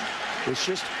homes. It's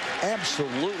just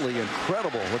absolutely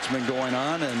incredible what's been going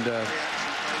on, and the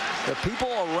people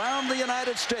around the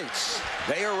United States,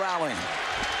 they are rallying.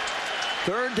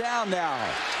 3rd down now,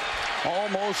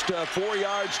 almost 4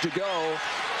 yards to go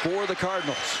for the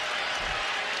Cardinals.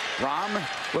 Rom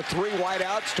with 3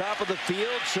 wideouts, top of the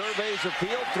field, surveys the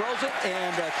field, throws it,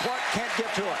 and Clark can't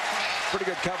get to it. Pretty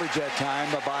good coverage that time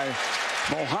by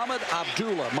Mohamed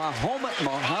Abdullah.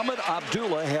 Mohamed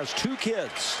Abdullah has 2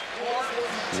 kids.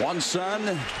 1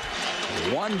 son,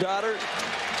 1 daughter.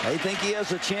 They think he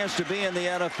has a chance to be in the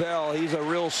NFL. He's a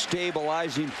real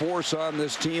stabilizing force on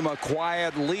this team, a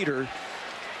quiet leader.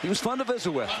 He was fun to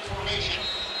visit with.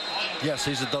 Yes,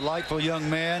 he's a delightful young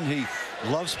man. He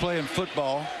loves playing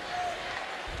football.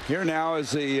 Here now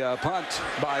is the punt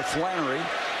by Flannery.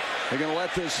 They're going to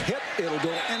let this hit. It'll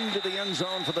go into the end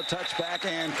zone for the touchback,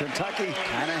 and Kentucky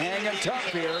kind of hanging tough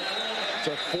here. It's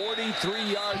a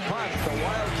 43-yard punt. The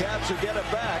Wildcats will get it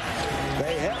back.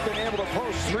 They have been able to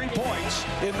post 3 points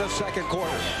in the 2nd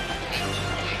quarter.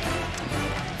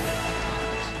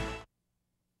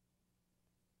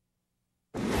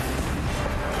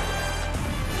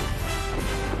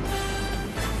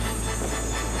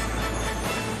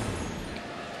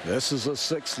 This is the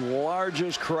 6th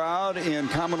largest crowd in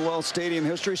Commonwealth Stadium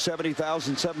history,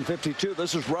 70,752.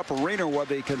 This is Rupp Arena, where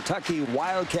the Kentucky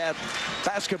Wildcat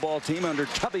basketball team under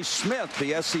Tubby Smith,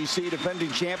 the SEC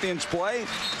defending champions, play.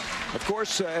 Of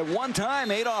course, at one time,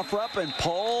 Adolph Rupp and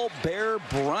Paul Bear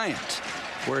Bryant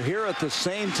were here at the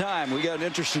same time. We got an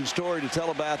interesting story to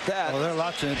tell about that. Well, there are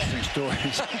lots of interesting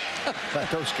stories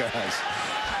about those guys.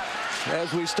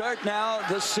 As we start now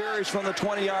this series from the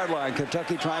 20-yard line,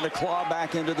 Kentucky trying to claw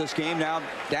back into this game, now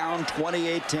down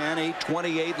 28-10,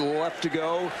 8:28 left to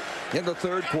go in the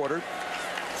 3rd quarter.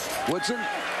 Woodson,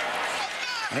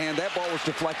 and that ball was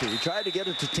deflected. He tried to get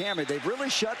it to Tammy. They've really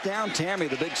shut down Tammy,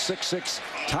 the big 6'6"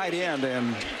 tight end,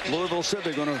 and Louisville said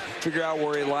they're going to figure out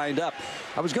where he lined up.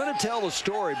 I was going to tell the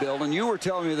story, Bill, and you were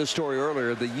telling me the story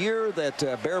earlier. The year that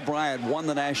Bear Bryant won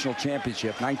the national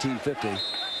championship, 1950,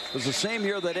 was the same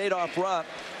year that Adolph Rupp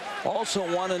also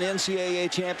won an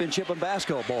NCAA championship in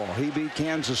basketball. He beat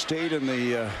Kansas State in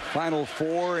the Final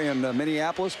Four in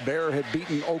Minneapolis. Bear had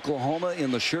beaten Oklahoma in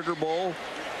the Sugar Bowl.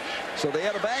 So they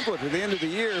had a banquet at the end of the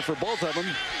year for both of them.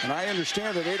 And I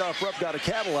understand that Adolph Rupp got a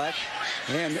Cadillac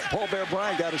and Paul Bear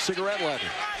Bryant got a cigarette lighter.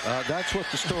 That's what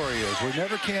the story is. We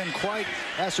never can quite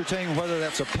ascertain whether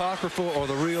that's apocryphal or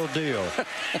the real deal.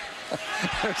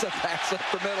 There's a pass up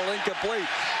the middle, incomplete.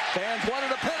 Fans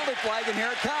wanted a penalty flag, and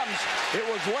here it comes. It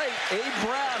was late. Abe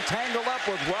Brown tangled up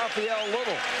with Raphael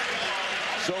Little.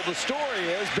 So the story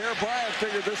is Bear Bryant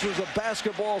figured this was a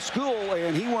basketball school,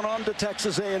 and he went on to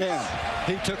Texas A&M.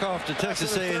 He took off to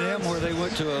Texas A&M, where they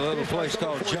went to a little place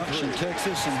called Junction,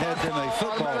 Texas, and had them a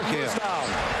football camp.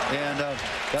 And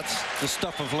that's the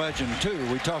stuff of legend, too.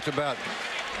 We talked about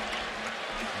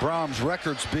Brom's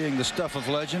records being the stuff of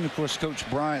legend. Of course, Coach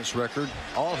Bryant's record,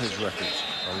 all his records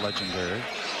are legendary,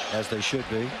 as they should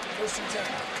be.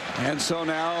 And so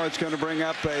now it's going to bring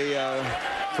up a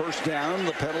first down,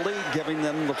 the penalty, giving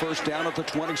them the first down at the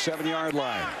 27-yard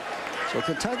line. So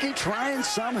Kentucky trying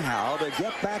somehow to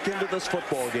get back into this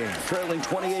football game, trailing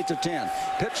 28-10.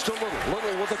 Pitch to Little.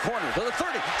 Little with the corner to the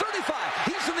 30,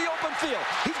 35. He's in the open field.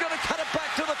 He's going to cut it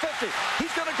back to the 50.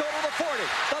 He's going to go to the 40,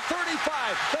 the 35,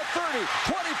 the 30,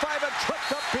 25, and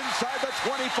tripped up inside the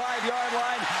 25-yard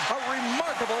line. A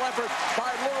remarkable effort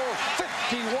by Little,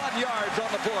 51 yards on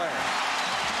the play.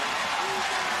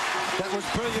 That was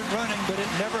brilliant running, but it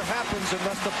never happens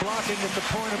unless the blocking at the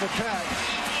point of attack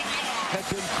had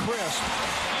been crisp.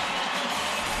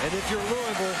 And if you're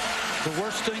Louisville, the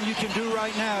worst thing you can do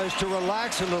right now is to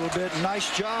relax a little bit.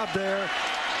 Nice job there,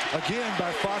 again,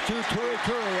 by Fatu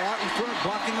Turi out in front,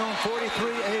 blocking on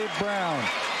 43, Abe Brown.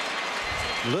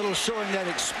 Little showing that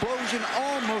explosion,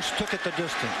 almost took it the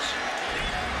distance.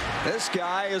 This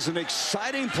guy is an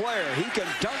exciting player. He can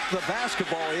dunk the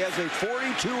basketball. He has a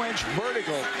 42-inch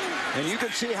vertical, and you can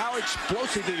see how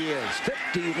explosive he is.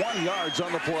 51 yards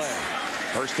on the play.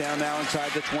 First down now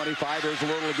inside the 25. There's a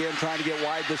Little again trying to get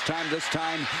wide this time. This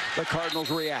time the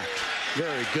Cardinals react.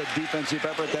 Very good defensive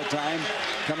effort that time.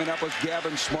 Coming up with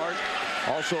Gavin Smart.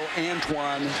 Also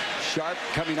Antoine Sharp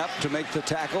coming up to make the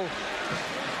tackle.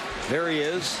 There he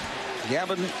is.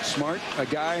 Gavin Smart, a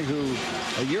guy who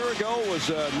a year ago was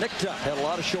nicked up, had a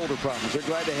lot of shoulder problems. They're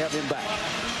glad to have him back.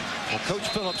 Well, Coach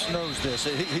Phillips knows this.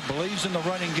 He believes in the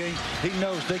running game. He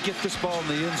knows they get this ball in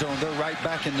the end zone, they're right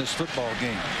back in this football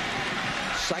game.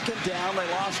 Second down, they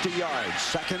lost a yard.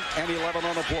 2nd and 11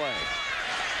 on the play.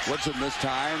 Woodson this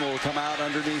time will come out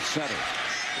underneath center.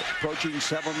 Approaching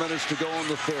 7 minutes to go in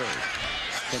the third.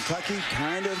 Kentucky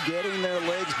kind of getting their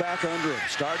legs back under him,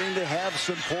 starting to have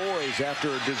some poise after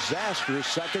a disastrous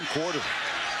second quarter.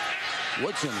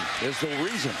 Woodson is the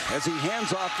reason as he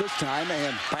hands off this time,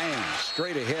 and bang,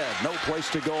 straight ahead. No place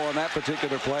to go on that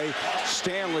particular play.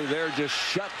 Stanley there just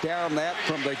shut down that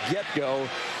from the get-go,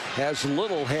 as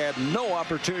Little had no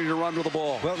opportunity to run with the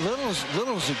ball. Well,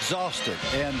 Little's exhausted,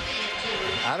 and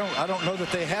I don't know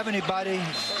that they have anybody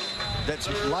that's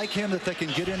like him that they can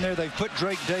get in there. They've put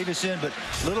Drake Davis in, but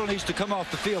Little needs to come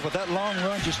off the field. But that long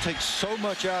run just takes so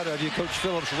much out of you. Coach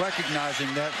Phillips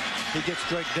recognizing that, he gets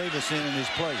Drake Davis in his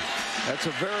place. That's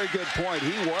a very good point.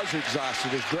 He was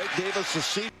exhausted. As Drake Davis is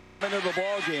seated into the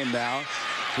ball game now,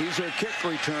 he's their kick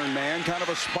return man, kind of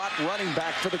a spot running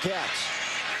back for the Cats.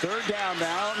 Third down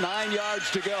now, 9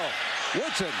 yards to go.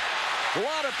 Woodson, a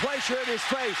lot of pressure in his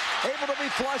face, able to be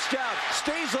flushed out,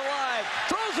 stays alive,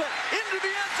 throws it into the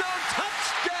end zone,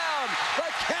 touchdown! The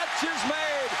catch is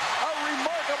made. A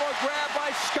remarkable grab by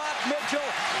Scott Mitchell,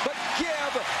 but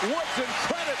give Woodson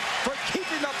credit for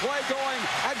keeping the play going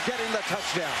and getting the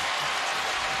touchdown.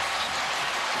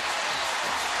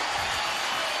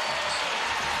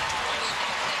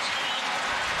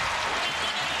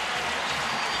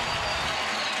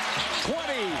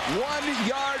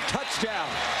 One-yard touchdown.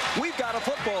 We've got a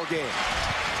football game.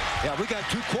 Yeah, we got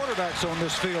 2 quarterbacks on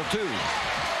this field, too.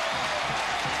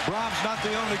 Brom's not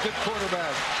the only good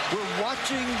quarterback. We're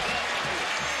watching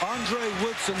Andre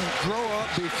Woodson grow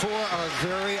up before our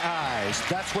very eyes.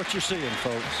 That's what you're seeing,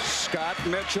 folks. Scott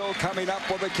Mitchell coming up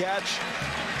with a catch.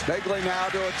 Begley now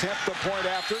to attempt the point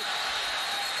after.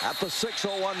 At the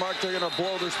 6:01 mark, they're going to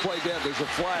blow this play dead. There's a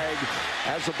flag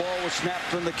as the ball was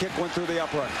snapped and the kick went through the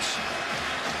uprights.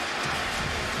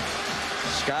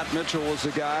 Scott Mitchell was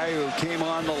the guy who came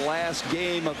on the last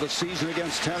game of the season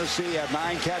against Tennessee, had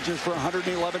 9 catches for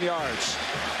 111 yards.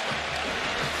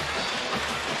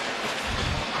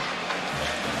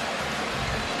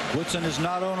 Woodson is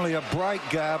not only a bright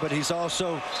guy, but he's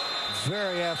also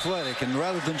very athletic. And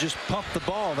rather than just pump the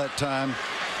ball that time,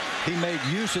 he made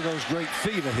use of those great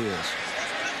feet of his.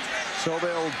 So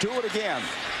they'll do it again.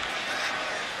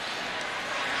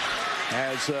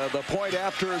 As the point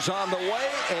after is on the way,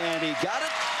 and he got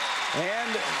it.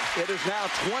 And it is now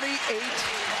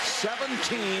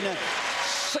 28-17,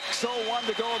 6:01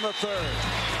 to go in the third.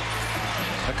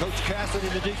 Coach Cassidy,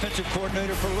 the defensive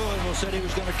coordinator for Louisville, said he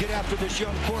was going to get after this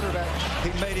young quarterback.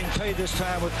 He made him pay this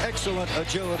time with excellent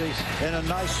agility and a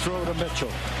nice throw to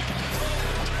Mitchell.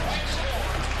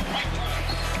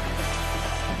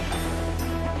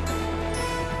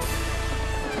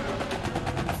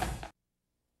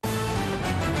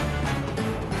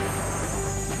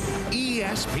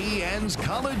 ESPN's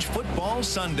College Football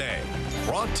Sunday.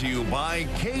 Brought to you by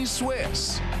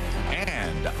K-Swiss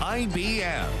and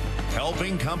IBM,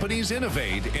 helping companies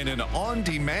innovate in an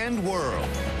on-demand world.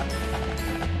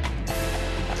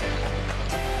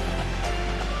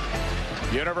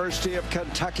 University of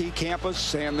Kentucky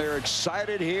campus, and they're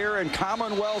excited here in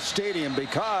Commonwealth Stadium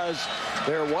because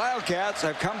their Wildcats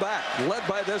have come back, led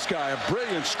by this guy. A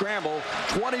brilliant scramble,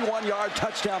 21-yard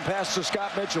touchdown pass to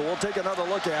Scott Mitchell. We'll take another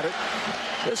look at it.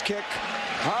 This kick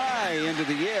high into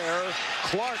the air.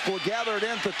 Clark will gather it in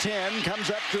at the 10, comes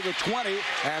up to the 20,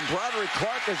 and Broderick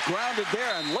Clark is grounded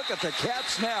there. And look at the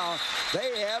Cats now.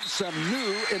 They have some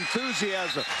new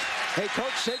enthusiasm. Hey,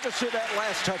 Coach, take us to that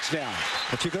last touchdown.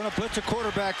 If you're going to blitz a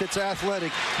quarterback that's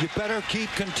athletic, you better keep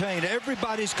contained.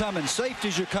 Everybody's coming.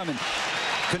 Safeties are coming.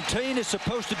 Contain is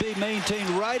supposed to be maintained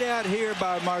right out here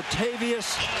by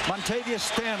Montavious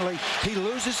Stanley. He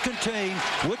loses contain.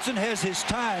 Woodson has his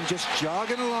time just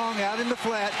jogging along out in the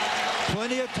flat.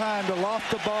 Plenty of time to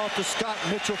loft the ball to Scott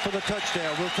Mitchell for the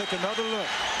touchdown. We'll take another look.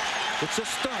 It's a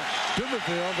stunt.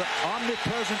 Dumerville, the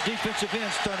omnipresent defensive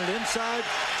end, stunted inside.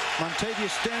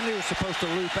 Montavious Stanley was supposed to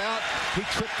loop out. He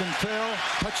tripped and fell.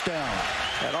 Touchdown.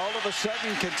 And all of a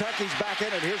sudden, Kentucky's back in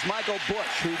it. Here's Michael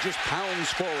Bush, who just pounds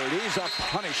forward. He's a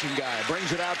punishing guy.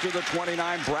 Brings it out to the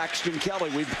 29, Braxton Kelly.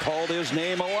 We've called his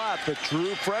name a lot. The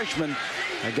true freshman.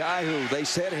 A guy who they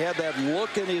said had that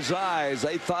look in his eyes.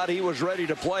 They thought he was ready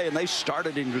to play, and they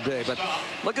started him today. But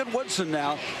look at Woodson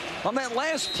now. On that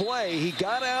last play, he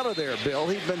got out of there, Bill.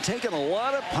 He'd been taking a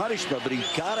lot of punishment, but he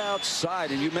got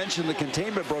outside. And you mentioned the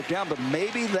containment broke down, but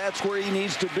maybe that's where he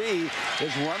needs to be,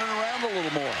 is running around a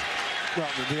little more. Well,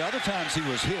 the other times he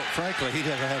was hit, frankly, he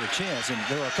never had a chance. And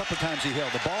there were a couple of times he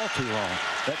held the ball too long.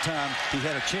 That time he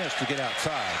had a chance to get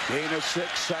outside. Gain of 6,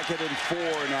 2nd and 4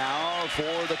 now for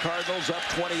the Cardinals, up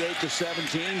 28-17.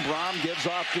 Brom gives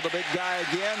off to the big guy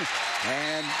again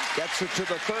and gets it to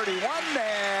the 31.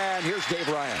 And here's Dave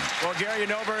Ryan. Well, Gary, you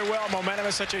know very well, momentum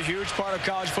is such a huge part of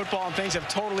college football, and things have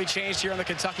totally changed here on the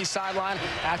Kentucky sideline.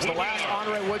 After the last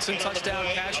Andre Woodson touchdown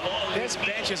catch, this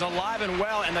bench is alive and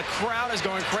well, and the crowd is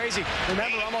going crazy.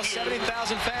 Remember, almost 70,000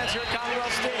 fans here at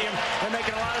Commonwealth Stadium. They're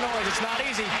making a lot of noise. It's not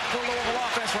easy for Louisville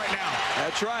offense right now.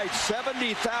 That's right.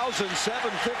 70,752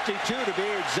 to be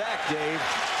exact, Dave.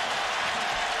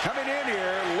 Coming in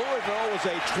here, Louisville was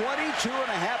a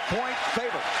 22.5-point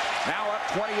favorite. Now up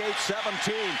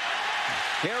 28-17.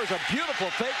 Here's a beautiful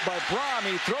fake by Brom.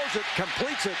 He throws it,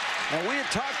 completes it, and we had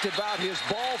talked about his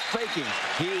ball faking.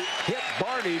 He hit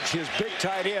Barnage, his big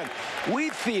tight end. We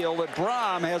feel that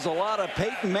Brom has a lot of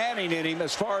Peyton Manning in him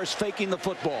as far as faking the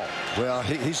football. Well,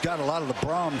 he's got a lot of the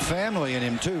Brom family in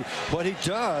him, too. What he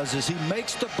does is he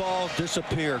makes the ball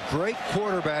disappear. Great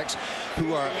quarterbacks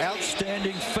who are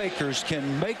outstanding fakers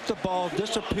can make the ball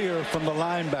disappear from the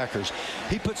linebackers.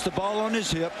 He puts the ball on his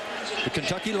hip. The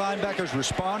Kentucky linebackers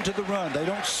respond to the run. They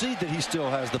don't see that he still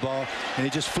has the ball, and he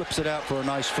just flips it out for a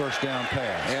nice first down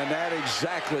pass. And that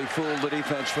exactly fooled the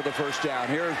defense for the first down.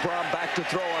 Here's Brom back to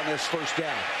throw on this first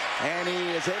down. And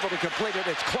he is able to complete it.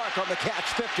 It's Clark on the catch,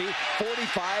 50,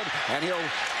 45, and he'll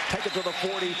take it to the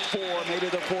 44, maybe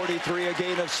the 43, a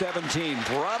gain of 17.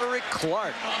 Broderick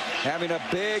Clark having a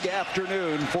big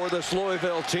afternoon for this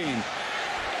Louisville team.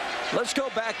 Let's go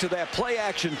back to that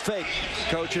play-action fake,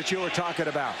 Coach, that you were talking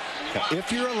about.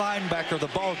 If you're a linebacker, the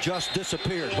ball just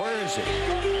disappeared. Where is it?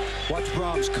 Watch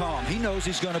Brom's calm. He knows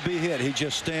he's going to be hit. He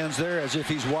just stands there as if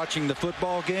he's watching the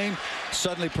football game,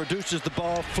 suddenly produces the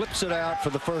ball, flips it out for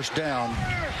the first down.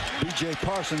 B.J.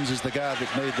 Parsons is the guy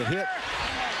that made the hit.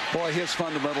 Boy, his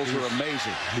fundamentals are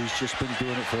amazing. He's just been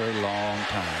doing it for a long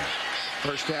time.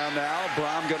 First down now.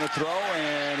 Brom going to throw,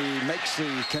 and he makes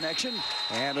the connection,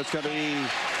 and it's going to be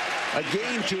a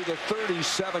gain to the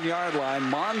 37-yard line.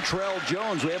 Montrell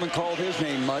Jones, we haven't called his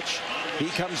name much. He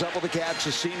comes up with a catch,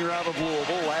 a senior out of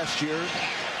Louisville last year.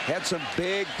 Had some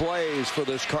big plays for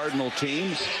this Cardinal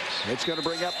team. It's going to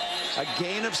bring up a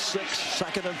gain of 6,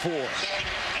 2nd and 4.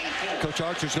 Coach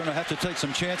Archer's going to have to take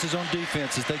some chances on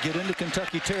defense. As they get into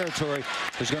Kentucky territory,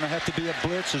 there's going to have to be a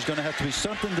blitz. There's going to have to be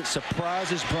something that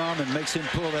surprises Brom and makes him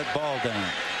pull that ball down.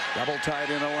 Double tight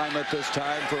end alignment this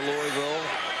time for Louisville.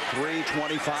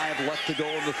 3:25 left to go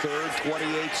in the third.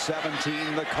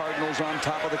 28-17. The Cardinals on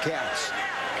top of the Cats.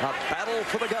 A battle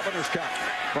for the Governor's Cup.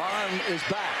 Brom is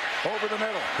back over the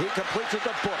middle. He completes it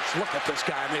to Bush. Look at this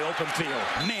guy in the open field.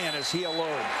 Man, is he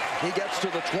alone. He gets to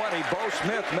the 20. Bo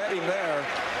Smith met him there.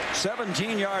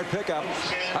 17-yard pickup.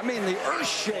 I mean, the earth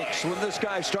shakes when this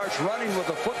guy starts running with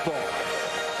the football.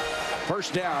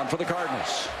 First down for the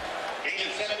Cardinals.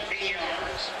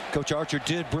 Coach Archer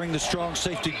did bring the strong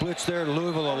safety blitz there.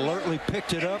 Louisville alertly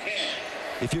picked it up.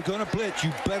 if you're going to blitz,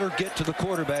 you better get to the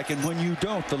quarterback. And when you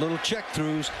don't, the little check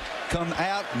throughs come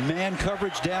out, man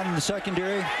coverage down in the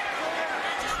secondary.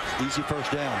 Easy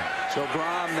first down. So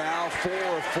Brom now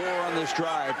 4-4 on this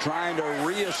drive, trying to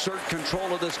reassert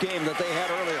control of this game that they had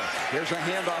earlier. Here's a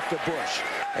handoff to Bush,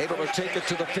 able to take it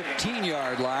to the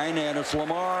 15-yard line, and it's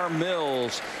Lamar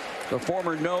Mills, the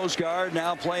former nose guard,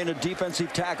 now playing a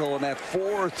defensive tackle in that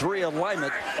 4-3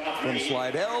 alignment from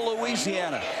Slidell,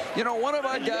 Louisiana. You know, one of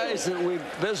our guys that we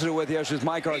visited with yesterday is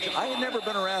Mike Archer. I had never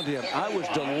been around him. I was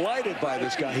delighted by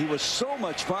this guy. He was so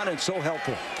much fun and so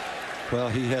helpful. Well,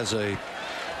 he has a,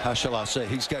 how shall I say,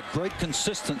 he's got great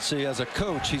consistency as a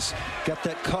coach. He's got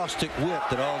that caustic wit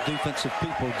that all defensive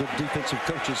people, good defensive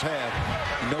coaches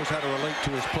have. He knows how to relate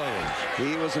to his players.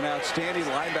 He was an outstanding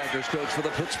linebackers coach for the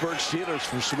Pittsburgh Steelers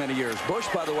for so many years. Bush,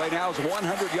 by the way, now is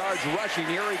 100 yards rushing.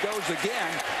 Here he goes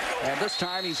again. And this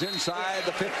time he's inside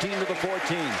the 15 to the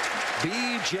 14.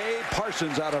 B.J.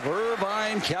 Parsons out of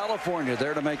Irvine, California,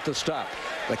 there to make the stop.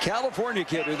 The California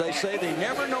kid, who they say they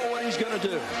never know what he's going to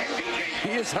do.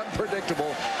 He is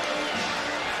unpredictable.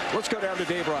 Let's go down to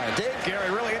Dave Ryan. Dave?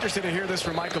 Gary, really interested to hear this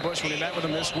from Michael Bush when he met with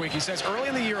him this week. He says early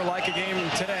in the year, like a game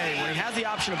today, when he has the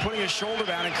option of putting his shoulder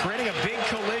down and creating a big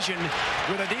collision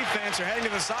with a defense or heading to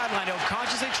the sideline, he'll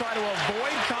consciously try to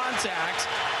avoid contact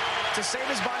to save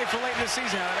his body for late in the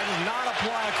season. Now, that does not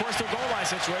apply, of course, to a goal line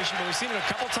situation, but we've seen it a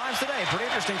couple times today. Pretty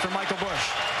interesting for Michael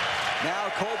Bush.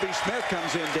 Now Colby Smith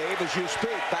comes in, Dave, as you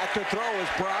speak. Back to throw is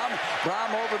Brom.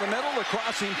 Brom over the middle, the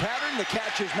crossing pattern. The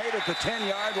catch is made at the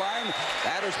 10-yard line.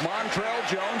 That is Montrell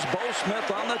Jones. Bo Smith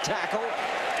on the tackle.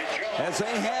 As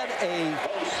they had a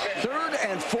 3rd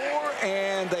and 4,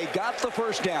 and they got the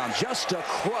first down. Just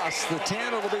across the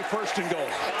 10, it'll be 1st and goal.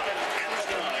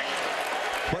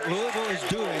 What Louisville is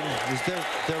doing is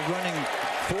they're running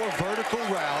 4 vertical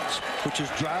routes, which is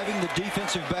driving the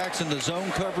defensive backs in the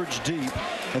zone coverage deep,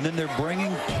 and then they're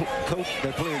playing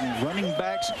running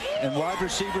backs and wide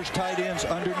receivers, tight ends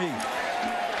underneath.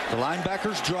 The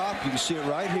linebackers drop. You can see it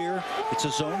right here. It's a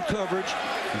zone coverage.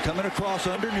 And coming across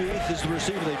underneath is the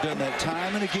receiver. They've done that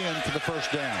time and again for the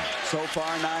first down. So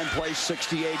far, 9 plays,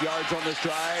 68 yards on this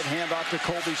drive. Hand off to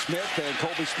Colby Smith, and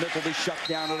Colby Smith will be shut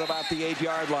down at about the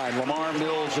 8-yard line. Lamar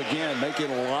Mills again making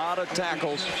a lot of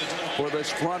tackles for this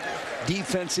front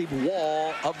defensive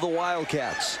wall of the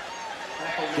Wildcats.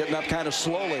 Getting up kind of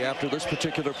slowly after this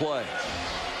particular play.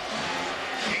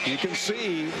 You can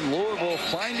see Louisville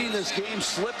finding this game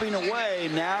slipping away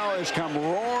now has come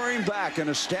roaring back and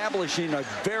establishing a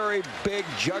very big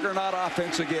juggernaut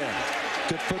offense again.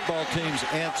 Good football teams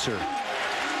answer.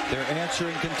 They're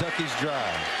answering Kentucky's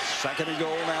drive. 2nd and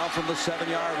goal now from the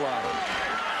 7-yard line.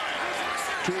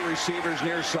 2 receivers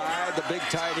near side. The big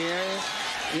tight end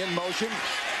in motion.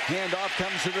 Handoff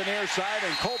comes to the near side,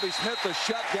 and Colby Smith is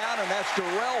shut down, and that's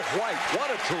Darrell White.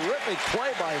 What a terrific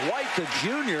play by White, the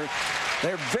junior.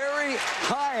 They're very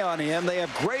high on him. They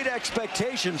have great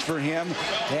expectations for him,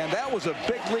 and that was a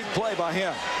big league play by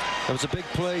him. That was a big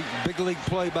league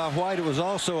play by White. It was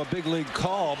also a big league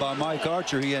call by Mike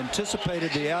Archer. He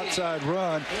anticipated the outside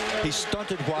run. He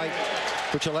stunted White,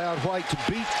 which allowed White to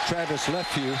beat Travis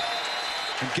Lefew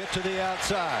and get to the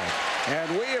outside.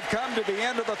 And we have come to the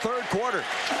end of the 3rd quarter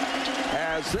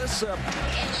as this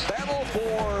battle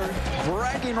for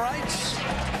bragging rights.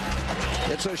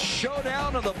 It's a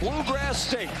showdown of the Bluegrass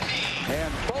State,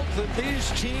 and both of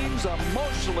these teams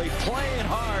emotionally playing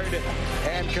hard.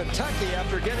 And Kentucky,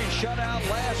 after getting shut out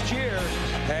last year,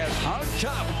 has hung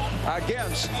tough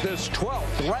against this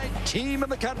 12th ranked team in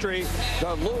the country,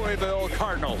 the Louisville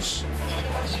Cardinals.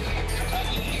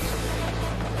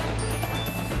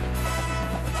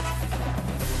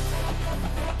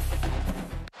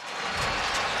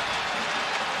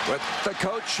 With the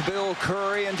coach, Bill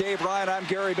Curry, and Dave Ryan, I'm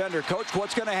Gary Bender. Coach,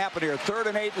 what's going to happen here? 3rd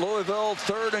and 8, Louisville,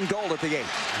 3rd and goal at the 8.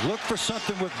 Look for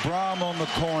something with Brom on the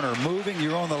corner. Moving,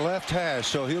 you're on the left hash,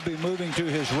 so he'll be moving to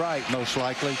his right, most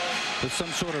likely, with some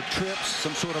sort of trips,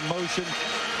 some sort of motion,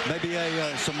 maybe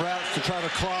some routes to try to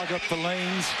clog up the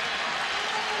lanes.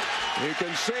 You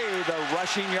can see the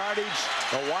rushing yardage,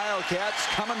 the Wildcats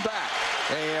coming back.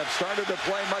 They have started to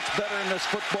play much better in this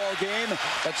football game,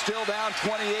 but still down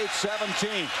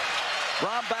 28-17.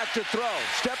 Brom back to throw,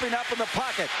 stepping up in the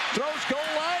pocket, throws goal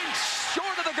line,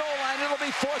 short of the goal line. It'll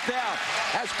be 4th down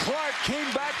as Clark came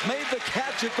back, made the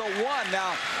catch at the 1.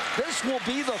 Now, this will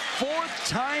be the 4th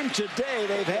time today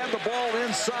they've had the ball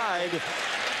inside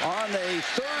on a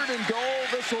 3rd and goal.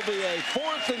 This will be a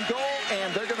 4th and goal,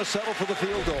 and they're going to settle for the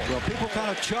field goal. Well, people kind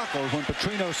of chuckled when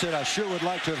Petrino said, I sure would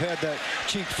like to have had that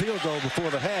cheap field goal before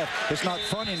the half. It's not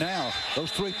funny now.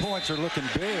 Those 3 points are looking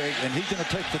big, and he's going to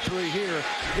take the 3 here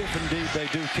if indeed they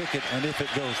do kick it and if it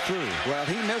goes through. Well,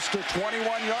 he missed a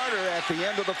 21-yarder at the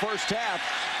end of the first half.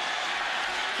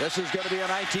 This is going to be a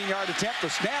 19-yard attempt. The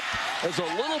snap is a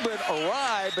little bit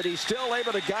awry, but he's still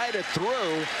able to guide it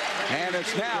through. And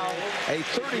it's now a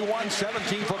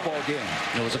 31-17 football game.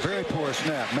 It was a very poor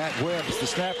snap. Matt Webb's the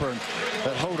snapper, and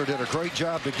that holder did a great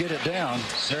job to get it down.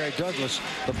 Harry Douglas,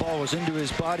 the ball was into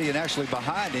his body and actually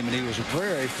behind him, and he was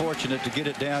very fortunate to get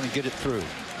it down and get it through.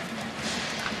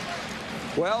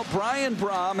 Well, Brian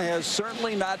Brohm has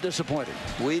certainly not disappointed.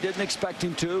 We didn't expect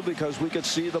him to because we could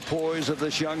see the poise of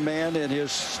this young man in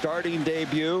his starting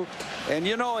debut. And,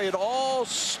 you know, it all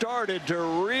started to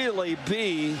really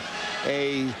be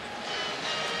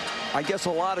I guess a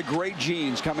lot of great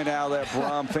genes coming out of that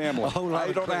Brohm family.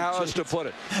 I don't know how else to put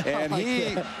it. And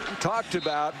he talked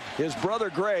about his brother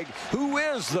Greg, who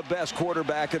is the best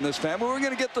quarterback in this family. We're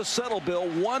going to get the settle bill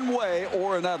one way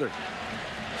or another.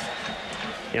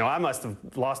 You know, I must have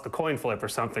lost the coin flip or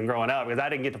something growing up because I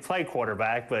didn't get to play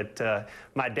quarterback, but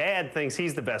my dad thinks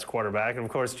he's the best quarterback, and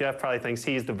of course Jeff probably thinks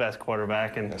he's the best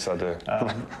quarterback. And yes, I do.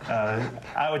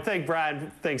 I would think Brian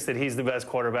thinks that he's the best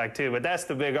quarterback too, but that's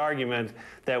the big argument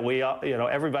that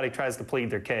everybody tries to plead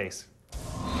their case.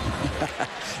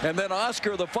 And then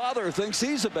Oscar, the father, thinks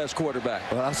he's the best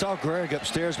quarterback. Well, I saw Greg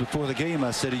upstairs before the game.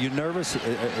 I said, are you nervous?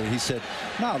 He said,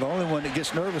 no, the only one that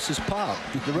gets nervous is Pop.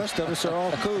 The rest of us are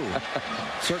all cool.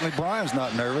 Certainly Brian's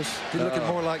not nervous. He's looking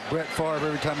more like Brett Favre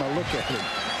every time I look at him.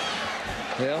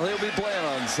 Well, he'll be playing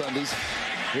on Sundays.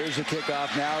 Here's the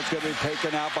kickoff now. It's going to be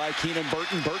taken out by Keenan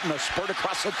Burton. Burton, a spurt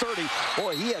across the 30.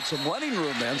 Boy, he had some running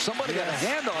room, man. Somebody got a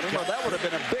hand on him, or that would have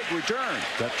been a big return.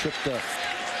 Got tripped up.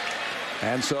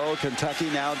 And so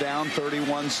Kentucky now down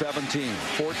 31-17.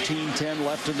 14-10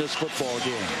 left in this football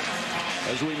game.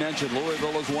 As we mentioned,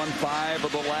 Louisville has won 5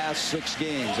 of the last 6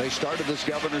 games. They started this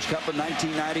Governor's Cup in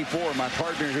 1994. My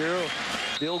partner here,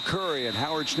 Bill Curry and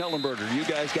Howard Schnellenberger. You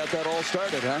guys got that all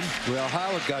started, huh? Well,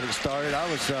 Howard got it started.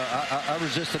 I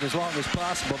resisted as long as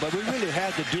possible, but we really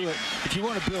had to do it. If you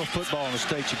want to build football in the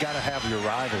States, you got to have your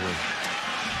rivalry.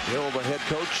 Bill, the head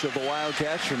coach of the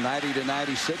Wildcats from 90 to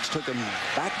 96, took him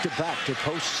back-to-back to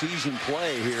postseason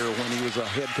play here when he was a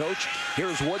head coach.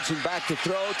 Here's Woodson back to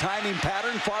throw. Timing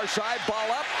pattern, far side,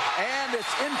 ball up, and it's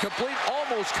incomplete.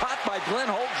 Almost caught by Glenn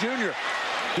Holt Jr.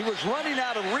 He was running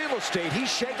out of real estate.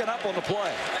 He's shaken up on the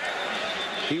play.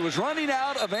 He was running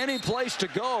out of any place to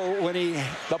go when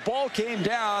the ball came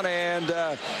down, and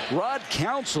Rod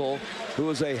Council, who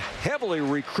was a heavily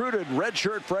recruited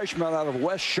redshirt freshman out of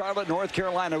West Charlotte, North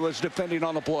Carolina, was defending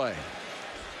on the play.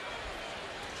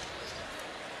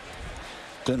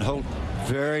 Glenn Holt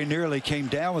very nearly came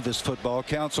down with this football.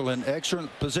 Council in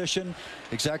excellent position,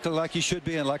 exactly like you should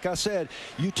be. And like I said,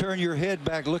 you turn your head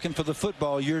back looking for the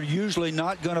football, you're usually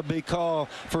not going to be called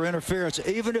for interference,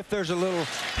 even if there's a little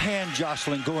hand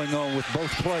jostling going on with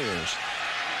both players.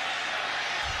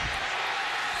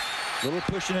 Little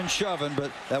pushing and shoving,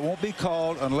 but that won't be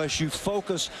called unless you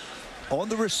focus on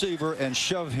the receiver and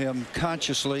shove him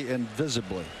consciously and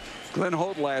visibly. Glenn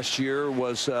Holt last year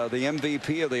was the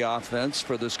MVP of the offense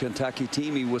for this Kentucky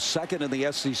team. He was second in the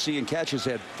SEC in catches,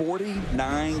 had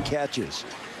 49 catches.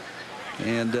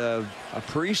 And a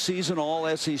preseason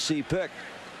all-SEC pick.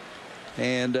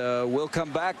 And we'll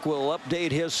come back. We'll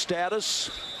update his status.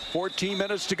 14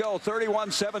 minutes to go.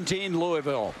 31-17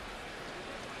 Louisville.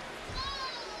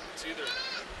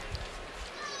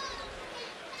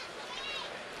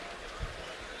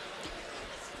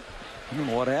 I don't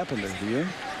know what happened there, do you?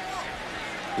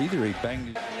 Either he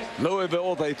banged.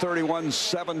 Louisville with a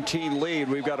 31-17 lead.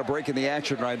 We've got a break in the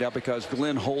action right now because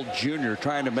Glenn Holt Jr.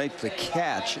 trying to make the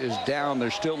catch is down.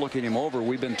 They're still looking him over.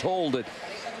 We've been told that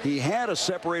he had a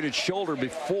separated shoulder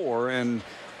before, and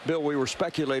Bill, we were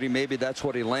speculating maybe that's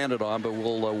what he landed on, but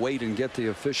we'll wait and get the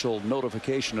official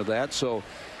notification of that. So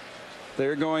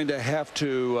they're going to have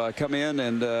to come in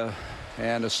and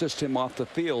assist him off the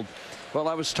field. Well,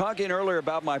 I was talking earlier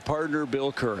about my partner,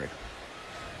 Bill Curry.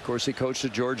 Of course, he coached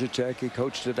at Georgia Tech, he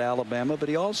coached at Alabama, but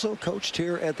he also coached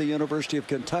here at the University of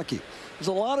Kentucky. There's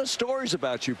a lot of stories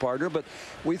about you, partner, but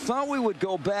we thought we would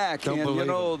go back don't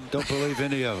believe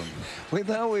any of them. We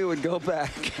thought we would go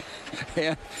back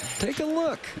and take a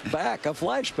look back, a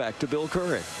flashback to Bill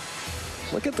Curry.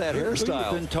 Look at that hairstyle.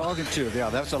 Who you've been talking to? Yeah,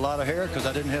 that's a lot of hair because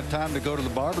I didn't have time to go to the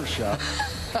barber shop.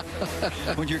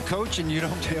 When you're coaching, you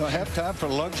don't have time for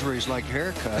luxuries like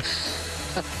haircuts.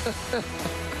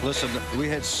 Listen, we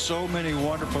had so many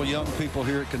wonderful young people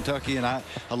here at Kentucky, and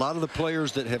a lot of the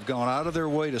players that have gone out of their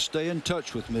way to stay in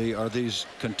touch with me are these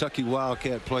Kentucky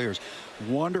Wildcat players.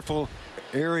 Wonderful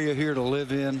area here to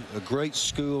live in, a great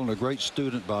school and a great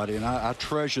student body, and I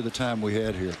treasure the time we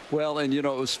had here. Well, and you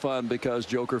know, it was fun because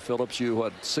Joker Phillips,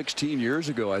 16 years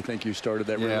ago, I think you started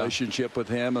that relationship with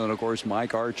him, and of course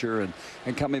Mike Archer,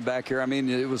 and coming back here, I mean,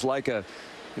 it was like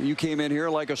you came in here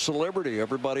like a celebrity,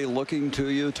 everybody looking to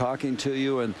you, talking to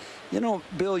you. And, you know,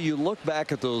 Bill, you look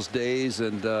back at those days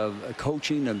and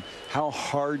coaching and how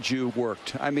hard you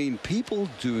worked. I mean, people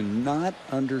do not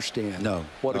understand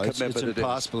what a commitment it is. It's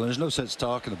impossible, and there's no sense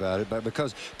talking about it, but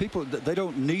because people, they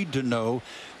don't need to know,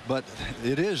 but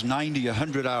it is 90,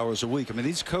 100 hours a week. I mean,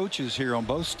 these coaches here on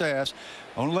both staffs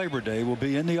on Labor Day will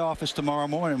be in the office tomorrow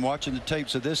morning watching the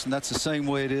tapes of this, and that's the same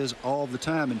way it is all the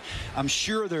time. And I'm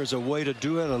sure there's a way to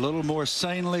do it a little more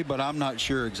sanely, but I'm not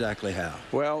sure exactly how.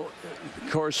 Well,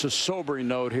 of course, a sobering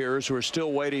note here is we're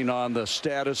still waiting on the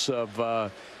status of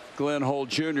Glenn Holt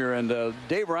Jr. And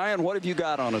Dave Ryan, what have you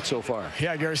got on it so far?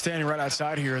 Yeah, Gary, standing right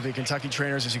outside here. The Kentucky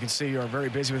trainers, as you can see, are very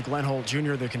busy with Glenn Holt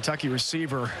Jr., the Kentucky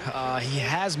receiver. He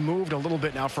has moved a little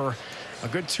bit now. For a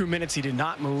good 2 minutes, he did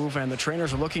not move, and the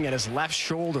trainers are looking at his left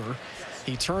shoulder.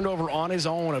 He turned over on his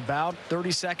own about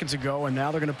 30 seconds ago, and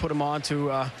now they're going to put him onto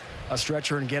a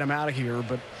stretcher and get him out of here.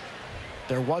 But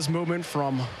there was movement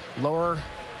from lower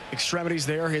extremities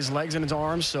there, his legs and his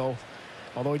arms. So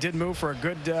although he did move for a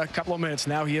good couple of minutes,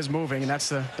 now he is moving, and that's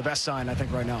the best sign, I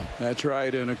think, right now. That's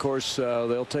right, and of course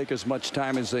they'll take as much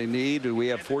time as they need. We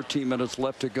have 14 minutes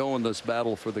left to go in this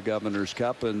battle for the Governor's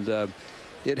Cup, and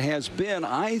it has been,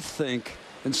 I think,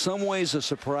 in some ways a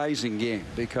surprising game,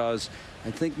 because I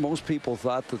think most people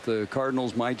thought that the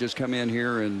Cardinals might just come in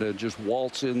here and just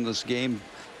waltz in this game,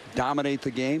 dominate the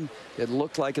game. It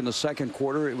looked like in the second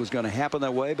quarter it was going to happen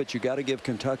that way, but you got to give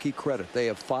Kentucky credit. They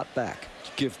have fought back.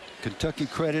 Give Kentucky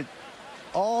credit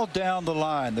all down the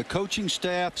line, the coaching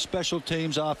staff, special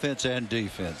teams, offense and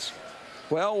defense.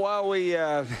 Well, while we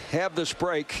have this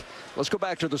break, let's go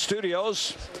back to the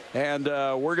studios, and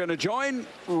we're going to join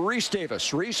Reese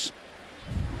Davis. Reese.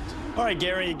 All right,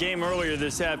 Gary, a game earlier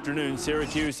this afternoon,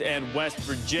 Syracuse and West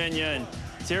Virginia, and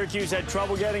Syracuse had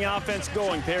trouble getting offense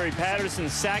going. Perry Patterson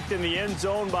sacked in the end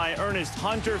zone by Ernest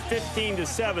Hunter.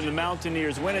 15-7, the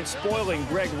Mountaineers win it, spoiling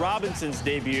Greg Robinson's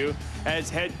debut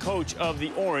as head coach of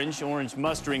the Orange. Orange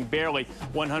mustering barely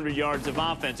 100 yards of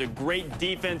offense. A great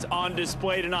defense on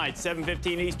display tonight.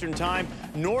 7:15 Eastern Time.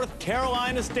 North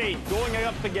Carolina State going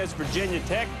up against Virginia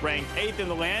Tech, ranked 8th in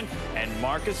the land, and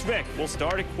Marcus Vick will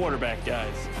start at quarterback,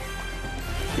 guys.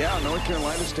 Yeah, North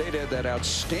Carolina State had that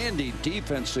outstanding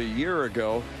defense a year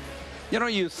ago. You know,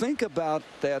 you think about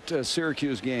that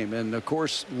Syracuse game, and of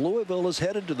course Louisville is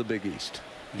headed to the Big East.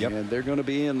 Yep. And they're going to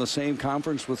be in the same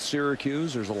conference with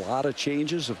Syracuse. There's a lot of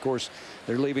changes. Of course,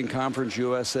 they're leaving Conference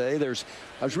USA.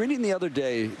 I was reading the other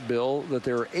day, Bill, that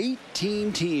there are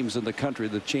 18 teams in the country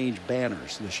that changed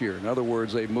banners this year. In other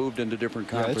words, they moved into different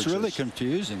conferences. Yeah, it's really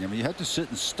confusing. I mean, you have to sit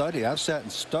and study. I've sat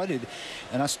and studied,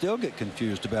 and I still get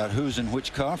confused about who's in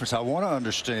which conference. I want to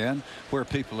understand where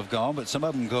people have gone, but some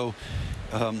of them go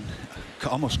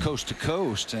almost coast to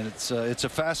coast, and it's a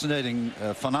fascinating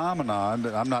phenomenon,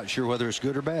 but I'm not sure whether it's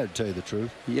good or bad, to tell you the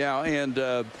truth. Yeah, and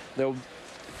the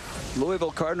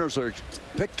Louisville Cardinals are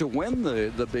picked to win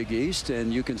the Big East,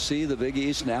 and you can see the Big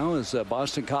East now as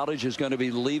Boston College is going to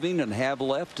be leaving and have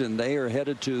left, and they are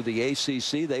headed to the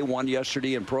ACC. They won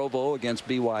yesterday in Provo against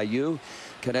BYU.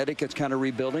 Connecticut's kind of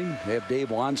rebuilding. They have Dave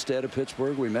Wanstead of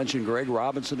Pittsburgh. We mentioned Greg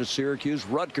Robinson of Syracuse.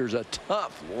 Rutgers, a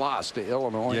tough loss to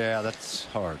Illinois. Yeah, that's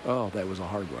hard. Oh, that was a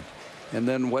hard one. And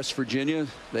then West Virginia,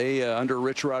 they under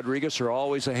Rich Rodriguez are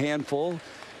always a handful.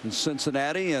 In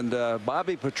Cincinnati, and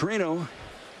Bobby Petrino,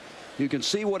 you can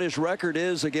see what his record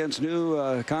is against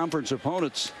new conference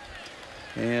opponents.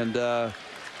 And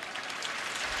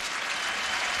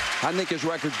I think his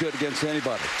record's good against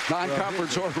anybody,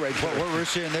 non-conference or regular. What we're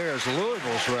seeing there is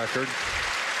Louisville's record,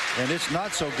 and it's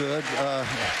not so good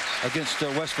against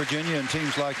West Virginia and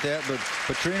teams like that. But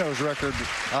Petrino's record,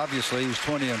 obviously, he's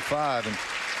 20-5, and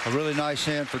a really nice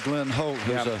hand for Glenn Holt,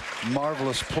 who's a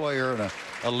marvelous player and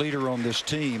a leader on this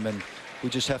team. And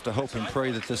we just have to hope and pray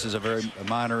that this is a very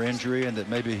minor injury, and that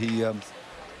maybe he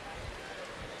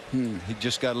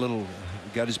just got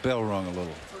his bell rung a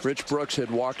little. Rich Brooks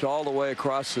had walked all the way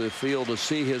across the field to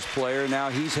see his player. Now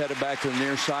he's headed back to the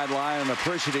near sideline, and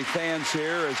appreciative fans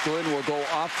here as Glenn will go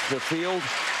off the field.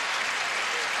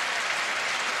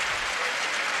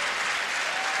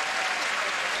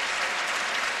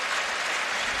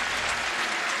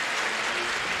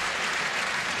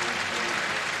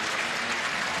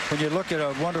 when you look at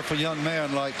a wonderful young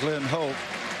man like Glenn Hope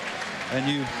and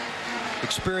you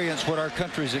experience what our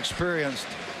country's experienced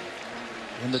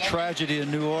in the tragedy in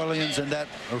New Orleans and that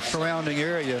surrounding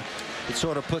area, it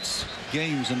sort of puts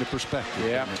games into perspective.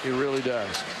 Yeah, it really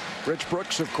does. Rich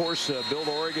Brooks, of course, built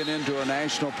Oregon into a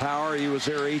national power. He was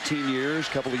there 18 years,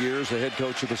 a couple of years, the head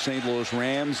coach of the St. Louis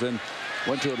Rams, and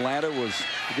went to Atlanta, was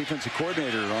the defensive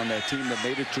coordinator on that team that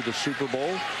made it to the Super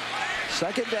Bowl.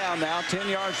 Second down now, 10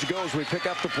 yards to go as we pick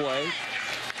up the play.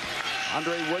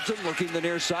 Andre Woodson looking the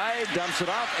near side, dumps it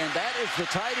off, and that is the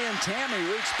tight end, Tammy.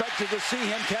 We expected to see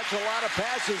him catch a lot of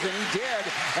passes, and he did,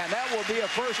 and that will be a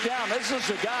first down. This is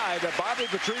the guy that Bobby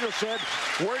Petrino said,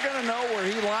 we're going to know where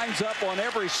he lines up on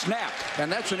every snap, and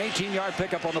that's an 18-yard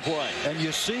pickup on the play. And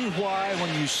you see why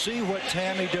when you see what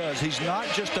Tammy does. He's not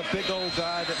just a big old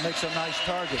guy that makes a nice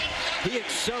target. He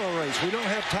accelerates. We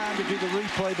don't have time to do the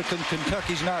replay because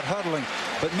Kentucky's not huddling,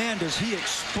 but man, does he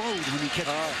explode when he catches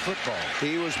the football.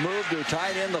 He was moved to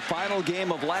tight end the final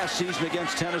game of last season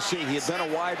against Tennessee. He had been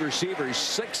a wide receiver. He's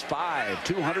 6'5",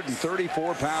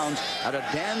 234 pounds out of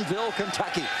Danville,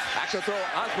 Kentucky. Back to throw,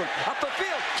 Osborne up the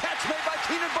field. Catch made by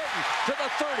Keenan Burton to the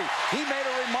 30. He made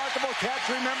a remarkable catch,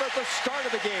 remember, at the start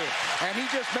of the game. And he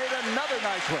just made another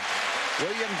nice one.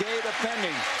 William Gay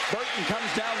defending. Burton comes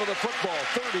down with the football.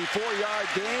 34-yard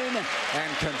gain.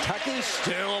 And Kentucky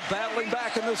still battling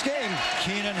back in this game.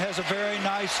 Keenan has a very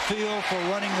nice feel for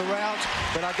running the routes.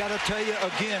 But I got to tell you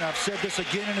again, I've said this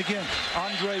again and again,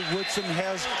 Andre Woodson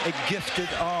has a gifted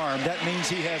arm. That means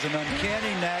he has an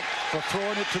uncanny knack for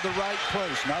throwing it to the right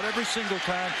place. Not every single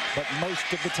time, but most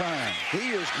of the time.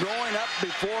 He is growing up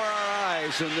before our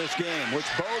eyes in this game, which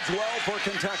bodes well for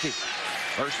Kentucky.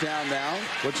 First down now.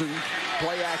 Woodson,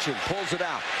 play action, pulls it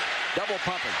out. Double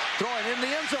pumping, throwing in the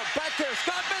end zone. Back there,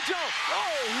 Scott Mitchell.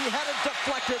 Oh, he had it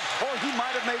deflected, or he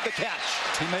might have made the catch.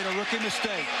 He made a rookie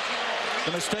mistake.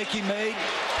 The mistake he made,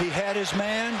 he had his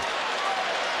man.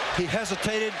 He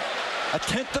hesitated a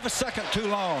tenth of a second too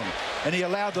long, and he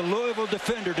allowed the Louisville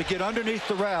defender to get underneath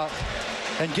the route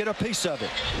and get a piece of it.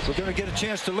 We're going to get a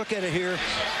chance to look at it here.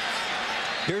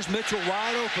 Here's Mitchell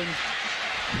wide open.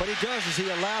 What he does is he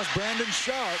allows Brandon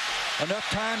Sharp enough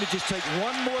time to just take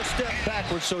one more step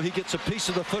backwards so he gets a piece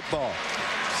of the football.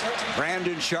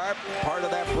 Brandon Sharp, part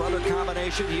of that brother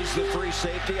combination. He's the free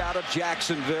safety out of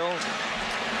Jacksonville.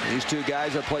 These two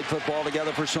guys have played football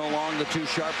together for so long, the two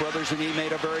Sharp brothers, and he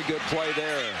made a very good play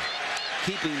there,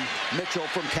 keeping Mitchell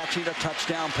from catching a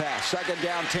touchdown pass. Second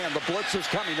down 10. The blitz is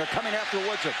coming. They're coming after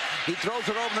Woodson. He throws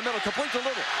it over the middle, complete to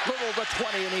Little. Little the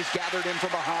 20, and he's gathered in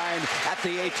from behind at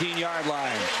the 18-yard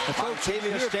line.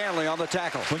 Montavious Stanley on the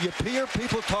tackle. When you hear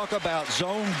people talk about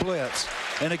zone blitz,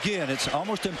 and again, it's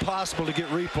almost impossible to get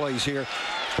replays here,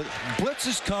 but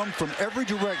blitzes come from every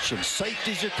direction.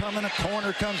 Safeties are coming, a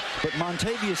corner comes, but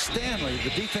Montavious Stanley,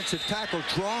 the defensive tackle,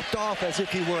 dropped off as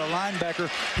if he were a linebacker.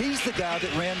 He's the guy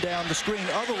that ran down the screen.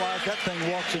 Otherwise, that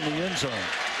thing walks in the end zone.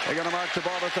 They're going to mark the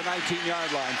ball at the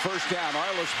 19-yard line. First down.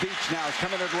 Arliss Beach now is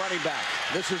coming at running back.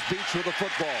 This is Beach with the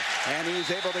football, and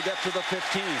he's able to get to the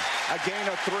 15. A gain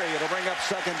of 3. It'll bring up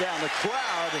second down. The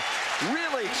crowd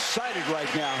really excited right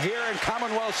now here in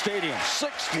Commonwealth Stadium.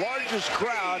 6th largest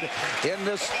crowd in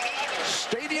this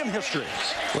stadium history.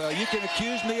 Well, you can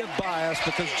accuse me of bias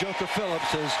because Joker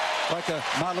Phillips is like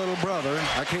my little brother.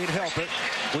 I can't help it.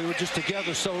 We were just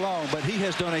together so long, but he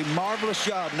has done a marvelous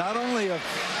job not only of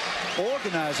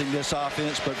organizing this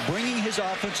offense, but bringing his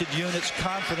offensive units'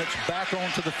 confidence back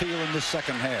onto the field in the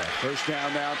second half. First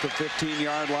down now at the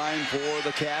 15-yard line for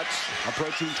the Cats.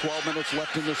 Approaching 12 minutes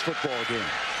left in this football game.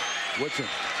 Woodson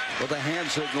with the hand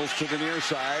signals to the near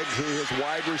side to his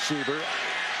wide receiver.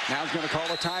 Now he's going to call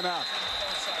a timeout.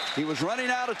 He was running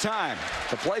out of time.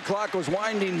 The play clock was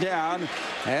winding down,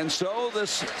 and so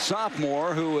this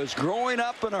sophomore, who is growing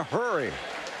up in a hurry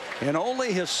in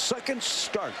only his second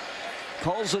start,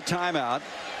 calls a timeout,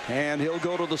 and he'll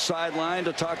go to the sideline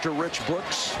to talk to Rich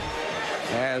Brooks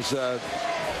as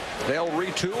they'll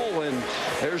retool, and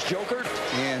there's Joker,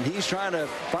 and he's trying to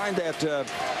find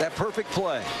that perfect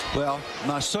play. Well,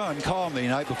 my son called me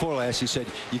night before last. He said,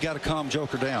 you got to calm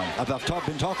Joker down. I've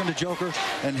been talking to Joker,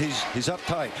 and he's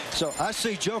uptight. So I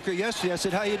see Joker yesterday. I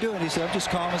said, how you doing? He said, I'm just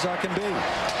calm as I can be.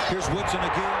 Here's Woodson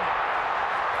again,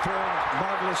 throwing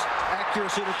marvelous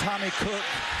accuracy to Tommy Cook.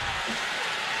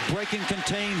 Break and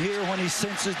contain here when he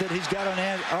senses that he's got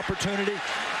an opportunity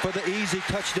for the easy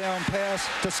touchdown pass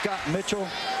to Scott Mitchell.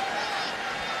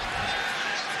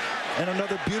 And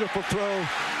another beautiful throw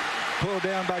pulled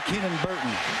down by Keenan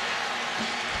Burton.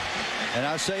 And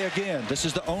I say again, this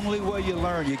is the only way you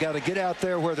learn. You got to get out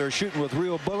there where they're shooting with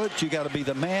real bullets. You got to be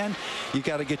the man. You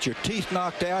got to get your teeth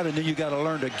knocked out, and then you got to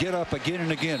learn to get up again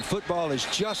and again. Football is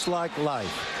just like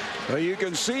life. Well, you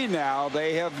can see now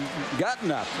they have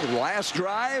gotten up. Last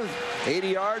drive, 80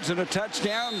 yards and a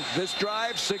touchdown. This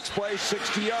drive, 6 plays,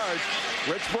 60 yards.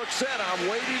 Rich Brooks said, I'm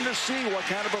waiting to see what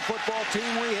kind of a football team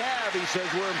we have. He says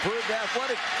we're improved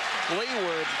athletically.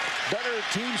 We're better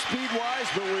team speed-wise,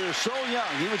 but we're so young.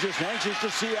 He was just anxious to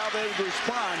see how they would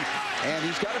respond, and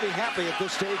he's got to be happy at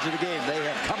this stage of the game. They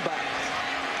have come back.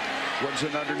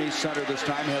 Woodson underneath center this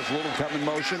time, has Little come in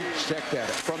motion, sticked at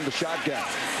it from the shotgun.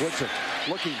 Woodson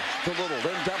looking to Little,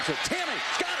 then dumps it. Tammy's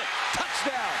got it,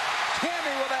 touchdown.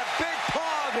 Tammy with that big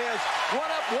paw of his, run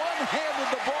up one-handed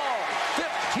the ball,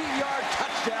 15-yard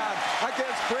touchdown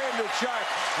against Brandon Sharp.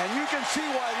 And you can see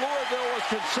why Louisville was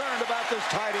concerned about this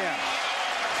tight end.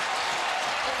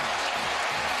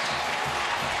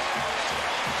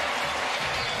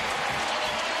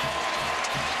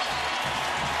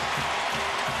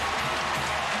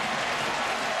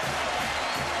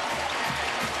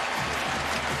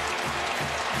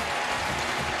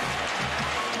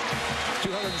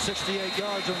 .68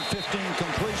 yards on 15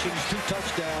 completions, 2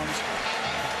 touchdowns.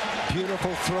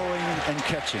 Beautiful throwing and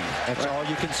catching. That's all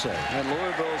you can say. And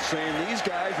Louisville's saying these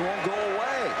guys won't go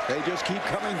away. They just keep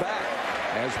coming back.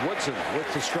 As Woodson with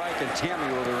the strike and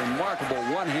Tammy with a remarkable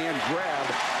one-hand grab.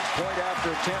 Point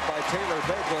after attempt by Taylor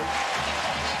Baker.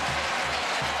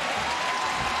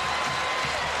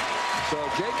 So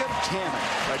Jacob Tammy,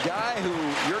 a guy who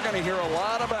you're going to hear a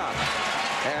lot about,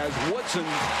 as Woodson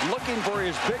looking for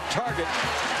his big target.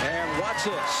 And watch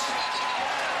this.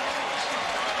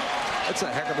 It's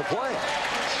a heck of a play.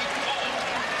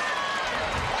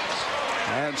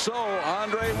 And so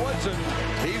Andre Woodson,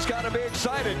 he's got to be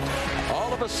excited.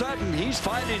 All of a sudden, he's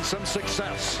finding some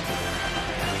success.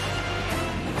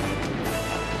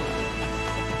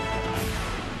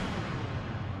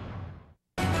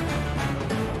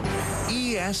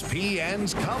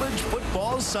 ESPN's College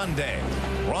Football Sunday,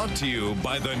 brought to you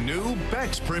by the new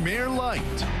Beck's Premier Light.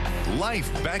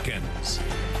 Life beckons.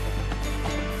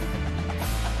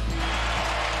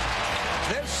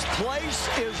 This place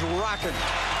is rocking.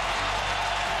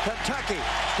 Kentucky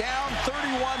down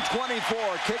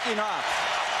 31-24, kicking off.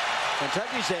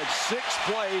 Kentucky's had 6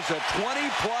 plays of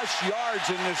 20-plus yards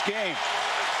in this game.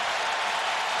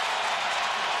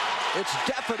 It's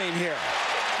deafening here.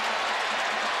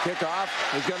 Kickoff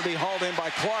is going to be hauled in by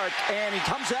Clark, and he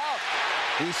comes out.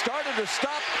 He started to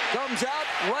stop, comes out,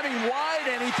 running wide,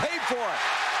 and he paid for it.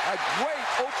 A great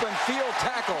open field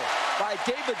tackle by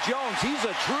David Jones. He's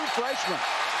a true freshman.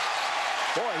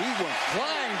 Boy, he went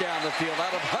flying down the field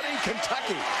out of Huddy,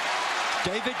 Kentucky.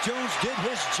 David Jones did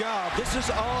his job. This is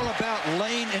all about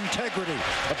lane integrity.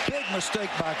 A big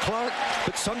mistake by Clark,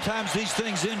 but sometimes these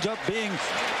things end up being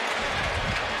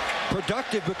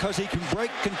productive because he can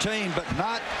break, contain, but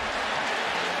not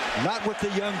with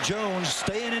the young Jones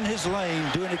staying in his lane,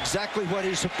 doing exactly what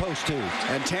he's supposed to.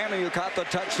 And Tammy, who caught the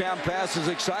touchdown pass, is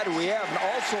excited. We have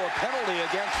also a penalty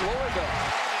against Louisville.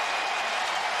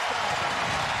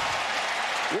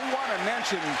 We want to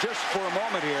mention just for a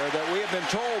moment here that we have been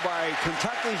told by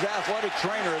Kentucky's athletic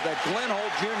trainer that Glenn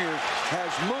Holt Jr.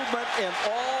 has movement in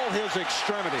all his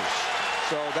extremities.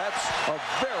 So that's a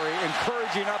very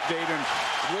encouraging update, and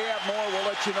we have more. We'll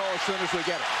let you know as soon as we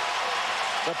get it.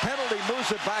 The penalty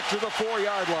moves it back to the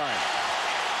 4-yard line.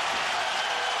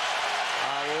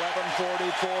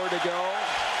 11:44 to go.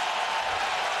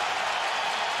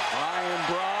 Ryan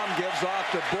Brom gives off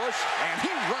to Bush, and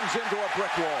he runs into a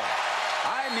brick wall.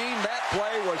 I mean, that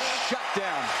play was shut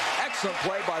down. Excellent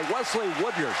play by Wesley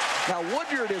Woodyard. Now,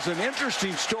 Woodyard is an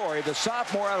interesting story, the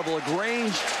sophomore out of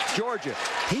LaGrange, Georgia.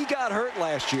 He got hurt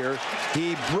last year.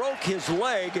 He broke his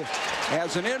leg.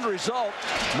 As an end result,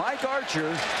 Mike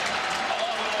Archer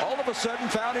all of a sudden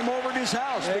found him over at his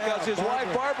house because his wife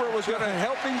Barbara was going to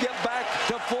help him get back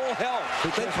to full health.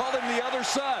 They called him the other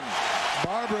son.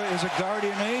 Barbara is a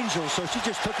guardian angel, so she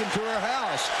just took him to her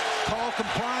house, called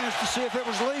compliance to see if it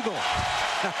was legal.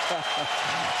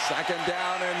 2nd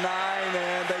down and 9,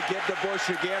 and they give to Bush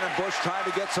again, and Bush trying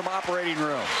to get some operating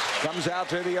room. Comes out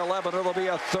to the 11. It'll be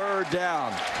a 3rd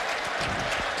down.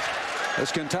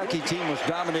 This Kentucky team was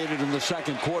dominated in the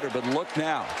 2nd quarter, but look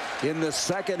now. In the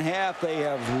 2nd half, they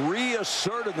have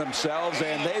reasserted themselves,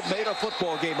 and they've made a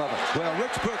football game of it. Well,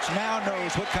 Rich Brooks now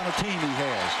knows what kind of team he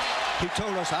has. He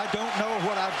told us, I don't know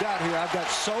what I've got here. I've got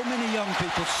so many young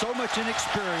people, so much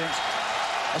inexperience.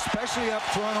 especially up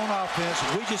front on offense.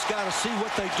 We just got to see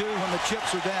what they do when the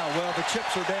chips are down. Well, the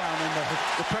chips are down, and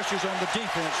the pressure's on the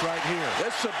defense right here.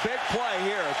 This is a big play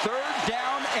here. 3rd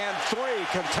down and 3.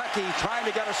 Kentucky trying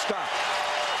to get a stop.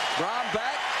 Brom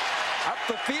back, up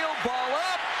the field, ball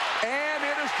up, and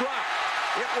it is dropped.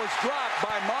 It was dropped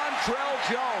by Montrell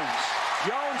Jones.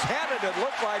 Jones headed it,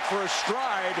 looked like, for a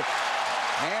stride.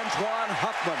 Antoine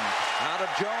Huffman out of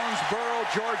Jonesboro,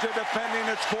 Georgia, defending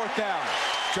its 4th down.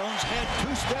 Jones had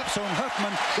 2 steps on Huffman.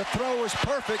 The throw was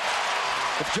perfect.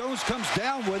 If Jones comes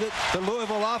down with it, the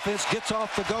Louisville offense gets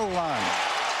off the goal line.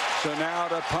 So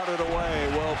now to punt it away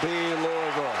will be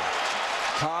Louisville.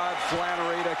 Todd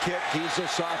Flannery to kick. He's a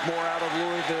sophomore out of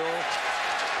Louisville.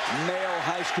 Male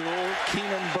high school.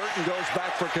 Keenan Burton goes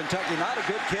back for Kentucky. Not a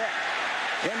good kick.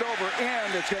 End over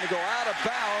end, it's going to go out of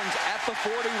bounds at the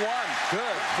 41.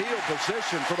 Good field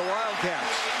position for the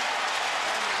Wildcats.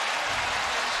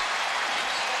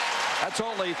 That's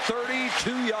only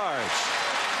 32 yards.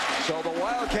 So the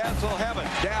Wildcats will have it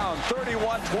down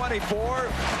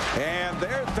 31-24, and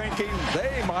they're thinking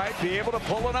they might be able to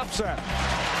pull an upset.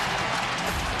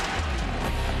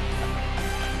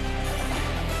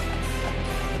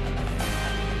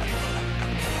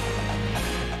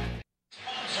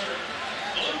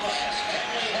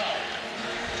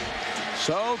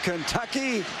 So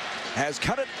Kentucky has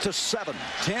cut it to 7.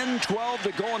 10-12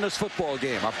 to go in this football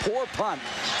game. A poor punt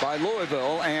by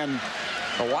Louisville, and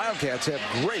the Wildcats have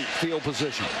great field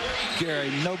position.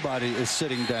 Gary, nobody is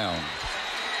sitting down.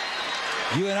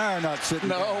 You and I are not sitting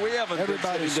down. No, we haven't.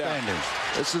 Everybody's standing.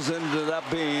 This has ended up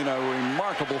being a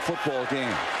remarkable football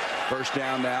game. 1st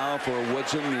down now for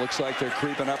Woodson. Looks like they're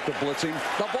creeping up to blitzing.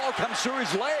 The ball comes through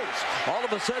his legs. All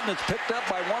of a sudden, it's picked up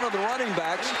by one of the running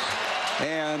backs.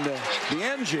 And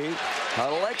Biengi,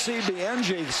 Alexi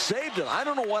Biengi, saved it. I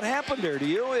don't know what happened there. Do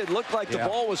you? It looked like the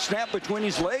ball was snapped between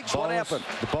his legs. What happened?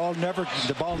 The ball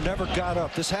never got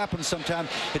up. This happens sometimes.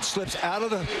 It slips out of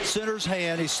the center's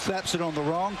hand. He slaps it on the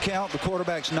wrong count. The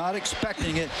quarterback's not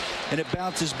expecting it, and it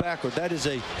bounces backward. That is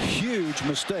a huge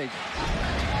mistake.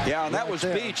 Yeah, and that was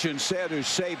Beach instead who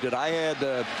saved it. I had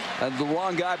the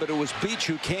wrong guy, but it was Beach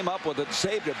who came up with it,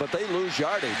 saved it, but they lose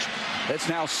yardage. It's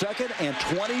now 2nd and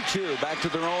 22. Back to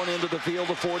their own end of the field,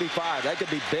 the 45. That could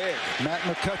be big. Matt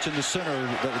McCutcheon, the center,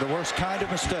 the worst kind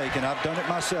of mistake, and I've done it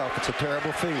myself. It's a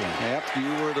terrible feeling. Yep,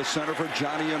 you were the center for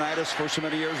Johnny Unitas for so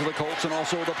many years with the Colts and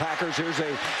also the Packers. Here's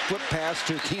a flip pass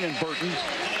to Keenan Burton.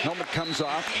 Helmet comes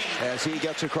off as he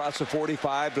gets across the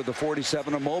 45 to the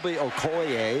 47. Amobi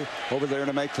Okoye over there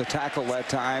to make the tackle that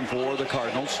time for the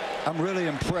Cardinals. I'm really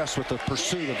impressed with the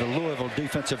pursuit of the Louisville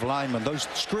defensive linemen. Those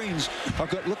screens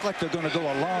look like they're going to go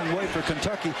a long way for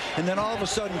Kentucky, and then all of a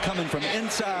sudden coming from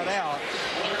inside out,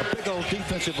 a big old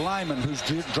defensive lineman who's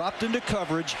dropped into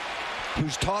coverage,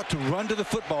 who's taught to run to the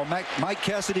football. Mike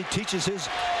Cassidy teaches his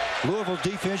Louisville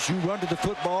defense, you run to the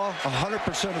football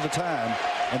 100% of the time,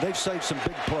 and they've saved some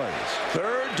big plays.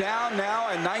 3rd down now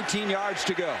and 19 yards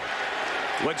to go.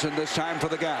 Woodson this time for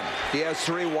the gun. He has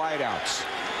 3 wideouts.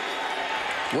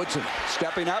 Woodson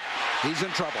stepping up. He's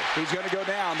in trouble. He's going to go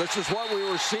down. This is what we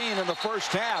were seeing in the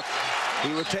first half.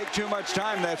 He would take too much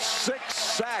time. That's 6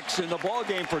 sacks in the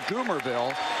ballgame for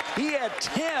Goomerville. He had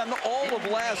 10 all of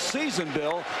last season,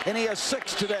 Bill, and he has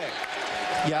 6 today.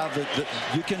 Yeah,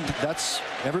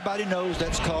 everybody knows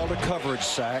that's called a coverage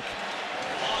sack.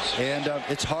 And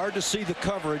it's hard to see the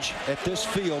coverage at this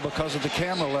field because of the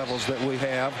camera levels that we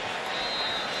have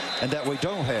and that we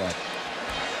don't have.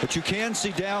 But you can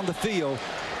see down the field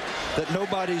that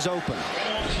nobody's open.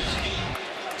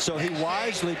 So he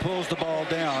wisely pulls the ball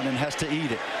down and has to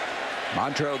eat it.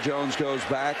 Montrell Jones goes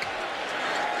back.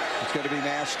 It's going to be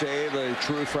Nash Day, the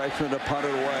true freshman, to punt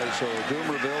it away. So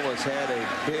Goomerville has had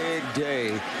a big day.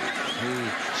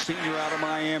 The senior out of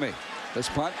Miami. This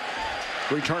punt,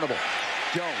 returnable.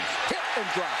 Jones, hit and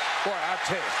drop. Boy, I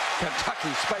tell you,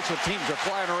 Kentucky special teams are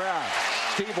flying around.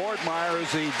 Steve Ortmeyer,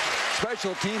 as the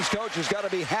special teams coach, has got to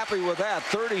be happy with that.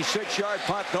 36-yard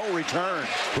punt, no return.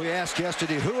 We asked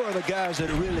yesterday, who are the guys that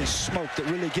really smoke, that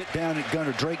really get down at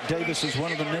Gunner? Drake Davis is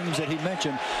one of the names that he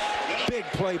mentioned. Big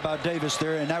play by Davis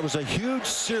there, and that was a huge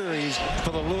series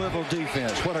for the Louisville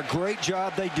defense. What a great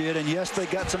job they did, and yes, they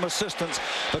got some assistance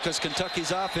because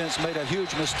Kentucky's offense made a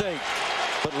huge mistake.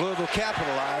 But Louisville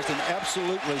capitalized and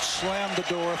absolutely slammed the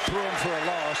door, threw them for a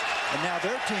loss, and now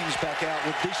their team's back out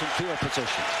with decent field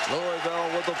position. Louisville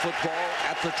with the football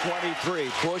at the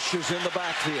 23. Bush is in the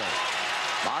backfield.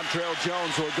 Montrell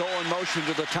Jones will go in motion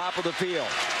to the top of the field.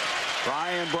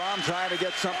 Brian Brom trying to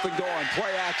get something going.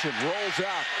 Play action, rolls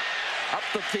out. Up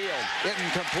the field,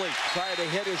 incomplete. Trying to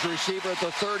hit his receiver at the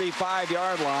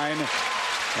 35-yard line.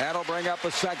 That'll bring up a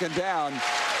 2nd down.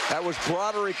 That was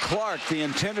Broderick Clark, the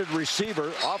intended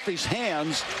receiver, off his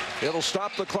hands. It'll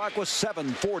stop the clock with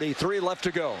 7:43 left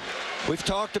to go. We've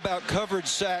talked about coverage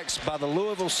sacks by the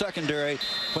Louisville secondary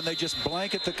when they just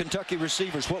blanket the Kentucky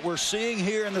receivers. What we're seeing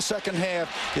here in the second half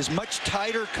is much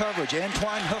tighter coverage.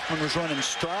 Antoine Huffman was running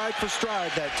stride for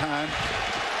stride that time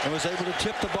and was able to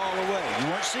tip the ball away. You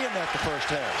weren't seeing that the first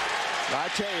half. I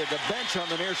tell you, the bench on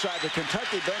the near side, the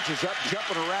Kentucky bench is up,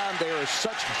 jumping around. There is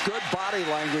such good body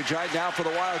language right now for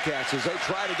the Wildcats as they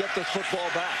try to get this football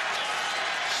back.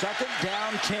 Second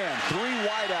down 10, 3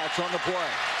 wideouts on the play.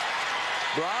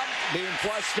 Brom being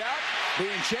flushed out,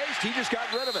 being chased. He just got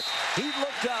rid of it. He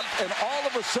looked up, and all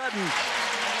of a sudden,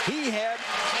 he had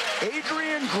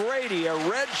Adrian Grady, a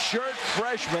redshirt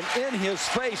freshman, in his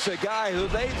face, a guy who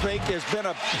they think has been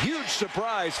a huge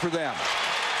surprise for them.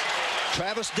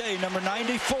 Travis Day, number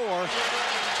 94,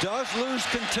 does lose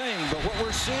contain, but what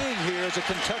we're seeing here is a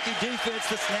Kentucky defense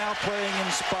that's now playing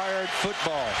inspired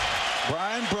football.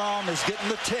 Brian Brom is getting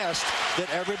the test that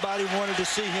everybody wanted to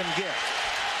see him get.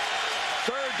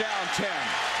 Third down 10.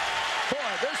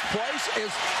 Boy, this place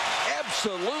is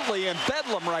absolutely in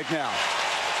bedlam right now.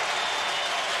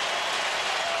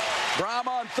 Brom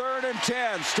on 3rd and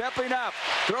 10, stepping up,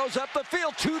 throws up the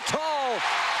field, too tall,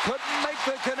 couldn't make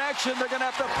the connection. They're going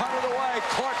to have to punt it away.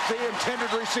 Clark, the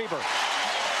intended receiver.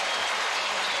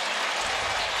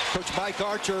 Coach Mike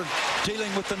Archer,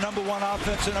 dealing with the #1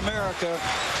 offense in America,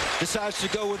 decides to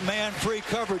go with man-free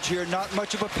coverage here. Not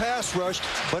much of a pass rush,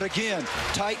 but again,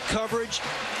 tight coverage.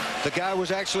 The guy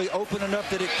was actually open enough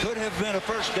that it could have been a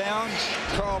first down.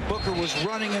 Carl Booker was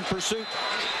running in pursuit,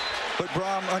 but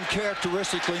Brom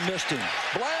uncharacteristically missed him.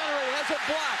 Blannery has it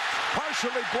blocked,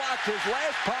 partially blocked. His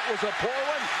last punt was a poor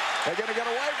one. They're going to get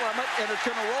away from it, and it's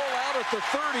going to roll out at the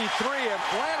 33. And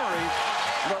Blannery,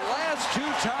 the last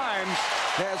 2 times,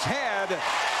 has had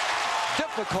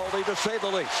difficulty, to say the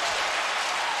least.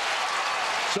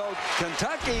 So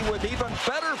Kentucky with even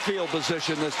better field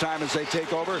position this time as they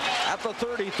take over at the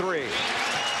 33.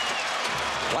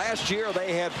 Last year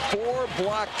they had 4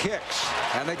 block kicks,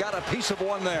 and they got a piece of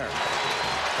one there.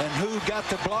 And who got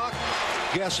the block?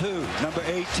 Guess who? Number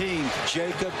 18,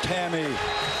 Jacob Tammy.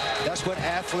 That's what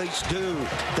athletes do.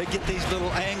 They get these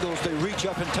little angles. They reach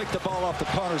up and take the ball off the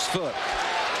punter's foot.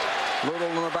 Little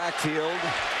in the backfield.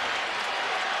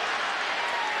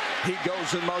 He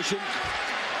goes in motion.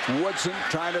 Woodson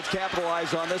trying to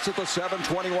capitalize on this at the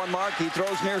 7:21 mark. He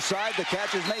throws near side. The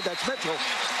catch is made. That's Mitchell.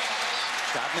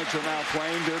 Scott Mitchell now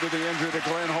playing due to the injury to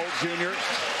Glenn Holt Jr.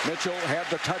 Mitchell had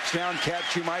the touchdown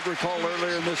catch you might recall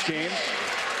earlier in this game.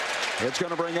 It's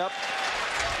going to bring up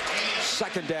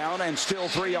 2nd down and still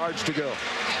 3 yards to go.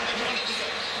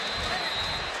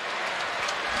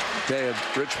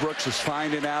 Rich Brooks is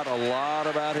finding out a lot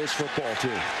about his football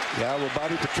too. Yeah, well,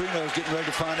 Bobby Petrino is getting ready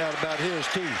to find out about his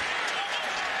too.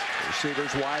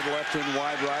 Receivers wide left and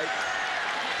wide right.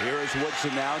 Here is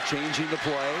Woodson now changing the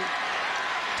play.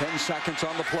 10 seconds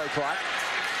on the play clock.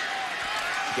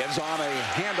 Gives on a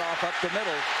handoff up the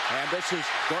middle. And this is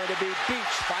going to be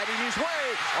Beach fighting his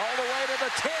way all the way to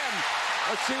the 10.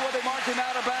 Let's see where they mark him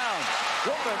out of bounds.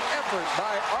 What an effort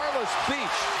by Arliss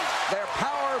Beach, their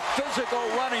power physical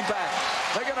running back.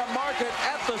 They're going to mark it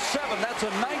at the 7. That's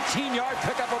a 19-yard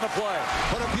pickup on the play.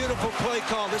 What a beautiful play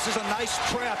call. This is a nice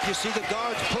trap. You see the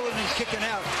guards pulling and kicking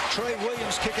out. Trey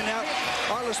Williams kicking out.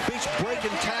 Arliss Beach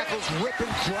breaking tackles,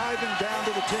 ripping, driving down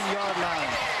to the 10-yard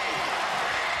line.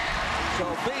 So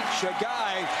Beach, a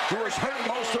guy who was hurt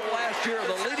most of last year,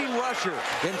 the leading rusher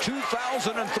in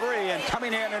 2003, and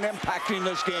coming in and impacting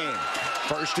this game.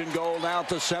 1st and goal now at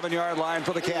the 7-yard line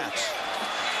for the Cats.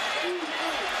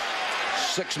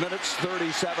 6 minutes,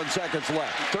 37 seconds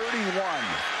left.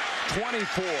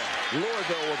 31-24.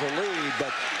 Louisville with a lead,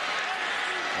 but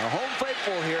the home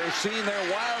faithful here seeing their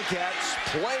Wildcats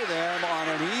play them on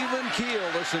an even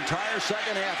keel this entire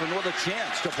second half and with a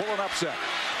chance to pull an upset.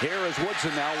 Here is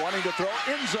Woodson now wanting to throw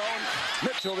in zone.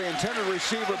 Mitchell, the intended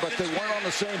receiver, but they weren't on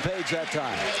the same page that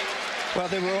time. Well,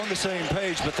 they were on the same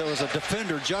page, but there was a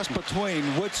defender just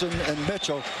between Woodson and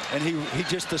Mitchell, and he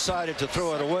just decided to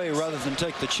throw it away rather than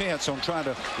take the chance on trying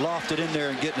to loft it in there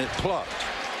and getting it plucked.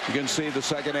 You can see the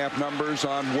second half numbers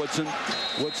on Woodson.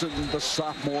 Woodson, the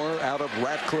sophomore out of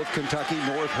Ratcliffe, Kentucky,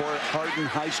 North Hardin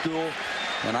High School.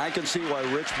 And I can see why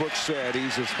Rich Brooks said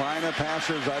he's as fine a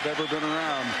passer as I've ever been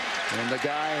around. And the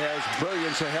guy has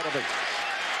brilliance ahead of him.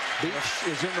 Beach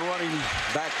is in the running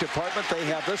back department. They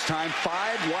have this time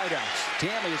 5 wideouts.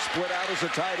 Tammy is split out as a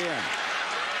tight end.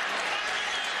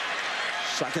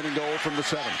 2nd and goal from the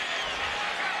 7.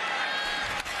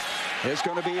 It's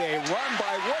going to be a run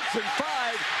by Woodson.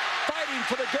 5, fighting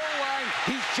for the goal line.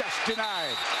 He's just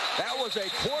denied. That was a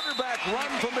quarterback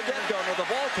run from the get-go. Now the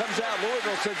ball comes out.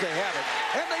 Louisville says they have it.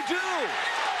 And they do.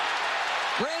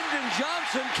 Brandon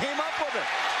Johnson came up with it.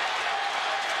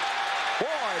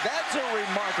 Boy, that's a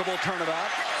remarkable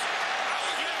turnabout.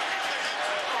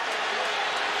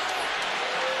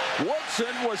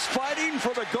 Woodson was fighting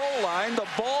for the goal line. The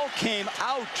ball came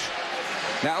out.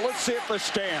 Now let's see if this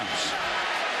stands.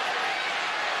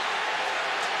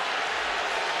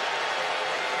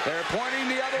 They're pointing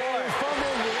the other way.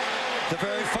 The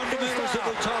very fundamentals that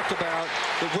we talked about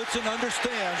that Woodson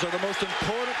understands are the most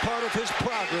important part of his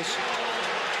progress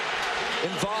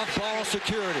involve ball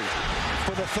security.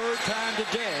 For the third time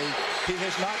today, he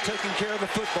has not taken care of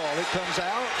the football. It comes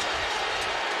out.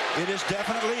 It is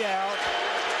definitely out.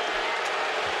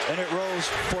 And it rolls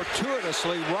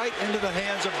fortuitously right into the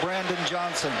hands of Brandon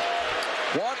Johnson.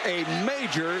 What a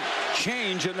major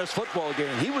change in this football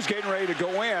game. He was getting ready to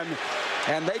go in,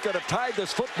 and they could have tied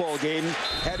this football game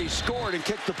had he scored and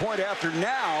kicked the point after.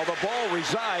 Now the ball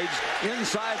resides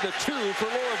inside the 2 for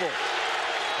Louisville.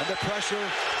 And the pressure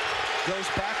goes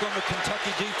back on the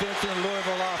Kentucky defense and the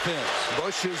Louisville offense.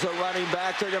 Bush is the running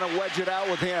back. They're going to wedge it out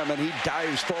with him, and he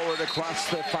dives forward across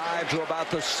the 5 to about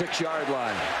the 6-yard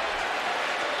line.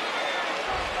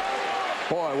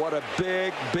 Boy, what a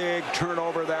big, big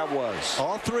turnover that was.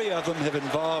 All 3 of them have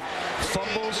involved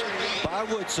fumbles by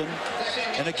Woodson.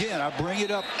 And again, I bring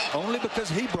it up only because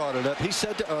he brought it up. He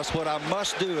said to us, what I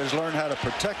must do is learn how to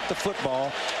protect the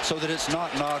football so that it's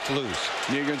not knocked loose.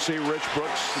 You can see Rich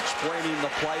Brooks explaining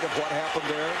the plight of what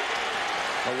happened there.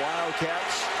 The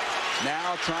Wildcats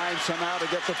now trying somehow to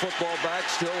get the football back.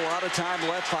 Still a lot of time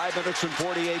left. 5 minutes and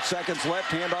 48 seconds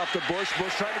left. Hand off to Bush.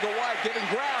 Bush trying to go wide, getting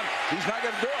ground. He's not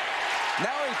going to do it.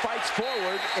 Now he fights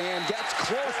forward and gets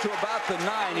close to about the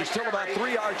 9. He's still about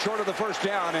 3 yards short of the first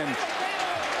down, and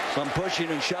some pushing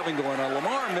and shoving going on.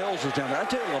 Lamar Mills is down there. I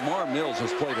tell you, Lamar Mills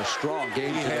has played a strong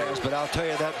game today. He has, but I'll tell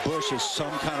you, that Bush is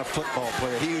some kind of football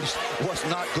player. He was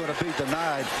not going to be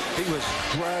denied. He was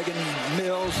dragging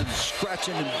Mills and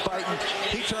scratching and biting.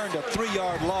 He turned a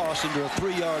 3-yard loss into a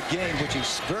 3-yard gain, which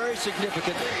is very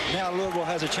significant. Now Louisville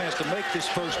has a chance to make this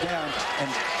first down, and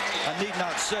I need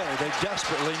not say they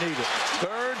desperately need it.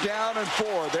 3rd down and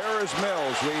 4. There is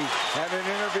Mills. We had an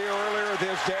interview earlier with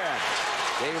his dad.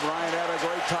 Dave Ryan had a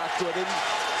great talk with him.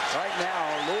 Right now,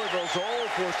 Louisville's 0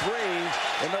 for 3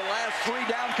 in their last 3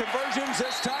 down conversions.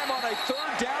 This time on a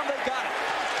 3rd down, they got it.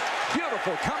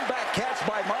 Beautiful comeback catch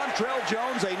by Montrell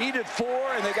Jones. They needed 4,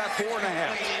 and they got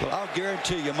 4.5. Well, I'll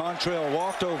guarantee you, Montrell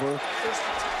walked over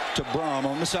to Brom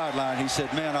on the sideline. He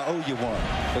said, man, I owe you one,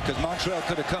 because Montrell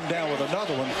could have come down with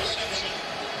another one.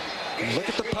 Look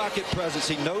at the pocket presence.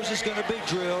 He knows he's going to be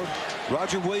drilled.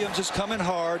 Roger Williams is coming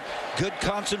hard. Good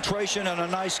concentration and a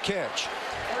nice catch.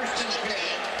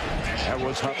 That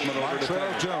was Huffman over to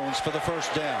Montrell Jones for the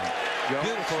first down. Jones,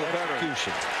 beautiful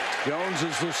execution. Jones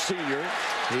is the senior.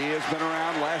 He has been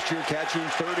around last year catching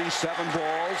 37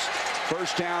 balls.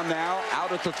 First down now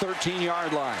out at the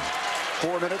 13-yard line.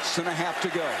 4 minutes and a half to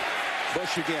go.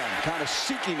 Bush again, kind of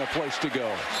seeking a place to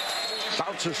go.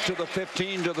 Bounces to the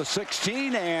 15, to the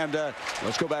 16, and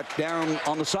let's go back down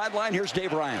on the sideline. Here's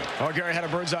Dave Ryan. Oh, Gary had a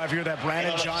bird's eye view of that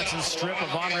Brandon Johnson strip of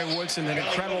Andre Woodson, an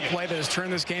incredible play that has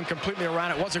turned this game completely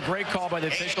around. It was a great call by the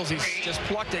officials. He's just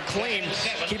plucked it clean.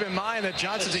 Keep in mind that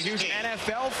Johnson's a huge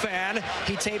NFL fan.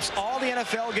 He tapes all the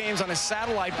NFL games on his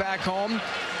satellite back home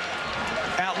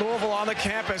at Louisville on the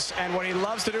campus, and what he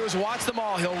loves to do is watch them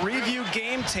all. He'll review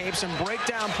game tapes and break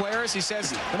down players. He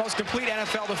says the most complete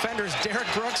NFL defenders, Derek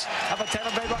Brooks of the Tampa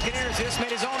Bay Buccaneers, just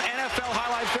made his own NFL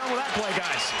highlight film with that play,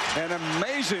 guys. And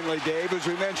amazingly, Dave, as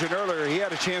we mentioned earlier, he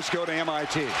had a chance to go to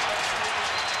MIT.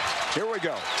 Here we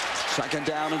go. 2nd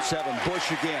down and 7.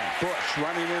 Bush again. Bush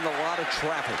running into a lot of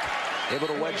traffic. Able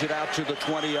to wedge it out to the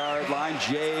 20-yard line.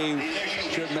 Jay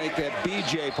should make that.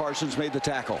 B.J. Parsons made the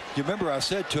tackle. You remember I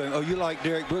said to him, oh, you like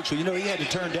Derek Brooks? Well, you know, he had to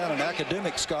turn down an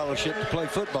academic scholarship to play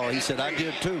football. He said, I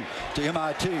did too, to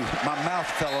MIT. My mouth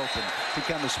fell open. He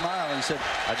kind of smiled and he said,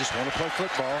 I just want to play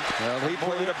football. Well, he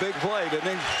played a big play,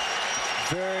 didn't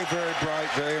he? Very, very bright,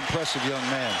 very impressive young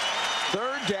man.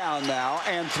 3rd down now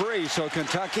and 3. So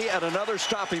Kentucky at another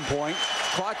stopping point.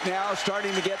 Clock now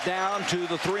starting to get down to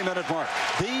the 3-minute mark.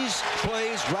 These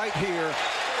plays right here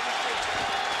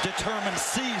determine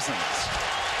seasons.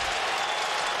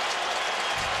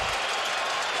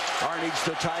 Arne's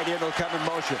the tight end will come in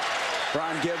motion.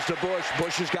 Brown gives to Bush.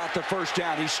 Bush has got the first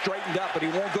down. He's straightened up, but he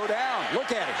won't go down.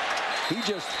 Look at him. He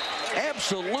just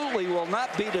absolutely will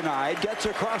not be denied. Gets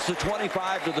across the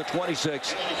 25 to the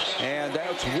 26. And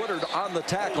that's Woodard on the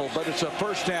tackle, but it's a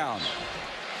first down.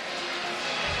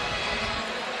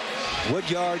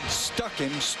 Woodyard stuck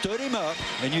him, stood him up,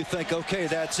 and you think, okay,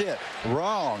 that's it.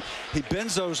 Wrong. He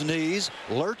bends those knees,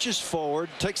 lurches forward,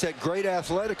 takes that great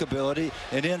athletic ability,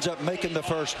 and ends up making the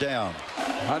first down.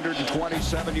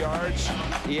 127 yards.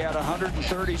 He had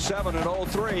 137 in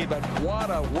 03, but what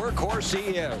a workhorse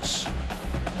he is.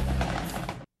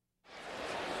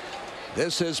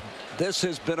 This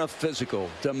has been a physical,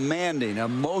 demanding,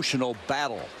 emotional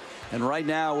battle. And right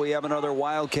now we have another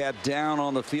Wildcat down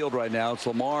on the field right now. It's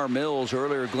Lamar Mills.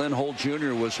 Earlier, Glenn Holt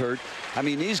Jr. was hurt. I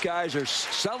mean, these guys are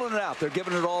selling it out. They're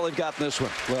giving it all they've got in this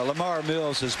one. Well, Lamar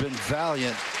Mills has been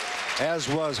valiant, as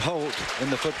was Holt in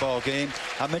the football game.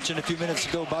 I mentioned a few minutes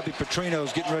ago Bobby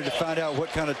Petrino's getting ready to find out what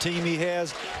kind of team he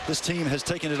has. This team has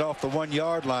taken it off the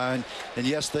 1-yard line, and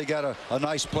yes, they got a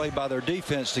nice play by their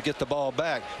defense to get the ball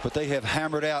back, but they have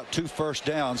hammered out 2 first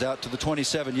downs out to the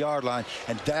 27-yard line,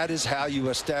 and that is how you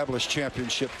establish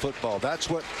championship football. That's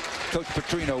what Coach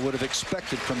Petrino would have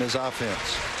expected from his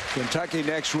offense. Kentucky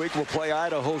next week will play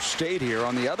Idaho State here.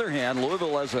 On the other hand,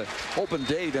 Louisville has an open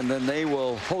date, and then they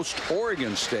will host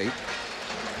Oregon State.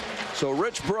 So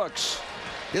Rich Brooks,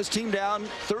 his team down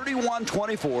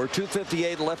 31-24,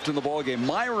 2:58 left in the ballgame.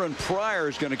 Myron Pryor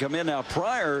is going to come in now.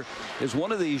 Pryor is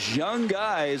one of these young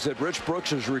guys that Rich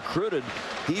Brooks has recruited.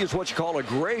 He is what you call a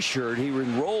gray shirt. He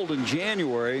enrolled in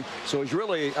January, so he's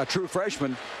really a true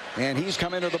freshman, and he's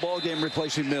come into the ballgame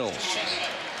replacing Mills.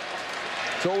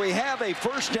 So we have a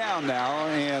first down now,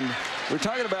 and we're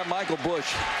talking about Michael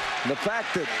Bush. The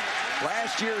fact that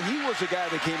last year he was the guy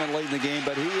that came in late in the game,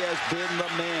 but he has been the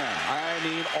man. I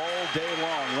mean, all day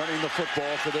long running the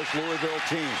football for this Louisville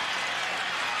team.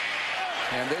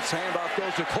 And this handoff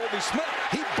goes to Colby Smith.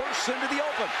 He bursts into the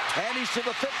open, and he's to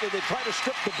the 50. They try to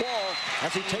strip the ball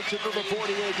as he takes it to the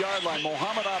 48-yard line.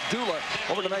 Mohamed Abdullah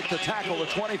over to make the tackle, a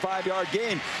 25-yard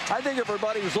gain. I think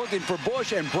everybody was looking for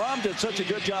Bush, and Brom did such a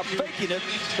good job faking it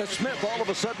that Smith all of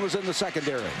a sudden was in the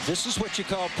secondary. This is what you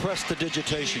call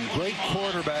prestidigitation. Great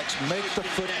quarterbacks make the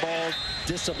football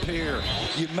disappear.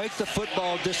 You make the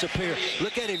football disappear.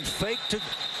 Look at him fake to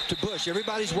Bush.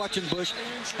 Everybody's watching Bush,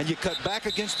 and you cut back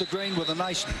against the grain with a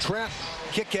nice trap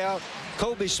kick out.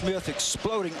 Colby Smith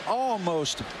exploding,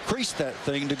 almost creased that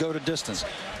thing to go to distance.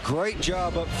 Great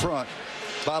job up front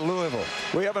by Louisville.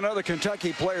 We have another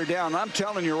Kentucky player down. I'm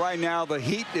telling you right now, the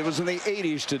heat, it was in the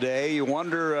 80s today. You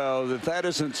wonder if that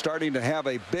isn't starting to have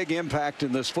a big impact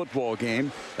in this football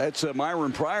game. That's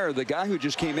Myron Pryor, the guy who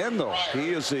just came in, though.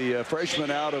 He is the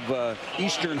freshman out of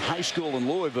Eastern High School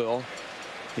in Louisville.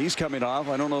 He's coming off.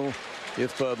 I don't know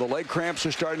if the leg cramps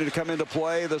are starting to come into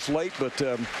play this late, but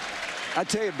I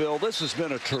tell you, Bill, this has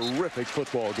been a terrific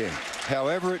football game.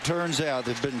 However it turns out,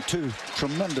 there have been 2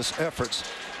 tremendous efforts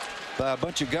by a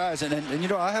bunch of guys. And you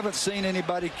know, I haven't seen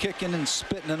anybody kicking and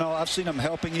spitting and all. I've seen them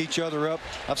helping each other up.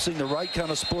 I've seen the right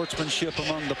kind of sportsmanship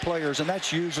among the players, and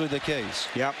that's usually the case.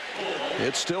 Yep.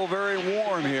 It's still very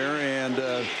warm here,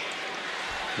 and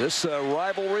this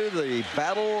rivalry, the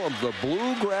battle of the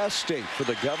Bluegrass State for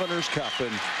the Governor's Cup.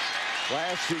 And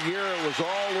last year it was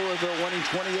all Louisville winning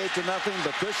 28-0,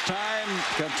 but this time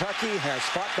Kentucky has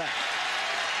fought back.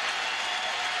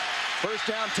 First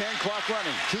down, 10, clock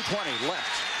running, 2:20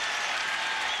 left.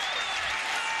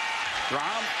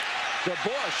 Rom to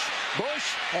Bush.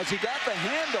 Bush, as he got the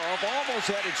handoff, almost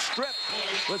had it stripped,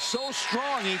 but so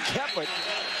strong he kept it.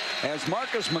 As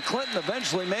Marcus McClinton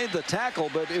eventually made the tackle,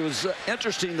 but it was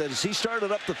interesting that as he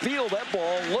started up the field, that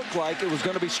ball looked like it was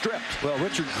going to be stripped. Well,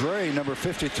 Richard Gray, number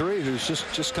 53, who's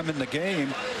just come in the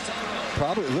game,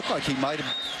 probably looked like he might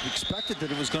have expected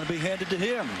that it was going to be handed to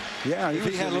him. Yeah, if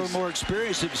he had a little more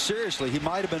experience, seriously, he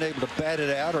might have been able to bat it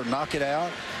out or knock it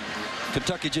out.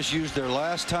 Kentucky just used their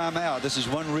last time out. This is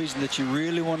one reason that you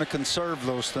really want to conserve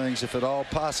those things if at all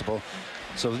possible.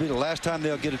 So it'll be the last time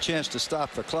they'll get a chance to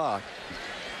stop the clock.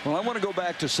 Well, I want to go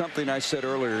back to something I said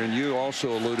earlier, and you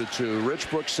also alluded to. Rich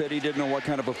Brooks said he didn't know what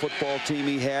kind of a football team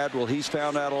he had. Well, he's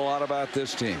found out a lot about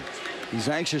this team. He's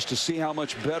anxious to see how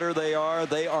much better they are.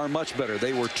 They are much better.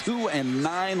 They were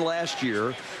 2-9 last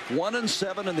year,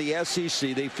 1-7 in the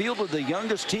SEC. They fielded the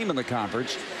youngest team in the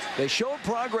conference. They showed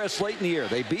progress late in the year.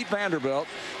 They beat Vanderbilt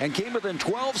and came within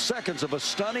 12 seconds of a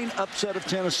stunning upset of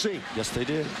Tennessee. Yes, they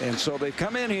did. And so they've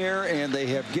come in here and they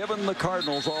have given the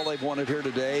Cardinals all they've wanted here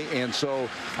today. And so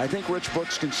I think Rich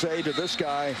Brooks can say to this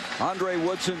guy, Andre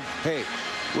Woodson, hey,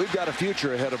 we've got a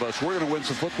future ahead of us. We're going to win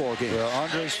some football games. Well,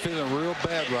 Andre's feeling real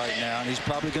bad right now, and he's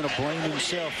probably going to blame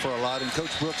himself for a lot. And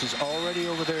Coach Brooks is already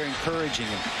over there encouraging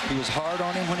him. He was hard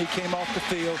on him when he came off the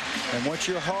field. And once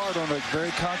you're hard on a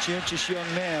very conscientious young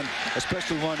man,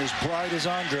 especially one as bright as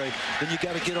Andre, then you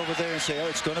got to get over there and say, oh,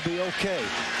 it's going to be okay.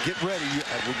 Get ready.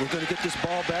 We're going to get this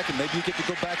ball back, and maybe you get to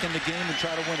go back in the game and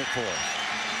try to win it for us.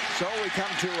 So we come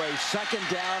to a 2nd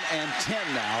down and 10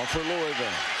 now for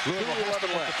Louisville. Louisville has to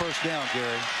get the first down,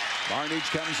 Gary. Barnage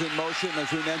comes in motion.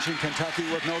 As we mentioned, Kentucky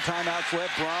with no timeouts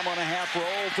left. Brom on a half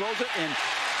roll, throws it and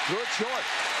threw it short.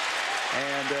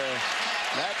 And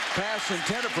that pass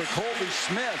intended for Colby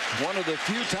Smith. One of the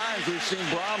few times we've seen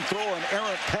Brom throw an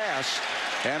errant pass.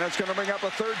 And it's going to bring up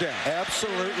a 3rd down.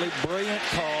 Absolutely brilliant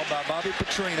call by Bobby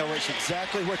Petrino. It's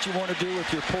exactly what you want to do with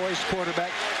your poised quarterback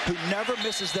who never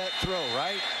misses that throw,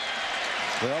 right?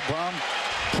 Well, Brom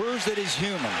proves that he's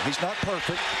human. He's not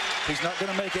perfect. He's not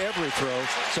going to make every throw.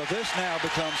 So this now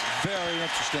becomes very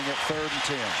interesting at 3rd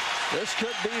and 10. This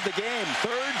could be the game.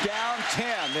 3rd down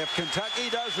 10. If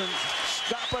Kentucky doesn't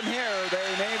stop them here, they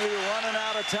may be running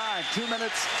out of time. 2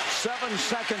 minutes, 7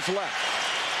 seconds left.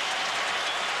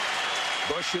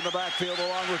 Bush in the backfield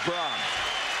along with Brom.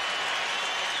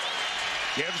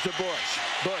 Gives to Bush.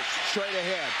 Bush straight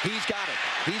ahead. He's got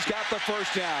it. He's got the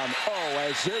first down. Oh,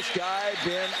 has this guy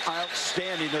been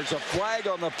outstanding? There's a flag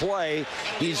on the play.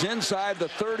 He's inside the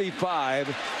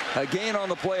 35. A gain on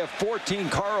the play of 14.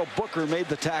 Carl Booker made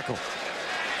the tackle.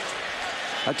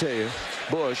 I tell you,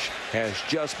 Bush has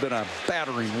just been a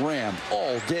battering ram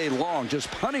all day long, just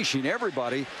punishing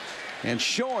everybody and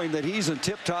showing that he's in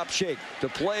tip-top shape to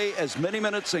play as many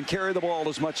minutes and carry the ball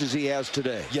as much as he has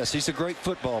today. Yes, he's a great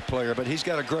football player, but he's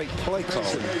got a great play call.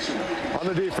 On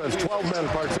the defense, 12 men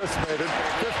participated,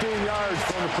 15 yards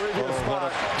from the previous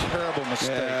spot. What a terrible mistake.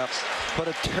 Yeah. What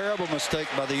a terrible mistake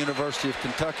by the University of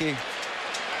Kentucky.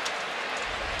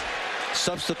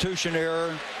 Substitution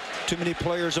error, too many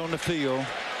players on the field.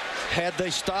 Had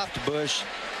they stopped Bush,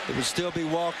 it would still be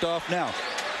walked off. Now,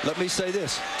 let me say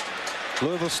this.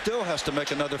 Louisville still has to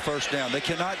make another first down. They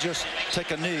cannot just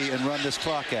take a knee and run this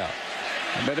clock out.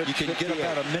 You can get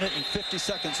about 1 minute and 50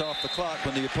 seconds off the clock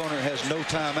when the opponent has no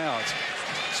timeouts.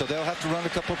 So they'll have to run a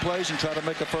couple of plays and try to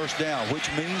make a first down,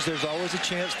 which means there's always a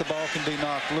chance the ball can be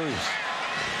knocked loose.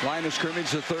 Line of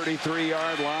scrimmage, the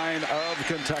 33-yard line of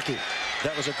Kentucky.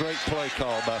 That was a great play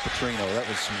call by Petrino. That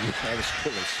was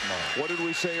really smart. What did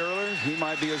we say earlier? He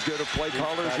might be as good a play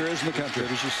caller as there is in the country.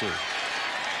 As you see.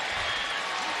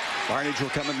 Barnage will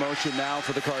come in motion now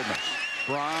for the Cardinals.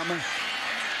 Brom,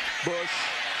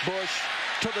 Bush,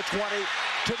 to the 20,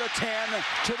 to the 10,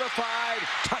 to the 5,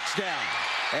 touchdown.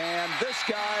 And this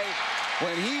guy,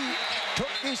 when he took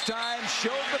his time,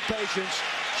 showed the patience,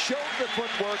 showed the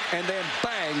footwork, and then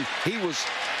bang, he was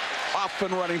off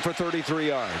and running for 33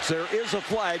 yards. There is a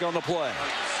flag on the play.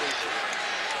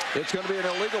 It's going to be an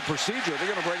illegal procedure. They're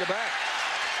going to bring it back.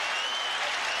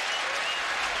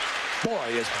 Boy,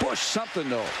 is Bush something,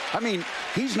 though. I mean,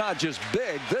 he's not just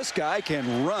big. This guy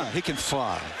can run. He can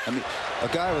fly. I mean, a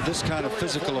guy with this kind of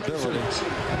physical ability.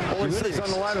 Only 6 on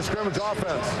the line of scrimmage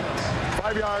offense.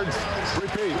 5 yards,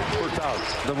 repeat, first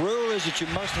out. The rule is that you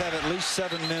must have at least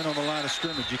 7 men on the line of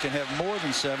scrimmage. You can have more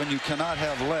than 7. You cannot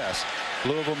have less.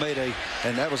 Louisville made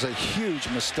and that was a huge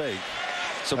mistake.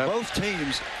 So both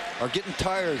teams are getting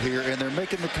tired here, and they're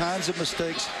making the kinds of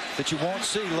mistakes that you won't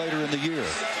see later in the year.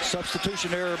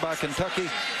 Substitution error by Kentucky,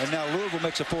 and now Louisville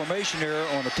makes a formation error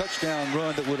on a touchdown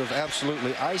run that would have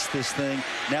absolutely iced this thing.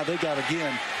 Now they got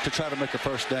again to try to make a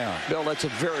first down. Bill, that's a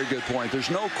very good point.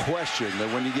 There's no question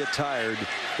that when you get tired,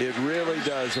 it really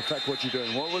does affect what you're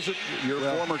doing. What was it? Your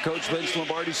former coach Vince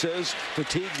Lombardi says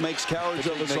fatigue makes cowards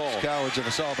of us all. Cowards of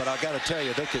us all, but I got to tell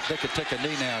you, they could take a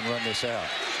knee now and run this out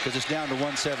because it's down to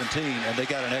 117, and they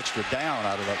got an extra down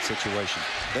out of that situation.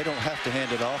 They don't have to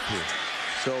hand it off here.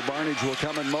 So Barnage will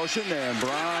come in motion, and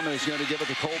Brom is going to give it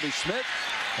to Colby Smith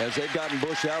as they've gotten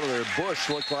Bush out of there. Bush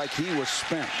looked like he was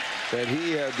spent, that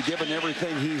he had given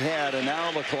everything he had, and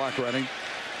now the clock running.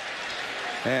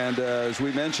 And as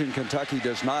we mentioned, Kentucky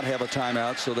does not have a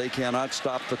timeout, so they cannot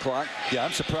stop the clock. Yeah,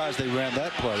 I'm surprised they ran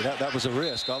that play. That was a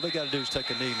risk. All they got to do is take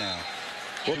a knee now.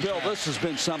 Well, Bill, this has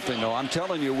been something, though. I'm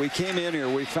telling you, we came in here,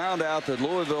 we found out that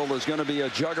Louisville is going to be a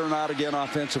juggernaut again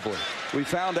offensively. We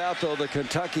found out, though, that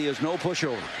Kentucky is no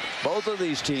pushover. Both of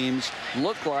these teams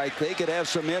look like they could have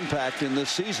some impact in this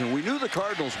season. We knew the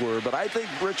Cardinals were, but I think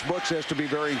Rich Brooks has to be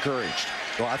very encouraged.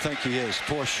 Well, I think he is,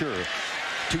 for sure.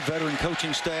 2 veteran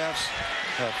coaching staffs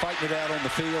fighting it out on the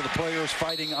field, the players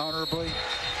fighting honorably.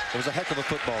 It was a heck of a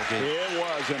football game. It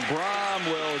was, and Brom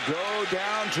will go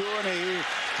down to a knee,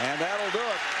 and that'll do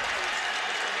it.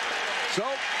 So,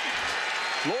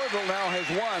 Louisville now has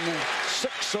won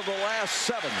 6 of the last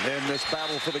 7 in this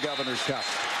battle for the Governor's Cup.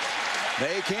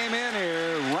 They came in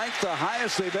here ranked the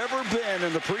highest they've ever been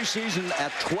in the preseason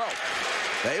at 12th.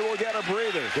 They will get a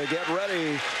breather to get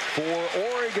ready for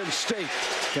Oregon State.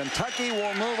 Kentucky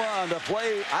will move on to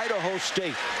play Idaho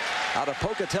State out of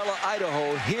Pocatello,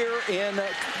 Idaho, here in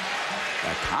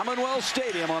at Commonwealth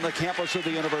Stadium on the campus of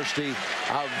the University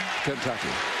of Kentucky.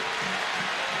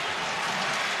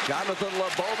 Jonathan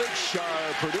Lebovich,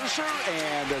 our producer,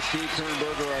 and Steve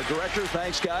Kernberger, our director.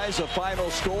 Thanks, guys. The final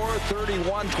score,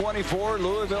 31-24,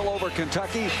 Louisville over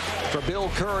Kentucky. For Bill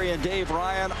Curry and Dave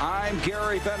Ryan, I'm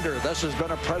Gary Bender. This has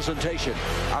been a presentation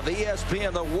of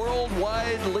ESPN, the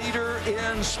worldwide leader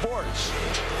in sports.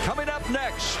 Coming up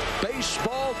next,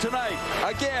 baseball tonight.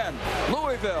 Again,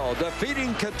 Louisville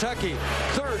defeating Kentucky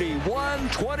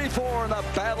 31-24 in the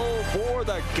battle for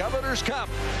the Governor's Cup,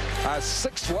 a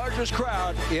 6th largest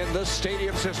crowd in the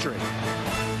stadium's history.